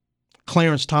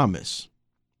 Clarence Thomas.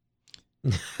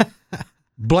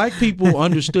 Black people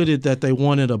understood it that they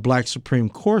wanted a black Supreme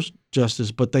Court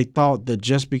justice, but they thought that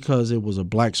just because it was a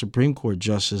black Supreme Court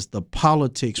justice, the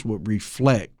politics would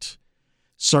reflect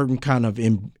certain kind of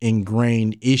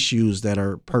ingrained issues that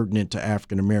are pertinent to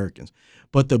African Americans.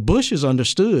 But the Bushes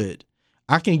understood,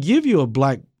 I can give you a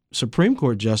black Supreme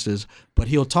Court justice, but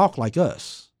he'll talk like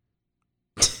us.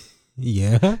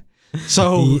 Yeah.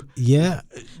 So yeah,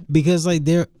 because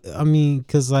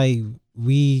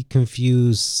we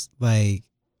confuse like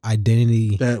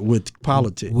identity that with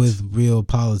politics, with real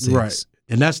politics, right?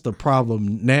 And that's the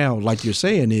problem now. Like you're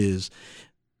saying is,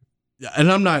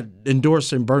 and I'm not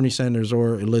endorsing Bernie Sanders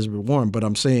or Elizabeth Warren, but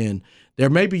I'm saying there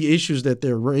may be issues that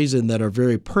they're raising that are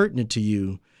very pertinent to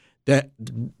you, that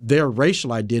their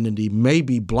racial identity may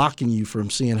be blocking you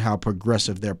from seeing how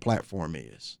progressive their platform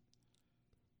is.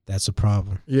 That's a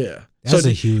problem. Yeah. That's a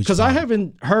huge because I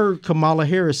haven't heard Kamala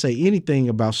Harris say anything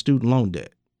about student loan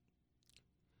debt.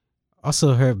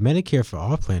 Also, her Medicare for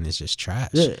All plan is just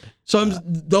trash. Yeah. So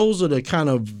those are the kind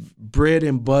of bread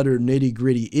and butter, nitty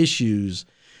gritty issues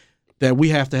that we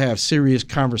have to have serious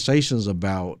conversations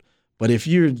about. But if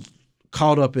you're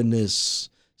caught up in this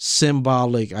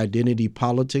symbolic identity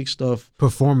politics stuff,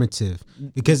 performative,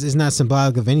 because it's not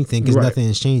symbolic of anything, because nothing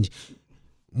has changed.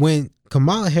 When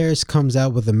Kamala Harris comes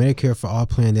out with a Medicare for All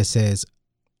plan that says,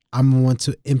 I'm going to want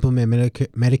to implement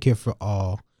Medicare for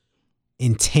All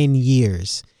in 10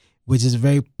 years, which is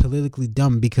very politically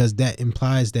dumb because that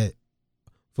implies that,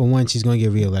 for one, she's going to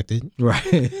get reelected.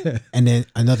 Right. And then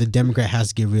another Democrat has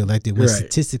to get reelected, which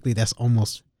statistically that's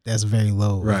very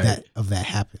low of that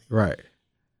happening. Right.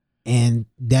 And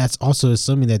that's also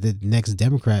assuming that the next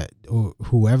Democrat or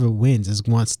whoever wins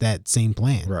wants that same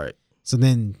plan. Right. So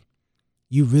then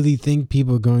you really think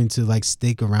people are going to like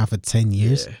stick around for 10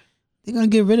 years? Yeah. They're going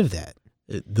to get rid of that.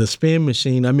 The spin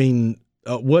machine, I mean,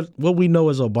 what we know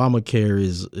as Obamacare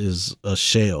is a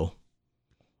shell.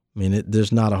 I mean,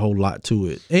 there's not a whole lot to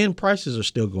it. And prices are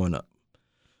still going up.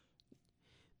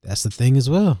 That's the thing as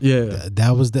well. Yeah.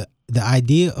 That was the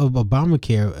idea of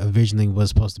Obamacare originally was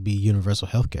supposed to be universal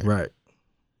health care. Right.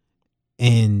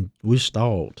 And we're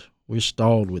stalled. We're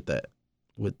stalled with that.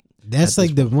 That's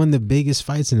like one of the biggest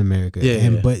fights in America.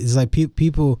 Yeah. But it's like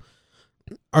people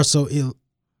are so ill.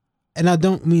 And I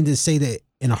don't mean to say that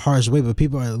in a harsh way, but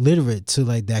people are illiterate to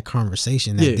like that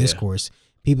conversation, that discourse.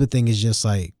 People think it's just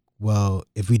like, well,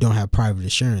 if we don't have private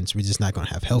insurance, we're just not going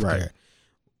to have health care. Right.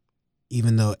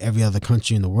 Even though every other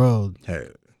country in the world.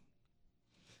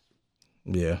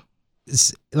 Yeah.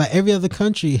 It's like every other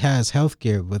country has health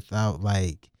care without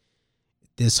like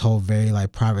this whole very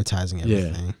like privatizing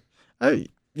everything.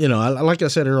 Yeah. Like I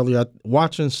said earlier,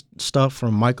 watching stuff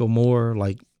from Michael Moore,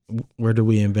 like Where Do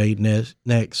We Invade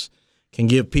Next, can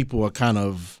give people a kind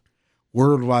of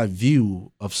worldwide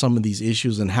view of some of these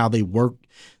issues and how they work.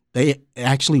 They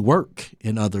actually work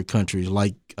in other countries.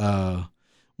 Like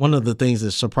one of the things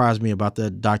that surprised me about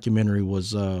that documentary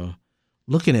was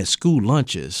looking at school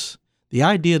lunches. The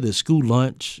idea that school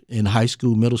lunch in high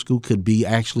school, middle school could be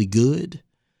actually good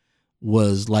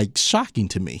was like shocking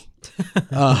to me.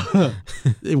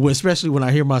 Especially when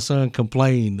I hear my son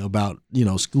complain about,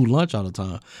 school lunch all the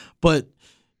time. But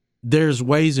there's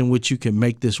ways in which you can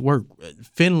make this work.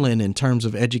 Finland, in terms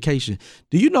of education,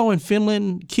 do you know in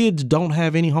Finland, kids don't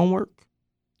have any homework?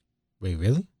 Wait,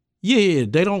 really? Yeah,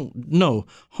 they don't. No,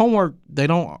 homework, they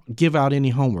don't give out any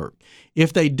homework.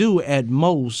 If they do, at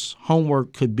most,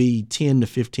 homework could be 10 to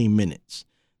 15 minutes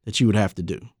that you would have to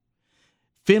do.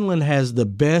 Finland has the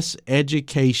best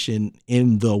education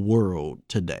in the world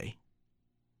today.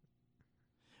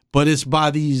 But it's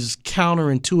by these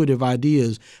counterintuitive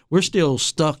ideas. We're still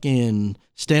stuck in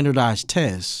standardized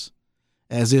tests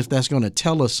as if that's going to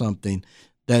tell us something,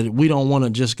 that we don't want to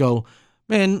just go,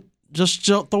 man, just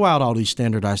throw out all these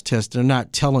standardized tests. They're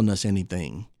not telling us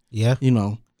anything. Yeah.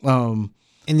 And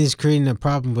it's creating a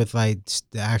problem with like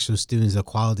the actual students, the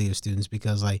quality of students,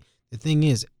 because like the thing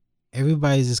is,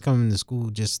 everybody's just coming to school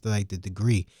just like the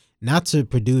degree, not to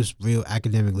produce real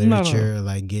academic literature,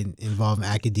 like get involved in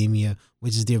academia,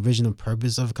 which is the original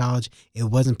purpose of college. It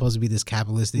wasn't supposed to be this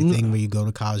capitalistic thing where you go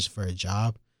to college for a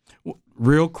job.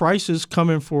 Real crisis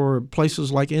coming for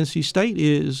places like NC State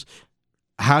is,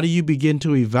 how do you begin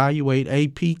to evaluate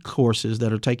AP courses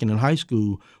that are taken in high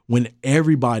school when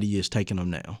everybody is taking them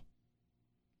now?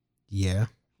 Yeah.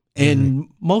 And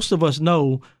most of us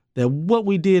know that what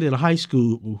we did in high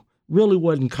school really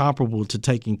wasn't comparable to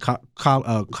taking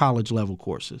college level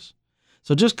courses.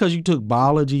 So just because you took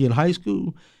biology in high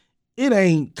school, it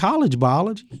ain't college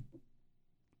biology.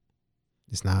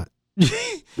 It's not.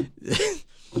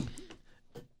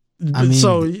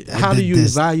 So how do you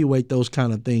evaluate those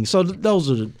kind of things? So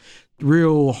those are the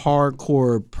real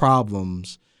hardcore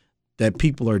problems that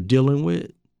people are dealing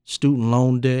with: student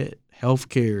loan debt,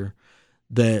 healthcare,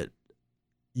 that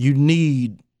you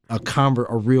need a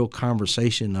real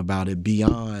conversation about it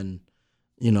beyond,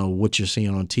 what you're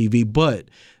seeing on TV. But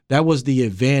that was the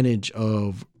advantage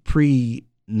of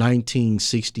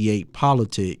pre-1968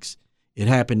 politics. It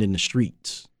happened in the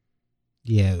streets.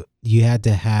 Yeah, you had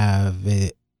to have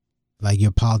it, like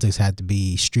your politics had to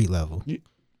be street level.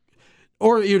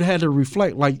 Or it had to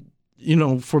reflect, like,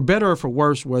 for better or for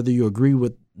worse, whether you agree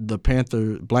with the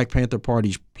Black Panther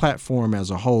Party's platform as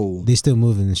a whole. They still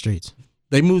move in the streets.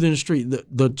 They moved in the street.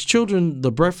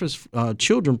 The Breakfast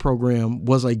Children program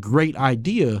was a great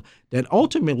idea that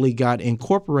ultimately got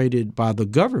incorporated by the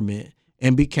government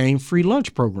and became free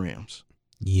lunch programs.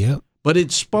 Yep. But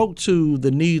it spoke to the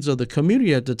needs of the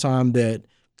community at the time that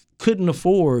couldn't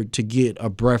afford to get a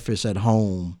breakfast at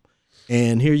home.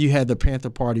 And here you had the Panther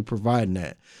Party providing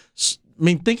that. I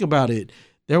mean, think about it.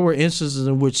 There were instances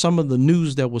in which some of the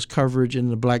news that was coverage in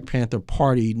the Black Panther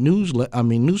Party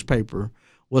newspaper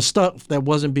was stuff that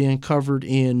wasn't being covered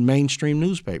in mainstream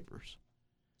newspapers.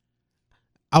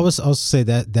 I would also say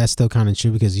that that's still kind of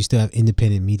true because you still have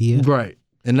independent media. Right.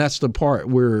 And that's the part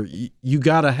where you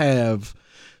got to have,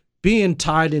 being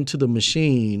tied into the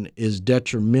machine is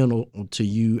detrimental to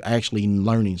you actually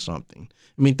learning something.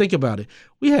 I mean, think about it.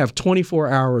 We have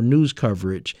 24-hour news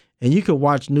coverage, and you could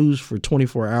watch news for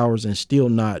 24 hours and still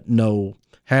not know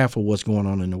half of what's going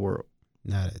on in the world.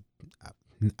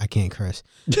 I can't curse.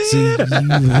 See,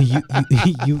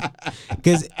 you,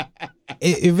 because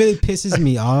it really pisses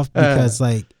me off because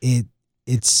like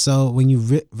it's so, when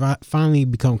you finally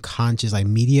become conscious, like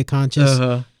media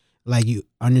conscious, like you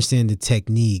understand the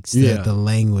techniques, the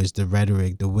language, the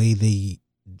rhetoric, the way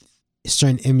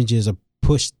certain images are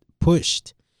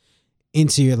pushed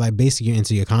into your, like basically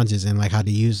into your conscious, and like how to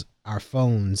use our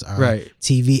phones, our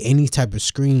TV, any type of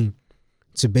screen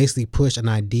to basically push an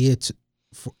idea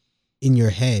in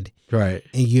your head, right?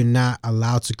 And you're not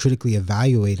allowed to critically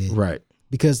evaluate it, right?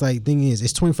 Because like thing is,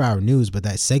 it's 24-hour news, but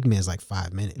that segment is like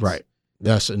 5 minutes, right?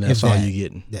 That's all you're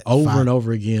getting and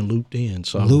over again, looped in.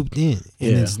 And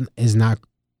it's not.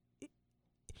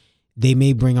 They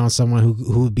may bring on someone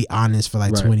who would be honest for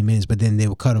like 20 minutes, but then they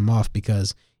will cut them off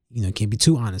because can't be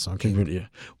too honest on camera. Yeah,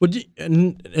 but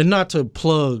and not to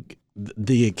plug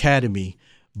the Academy,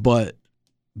 but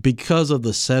because of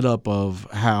the setup of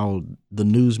how the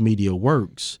news media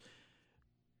works,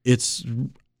 it's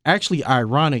actually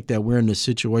ironic that we're in the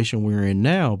situation we're in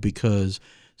now, because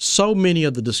so many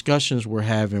of the discussions we're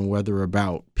having, whether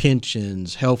about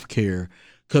pensions, healthcare,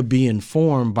 could be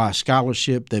informed by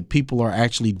scholarship that people are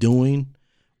actually doing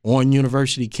on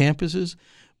university campuses,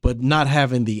 but not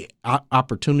having the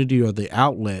opportunity or the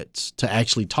outlets to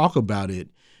actually talk about it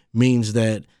means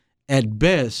that at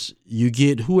best, you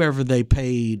get whoever they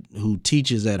paid who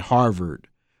teaches at Harvard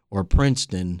or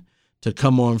Princeton to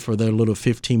come on for their little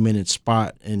 15-minute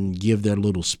spot and give their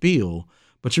little spiel,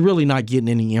 but you're really not getting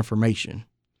any information.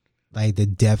 like the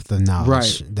depth of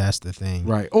knowledge. Right. That's the thing.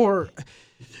 Right. Or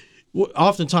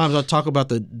oftentimes I talk about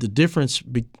the difference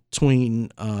between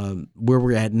where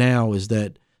we're at now is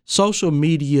that social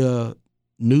media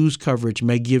news coverage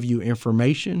may give you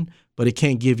information, but it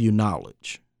can't give you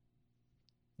knowledge.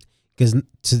 Because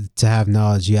to have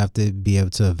knowledge, you have to be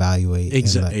able to evaluate.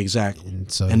 Exactly.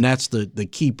 And that's the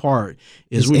key part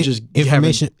is we just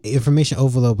information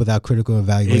overload without critical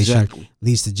evaluation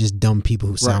leads to just dumb people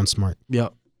who sound smart.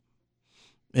 Yep.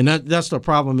 And that's the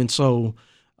problem. And so,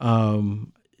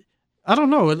 I don't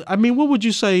know. I mean, what would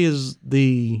you say is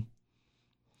the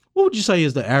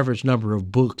average number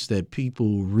of books that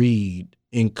people read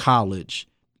in college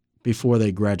before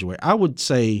they graduate? I would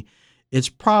say it's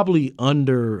probably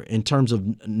under, in terms of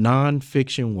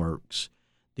nonfiction works,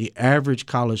 the average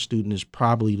college student is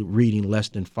probably reading less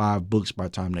than 5 books by the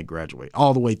time they graduate,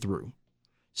 all the way through.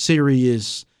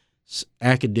 Serious,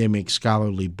 academic,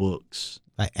 scholarly books.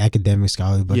 Like academic,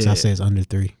 scholarly books, I say it's under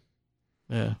 3.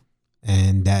 Yeah.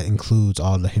 And that includes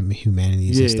all the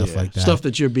humanities and stuff like that. Stuff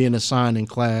that you're being assigned in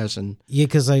class. And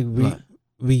because like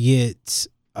we get,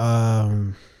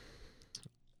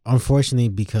 unfortunately,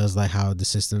 because like how the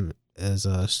system is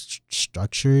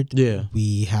structured,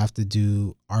 we have to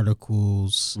do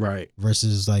articles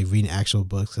versus like reading actual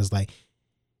books. Because like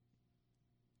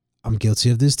I'm guilty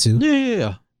of this too.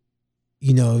 Yeah.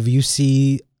 You know, if you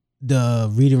see the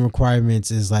reading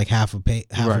requirements is like half a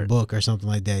book or something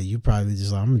like that, you probably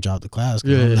just like, I'm gonna drop the class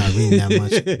because I'm not reading that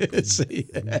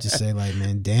much. Just say like,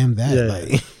 man, damn that.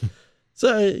 Like,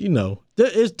 so you know,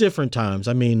 it's different times.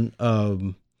 I mean,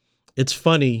 it's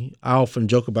funny. I often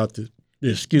joke about this.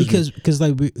 Because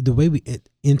like the way we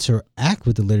interact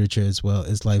with the literature as well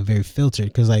is like very filtered.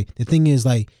 Because like the thing is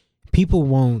like people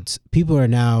are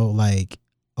now like,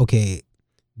 okay,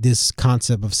 this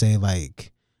concept of say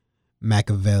like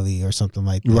Machiavelli or something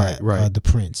like that, The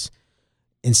Prince.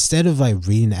 Instead of like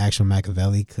reading the actual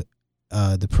Machiavelli,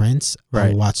 The Prince,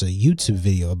 I'll watch a YouTube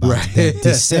video about it that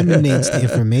disseminates the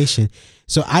information.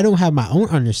 So I don't have my own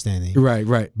understanding,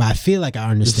 but I feel like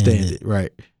I understand it,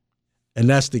 right? And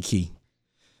that's the key.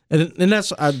 And that's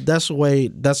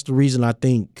the reason I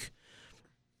think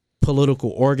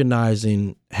political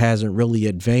organizing hasn't really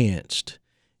advanced,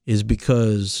 is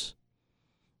because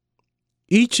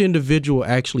each individual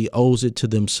actually owes it to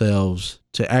themselves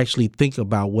to actually think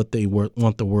about what they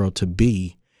want the world to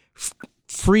be,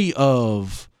 free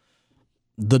of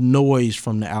the noise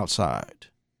from the outside.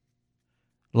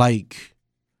 Like,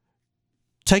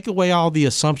 take away all the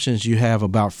assumptions you have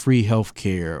about free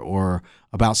healthcare or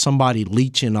about somebody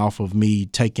leeching off of me,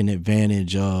 taking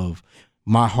advantage of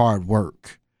my hard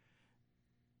work,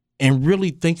 and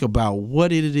really think about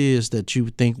what it is that you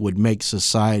think would make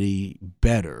society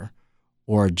better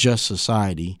or a just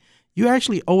society. You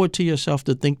actually owe it to yourself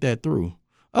to think that through.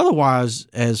 Otherwise,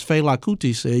 as Fela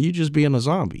Kuti said, you're just being a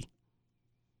zombie.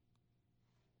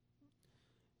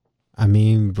 I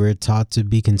mean, we're taught to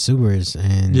be consumers,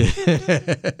 and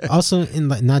also in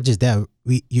like not just that,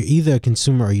 you're either a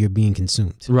consumer or you're being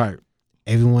consumed. Right.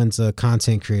 Everyone's a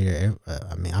content creator.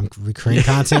 I mean, I'm recreating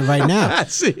content right now.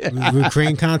 We're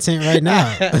creating content right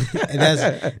now. And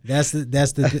that's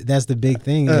the big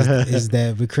thing is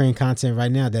that we're creating content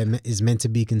right now that is meant to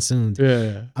be consumed.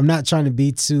 Yeah. I'm not trying to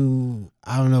be too,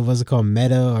 I don't know, what's it called,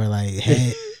 meta or like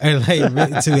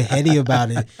too heady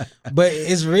about it, but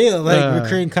it's real. Like we're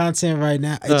creating content right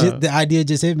now. The idea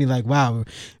just hit me like, wow,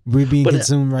 we're being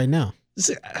consumed right now.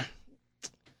 See,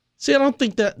 I don't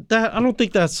think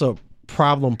that's a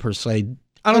problem per se.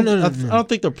 I don't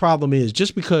think the problem is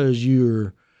just because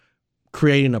you're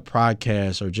creating a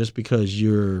podcast or just because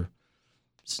you're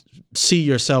see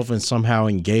yourself and somehow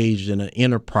engaged in an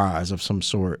enterprise of some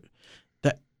sort.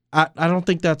 That I don't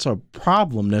think that's a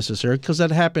problem necessarily, because that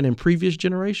happened in previous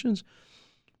generations.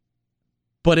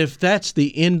 But if that's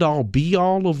the end all be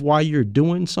all of why you're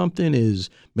doing something is,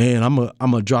 man, I'm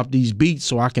gonna drop these beats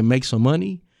so I can make some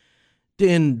money,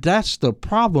 then that's the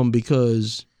problem,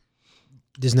 because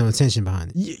there's no intention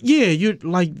behind it. Yeah, you're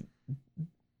like,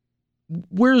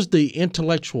 where's the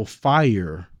intellectual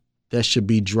fire that should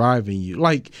be driving you?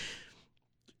 Like,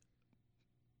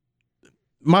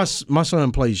 my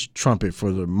son plays trumpet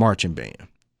for the marching band,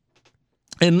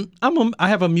 and I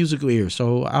have a musical ear,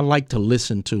 so I like to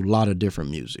listen to a lot of different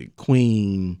music.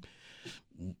 Queen,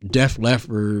 Def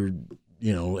Leppard,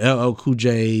 LL Cool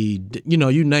J,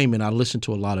 you name it. I listen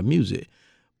to a lot of music.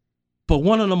 But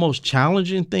one of the most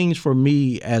challenging things for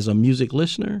me as a music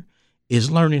listener is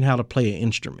learning how to play an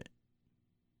instrument.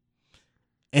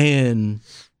 And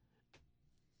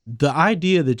the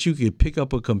idea that you could pick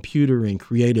up a computer and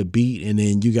create a beat and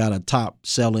then you got a top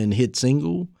selling hit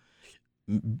single,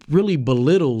 really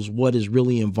belittles what is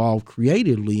really involved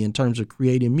creatively in terms of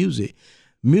creating music.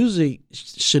 Music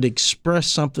should express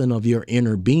something of your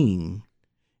inner being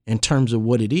in terms of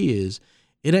what it is.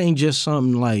 It ain't just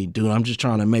something like, dude, I'm just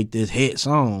trying to make this hit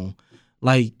song.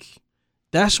 Like,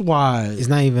 that's why it's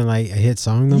not even like a hit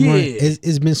song no more.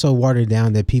 It's been so watered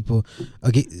down that people,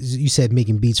 okay, you said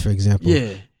making beats, for example.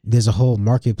 Yeah. There's a whole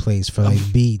marketplace for like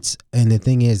beats, and the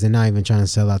thing is, they're not even trying to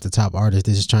sell out the top artists.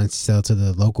 They're just trying to sell to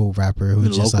the local rapper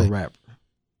who's just like rapper.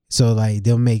 So like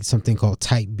they'll make something called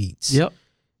type beats. Yep.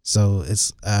 So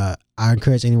it's I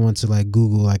encourage anyone to like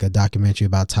Google like a documentary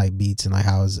about type beats and like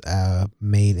how it's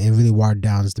made, and really watered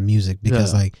down is the music,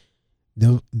 because like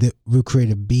we'll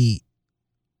create a beat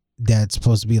that's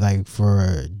supposed to be like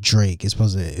for Drake. It's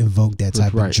supposed to invoke that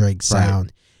type of Drake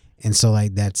sound, and so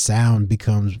like that sound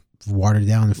becomes watered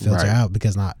down and filter out,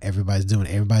 because not everybody's doing it.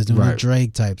 Everybody's doing a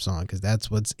Drake type song because that's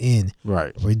what's in.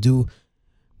 Right. We do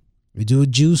a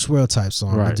Juice WRLD type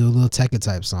song. We do a Lil Tecca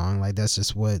type song. Like that's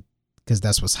just what, because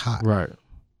that's what's hot. Right.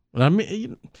 I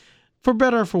mean, for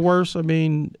better or for worse, I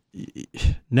mean,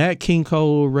 Nat King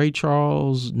Cole, Ray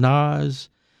Charles, Nas,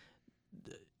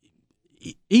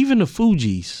 even the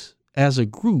Fugees as a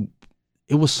group,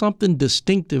 it was something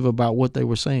distinctive about what they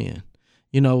were saying.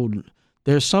 You know,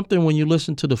 there's something when you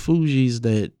listen to the Fugees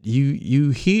that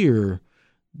you hear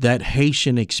that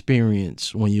Haitian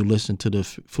experience when you listen to the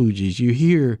Fugees. You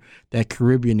hear that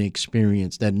Caribbean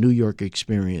experience, that New York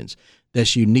experience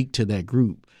that's unique to that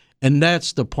group. And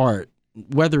that's the part,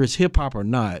 whether it's hip hop or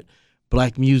not,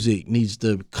 black music needs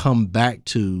to come back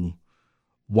to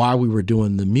why we were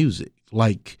doing the music.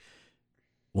 Like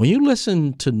when you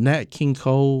listen to Nat King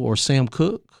Cole or Sam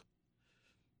Cooke,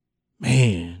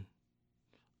 man,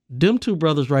 them two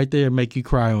brothers right there make you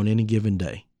cry on any given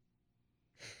day.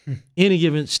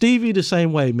 Stevie the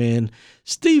same way, man.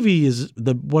 Stevie is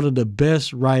one of the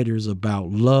best writers about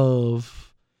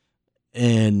love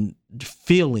and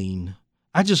feeling.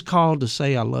 I just called to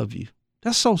say I love you.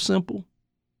 That's so simple.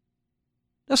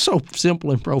 That's so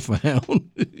simple and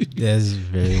profound. That's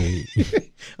very...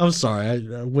 I'm sorry.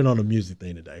 I went on a music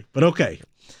thing today, but okay.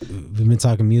 We've been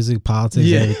talking music, politics,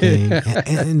 everything.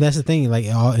 And that's the thing, like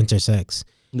it all intersects.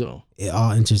 No. It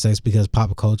all intersects because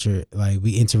pop culture, like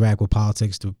we interact with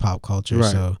politics through pop culture.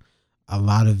 Right. So a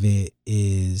lot of it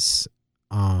is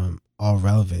all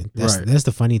relevant. That's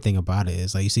the funny thing about it,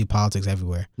 is like you see politics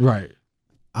everywhere. Right.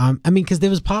 I mean, because there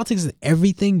was politics in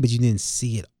everything, but you didn't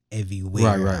see it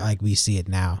everywhere like we see it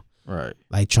now. Right.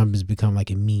 Like Trump has become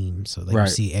like a meme. So like you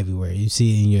see it everywhere. You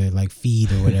see it in your like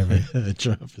feed or whatever.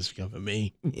 Trump has become a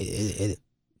meme.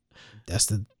 That's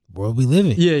the world we live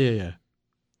in. Yeah.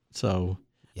 So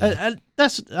I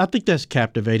think that's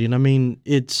captivating. I mean,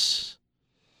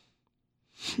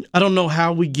 I don't know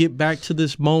how we get back to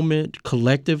this moment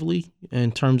collectively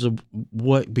in terms of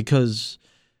because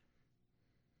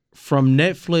from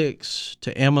Netflix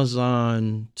to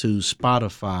Amazon to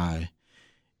Spotify,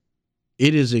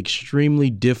 it is extremely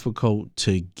difficult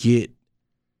to get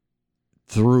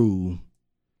through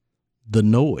the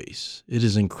noise. It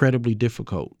is incredibly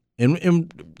difficult.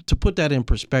 And to put that in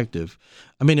perspective,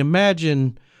 I mean,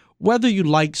 imagine whether you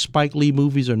like Spike Lee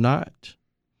movies or not,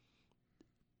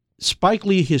 Spike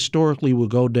Lee historically will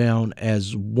go down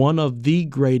as one of the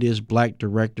greatest black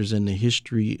directors in the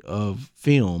history of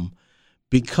film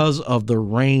because of the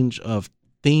range of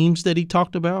themes that he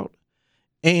talked about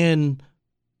and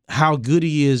how good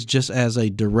he is just as a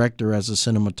director, as a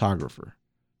cinematographer.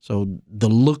 So the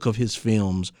look of his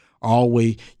films are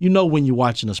always, when you're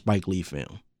watching a Spike Lee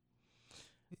film.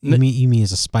 You mean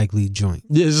it's a Spike Lee joint?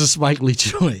 It's a Spike Lee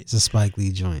joint. It's a Spike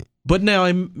Lee joint. But now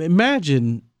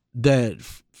imagine that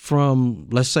from,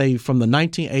 let's say, from the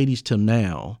 1980s till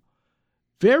now,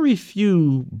 very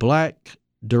few black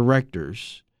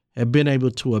directors have been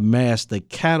able to amass the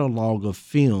catalog of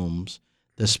films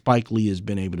that Spike Lee has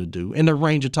been able to do and the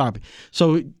range of topics.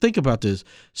 So think about this.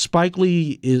 Spike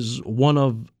Lee is one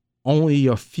of only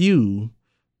a few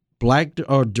black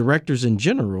directors in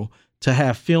general to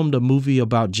have filmed a movie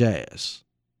about jazz.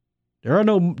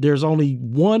 There's only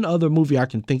one other movie I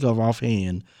can think of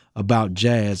offhand about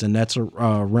jazz, and that's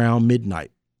Around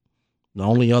Midnight. The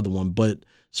only other one. But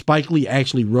Spike Lee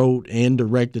actually wrote and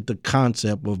directed the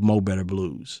concept of Mo Better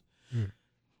Blues.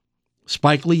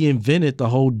 Spike Lee invented the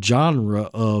whole genre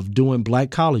of doing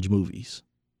black college movies.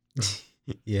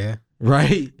 Yeah.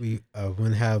 Right? We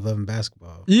wouldn't have Love and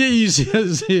Basketball. Yeah, you see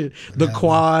the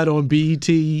Quad on BET.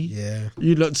 Yeah.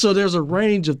 So there's a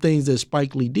range of things that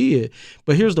Spike Lee did.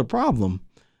 But here's the problem.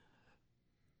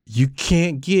 You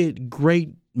can't get great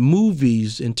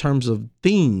movies in terms of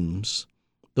themes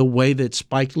the way that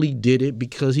Spike Lee did it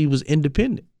because he was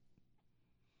independent.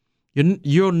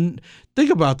 You'll think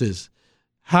about this.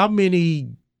 How many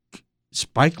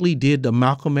Spike Lee did the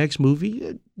Malcolm X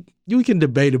movie? You can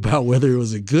debate about whether it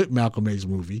was a good Malcolm X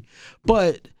movie,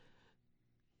 but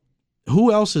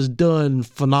who else has done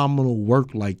phenomenal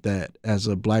work like that as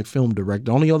a black film director?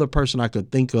 The only other person I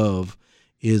could think of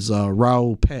is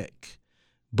Raoul Peck,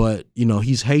 but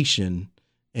he's Haitian,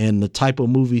 and the type of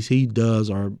movies he does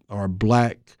are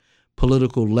black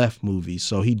political left movies.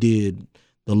 So he did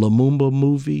the Lumumba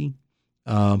movie.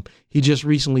 He just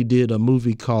recently did a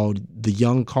movie called The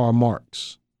Young Karl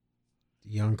Marx.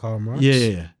 Young Karl Marx?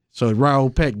 Yeah. So Raoul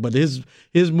Peck, but his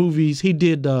movies, he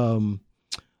did a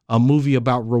movie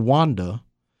about Rwanda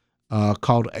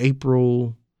called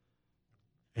April,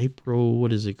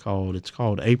 what is it called? It's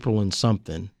called April and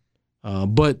something.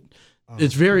 But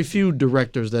it's very few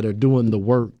directors that are doing the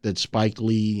work that Spike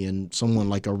Lee and someone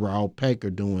like a Raoul Peck are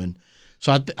doing.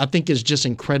 So I think it's just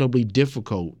incredibly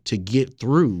difficult to get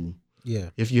through. Yeah.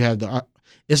 If you have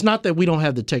it's not that we don't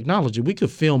have the technology. We could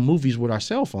film movies with our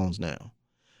cell phones now,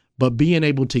 but being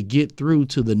able to get through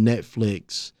to the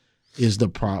Netflix is the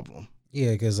problem.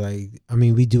 Yeah, because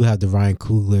we do have the Ryan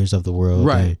Cooglers of the world,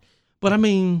 right? But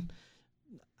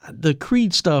the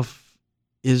Creed stuff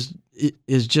is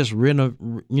just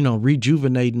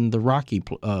rejuvenating the Rocky.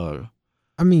 But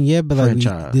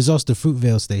franchise. There's also the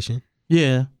Fruitvale Station.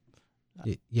 Yeah,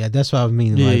 yeah, that's what I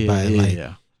mean.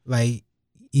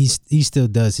 He still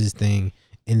does his thing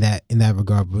in that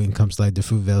regard when it comes to the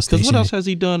Fruitvale Station. Because what else has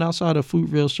he done outside of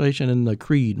Fruitvale Station and the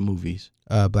Creed movies?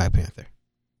 Black Panther.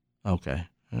 Okay.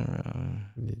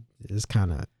 It's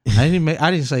kind of. I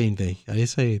didn't say anything. I'm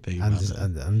just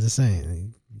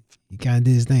saying. He kind of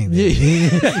did his thing. Yeah.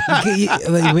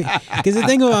 Because the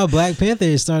thing about Black Panther,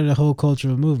 it started a whole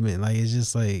cultural movement. It's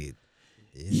just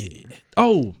yeah.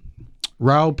 Oh,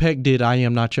 Raoul Peck did I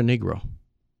Am Not Your Negro.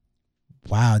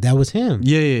 Wow, that was him.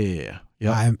 Yeah.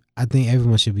 I think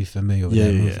everyone should be familiar with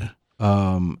that movie.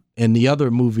 Yeah. And the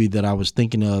other movie that I was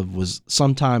thinking of was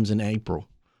Sometimes in April,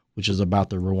 which is about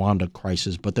the Rwanda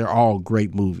crisis, but they're all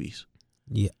great movies.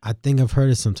 Yeah, I think I've heard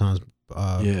it sometimes.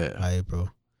 By April.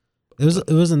 It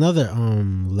was another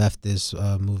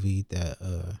leftist movie that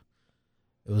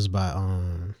it was by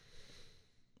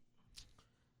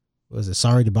was it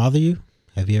Sorry to Bother You?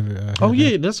 Have you ever heard Oh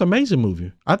yeah, that's an amazing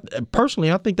movie. I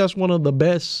think that's one of the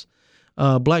best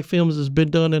black films that's been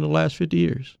done in the last 50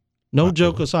 years. No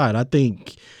joke aside, I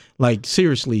think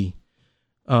seriously,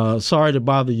 Sorry to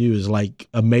Bother You is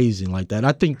amazing like that.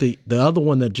 I think the other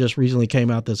one that just recently came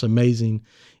out that's amazing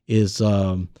is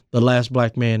The Last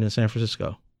Black Man in San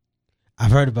Francisco.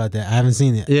 I've heard about that. I haven't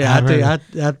seen it. Yeah,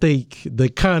 I think the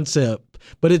concept,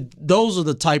 but those are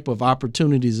the type of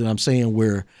opportunities that I'm saying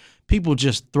where people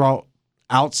just throw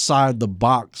outside the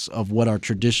box of what are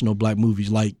traditional black movies.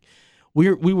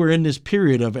 We were in this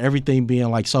period of everything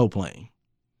being like Soul Plane.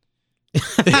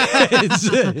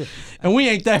 And we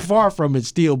ain't that far from it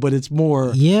still, but it's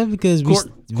more because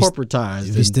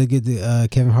corporatized. We still get the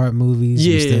Kevin Hart movies.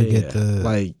 We still get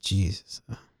the Jesus.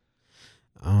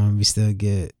 We still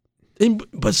get,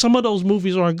 but some of those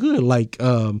movies aren't good.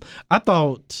 I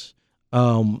thought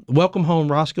Welcome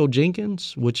Home, Roscoe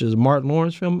Jenkins, which is a Martin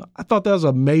Lawrence film. I thought that was an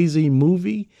amazing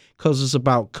movie because it's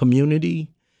about community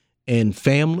and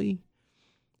family,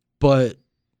 but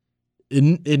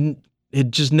it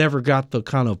just never got the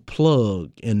kind of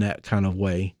plug in that kind of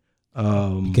way.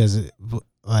 Because it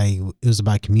was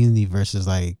about community versus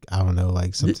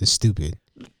something stupid.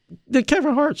 The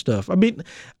Kevin Hart stuff. I mean,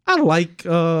 I like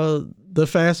the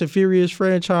Fast and Furious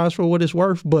franchise for what it's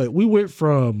worth, but we went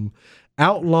from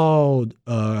outlawed,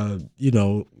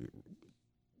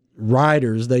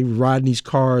 riders, they ride these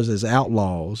cars as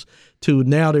outlaws, to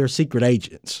now they're secret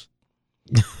agents.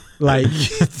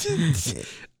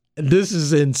 This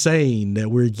is insane that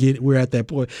we're at that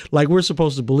point. We're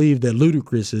supposed to believe that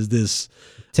Ludacris is this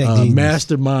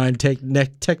mastermind,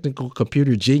 technical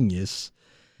computer genius.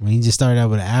 When he just started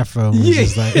out with an afro,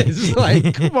 it's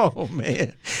come on,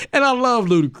 man. And I love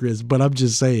Ludacris, but I'm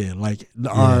just saying,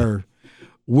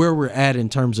 where we're at in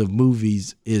terms of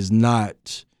movies is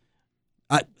not.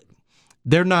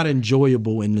 They're not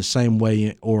enjoyable in the same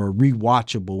way or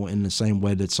rewatchable in the same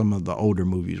way that some of the older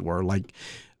movies were.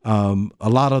 A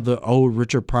lot of the old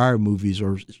Richard Pryor movies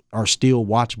are still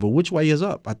watchable. Which Way Is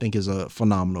Up, I think, is a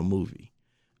phenomenal movie.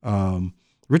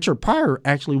 Richard Pryor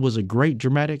actually was a great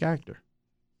dramatic actor.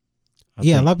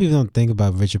 A lot of people don't think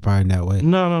about Richard Pryor in that way.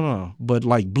 No. But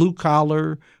Blue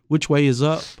Collar, Which Way Is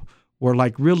Up were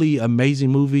really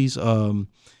amazing movies. Him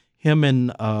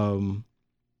and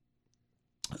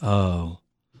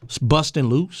Bustin'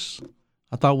 Loose,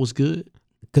 I thought was good.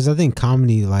 Because I think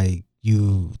comedy,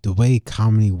 the way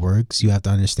comedy works, you have to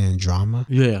understand drama.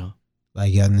 Yeah.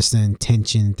 Like you understand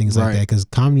tension, things like that. Because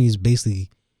comedy is basically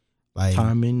like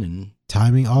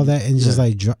timing, all that, and it's just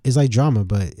like it's like drama,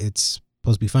 but it's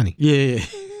supposed to be funny. Yeah.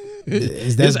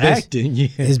 It's acting. Yeah.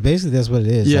 It's basically that's what it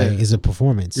is. Yeah. Like, it's a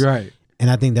performance. Right. And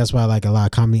I think that's why like a lot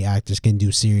of comedy actors can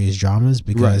do serious dramas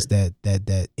because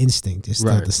that instinct is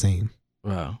still the same.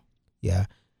 Wow. Yeah.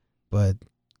 But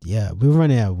yeah, we're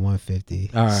running at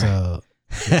 150. All right. So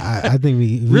I think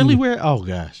we really where? Oh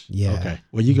gosh. Yeah. Okay.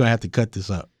 Well, you're gonna have to cut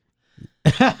this up.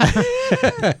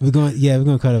 we're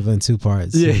gonna cut it in 2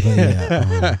 parts.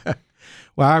 Yeah.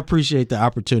 Well, I appreciate the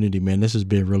opportunity, man. This has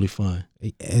been really fun.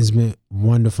 It's been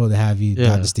wonderful to have you,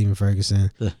 Dr. Stephen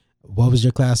Ferguson. What was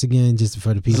your class again, just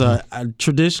for the people? So,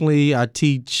 traditionally, I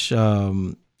teach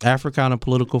Africana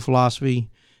political philosophy,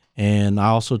 and I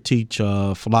also teach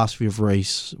philosophy of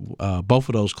race. Both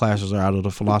of those classes are out of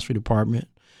the philosophy department.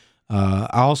 I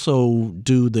also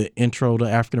do the Intro to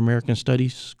African American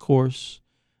Studies course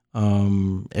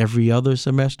every other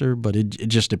semester, but it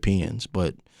just depends.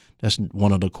 But that's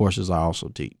one of the courses I also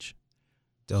teach.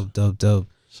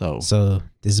 Dope. So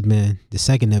this has been the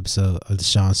second episode of the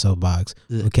Sean Soapbox.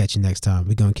 We'll catch you next time.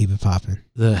 We're going to keep it popping.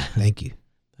 Thank you.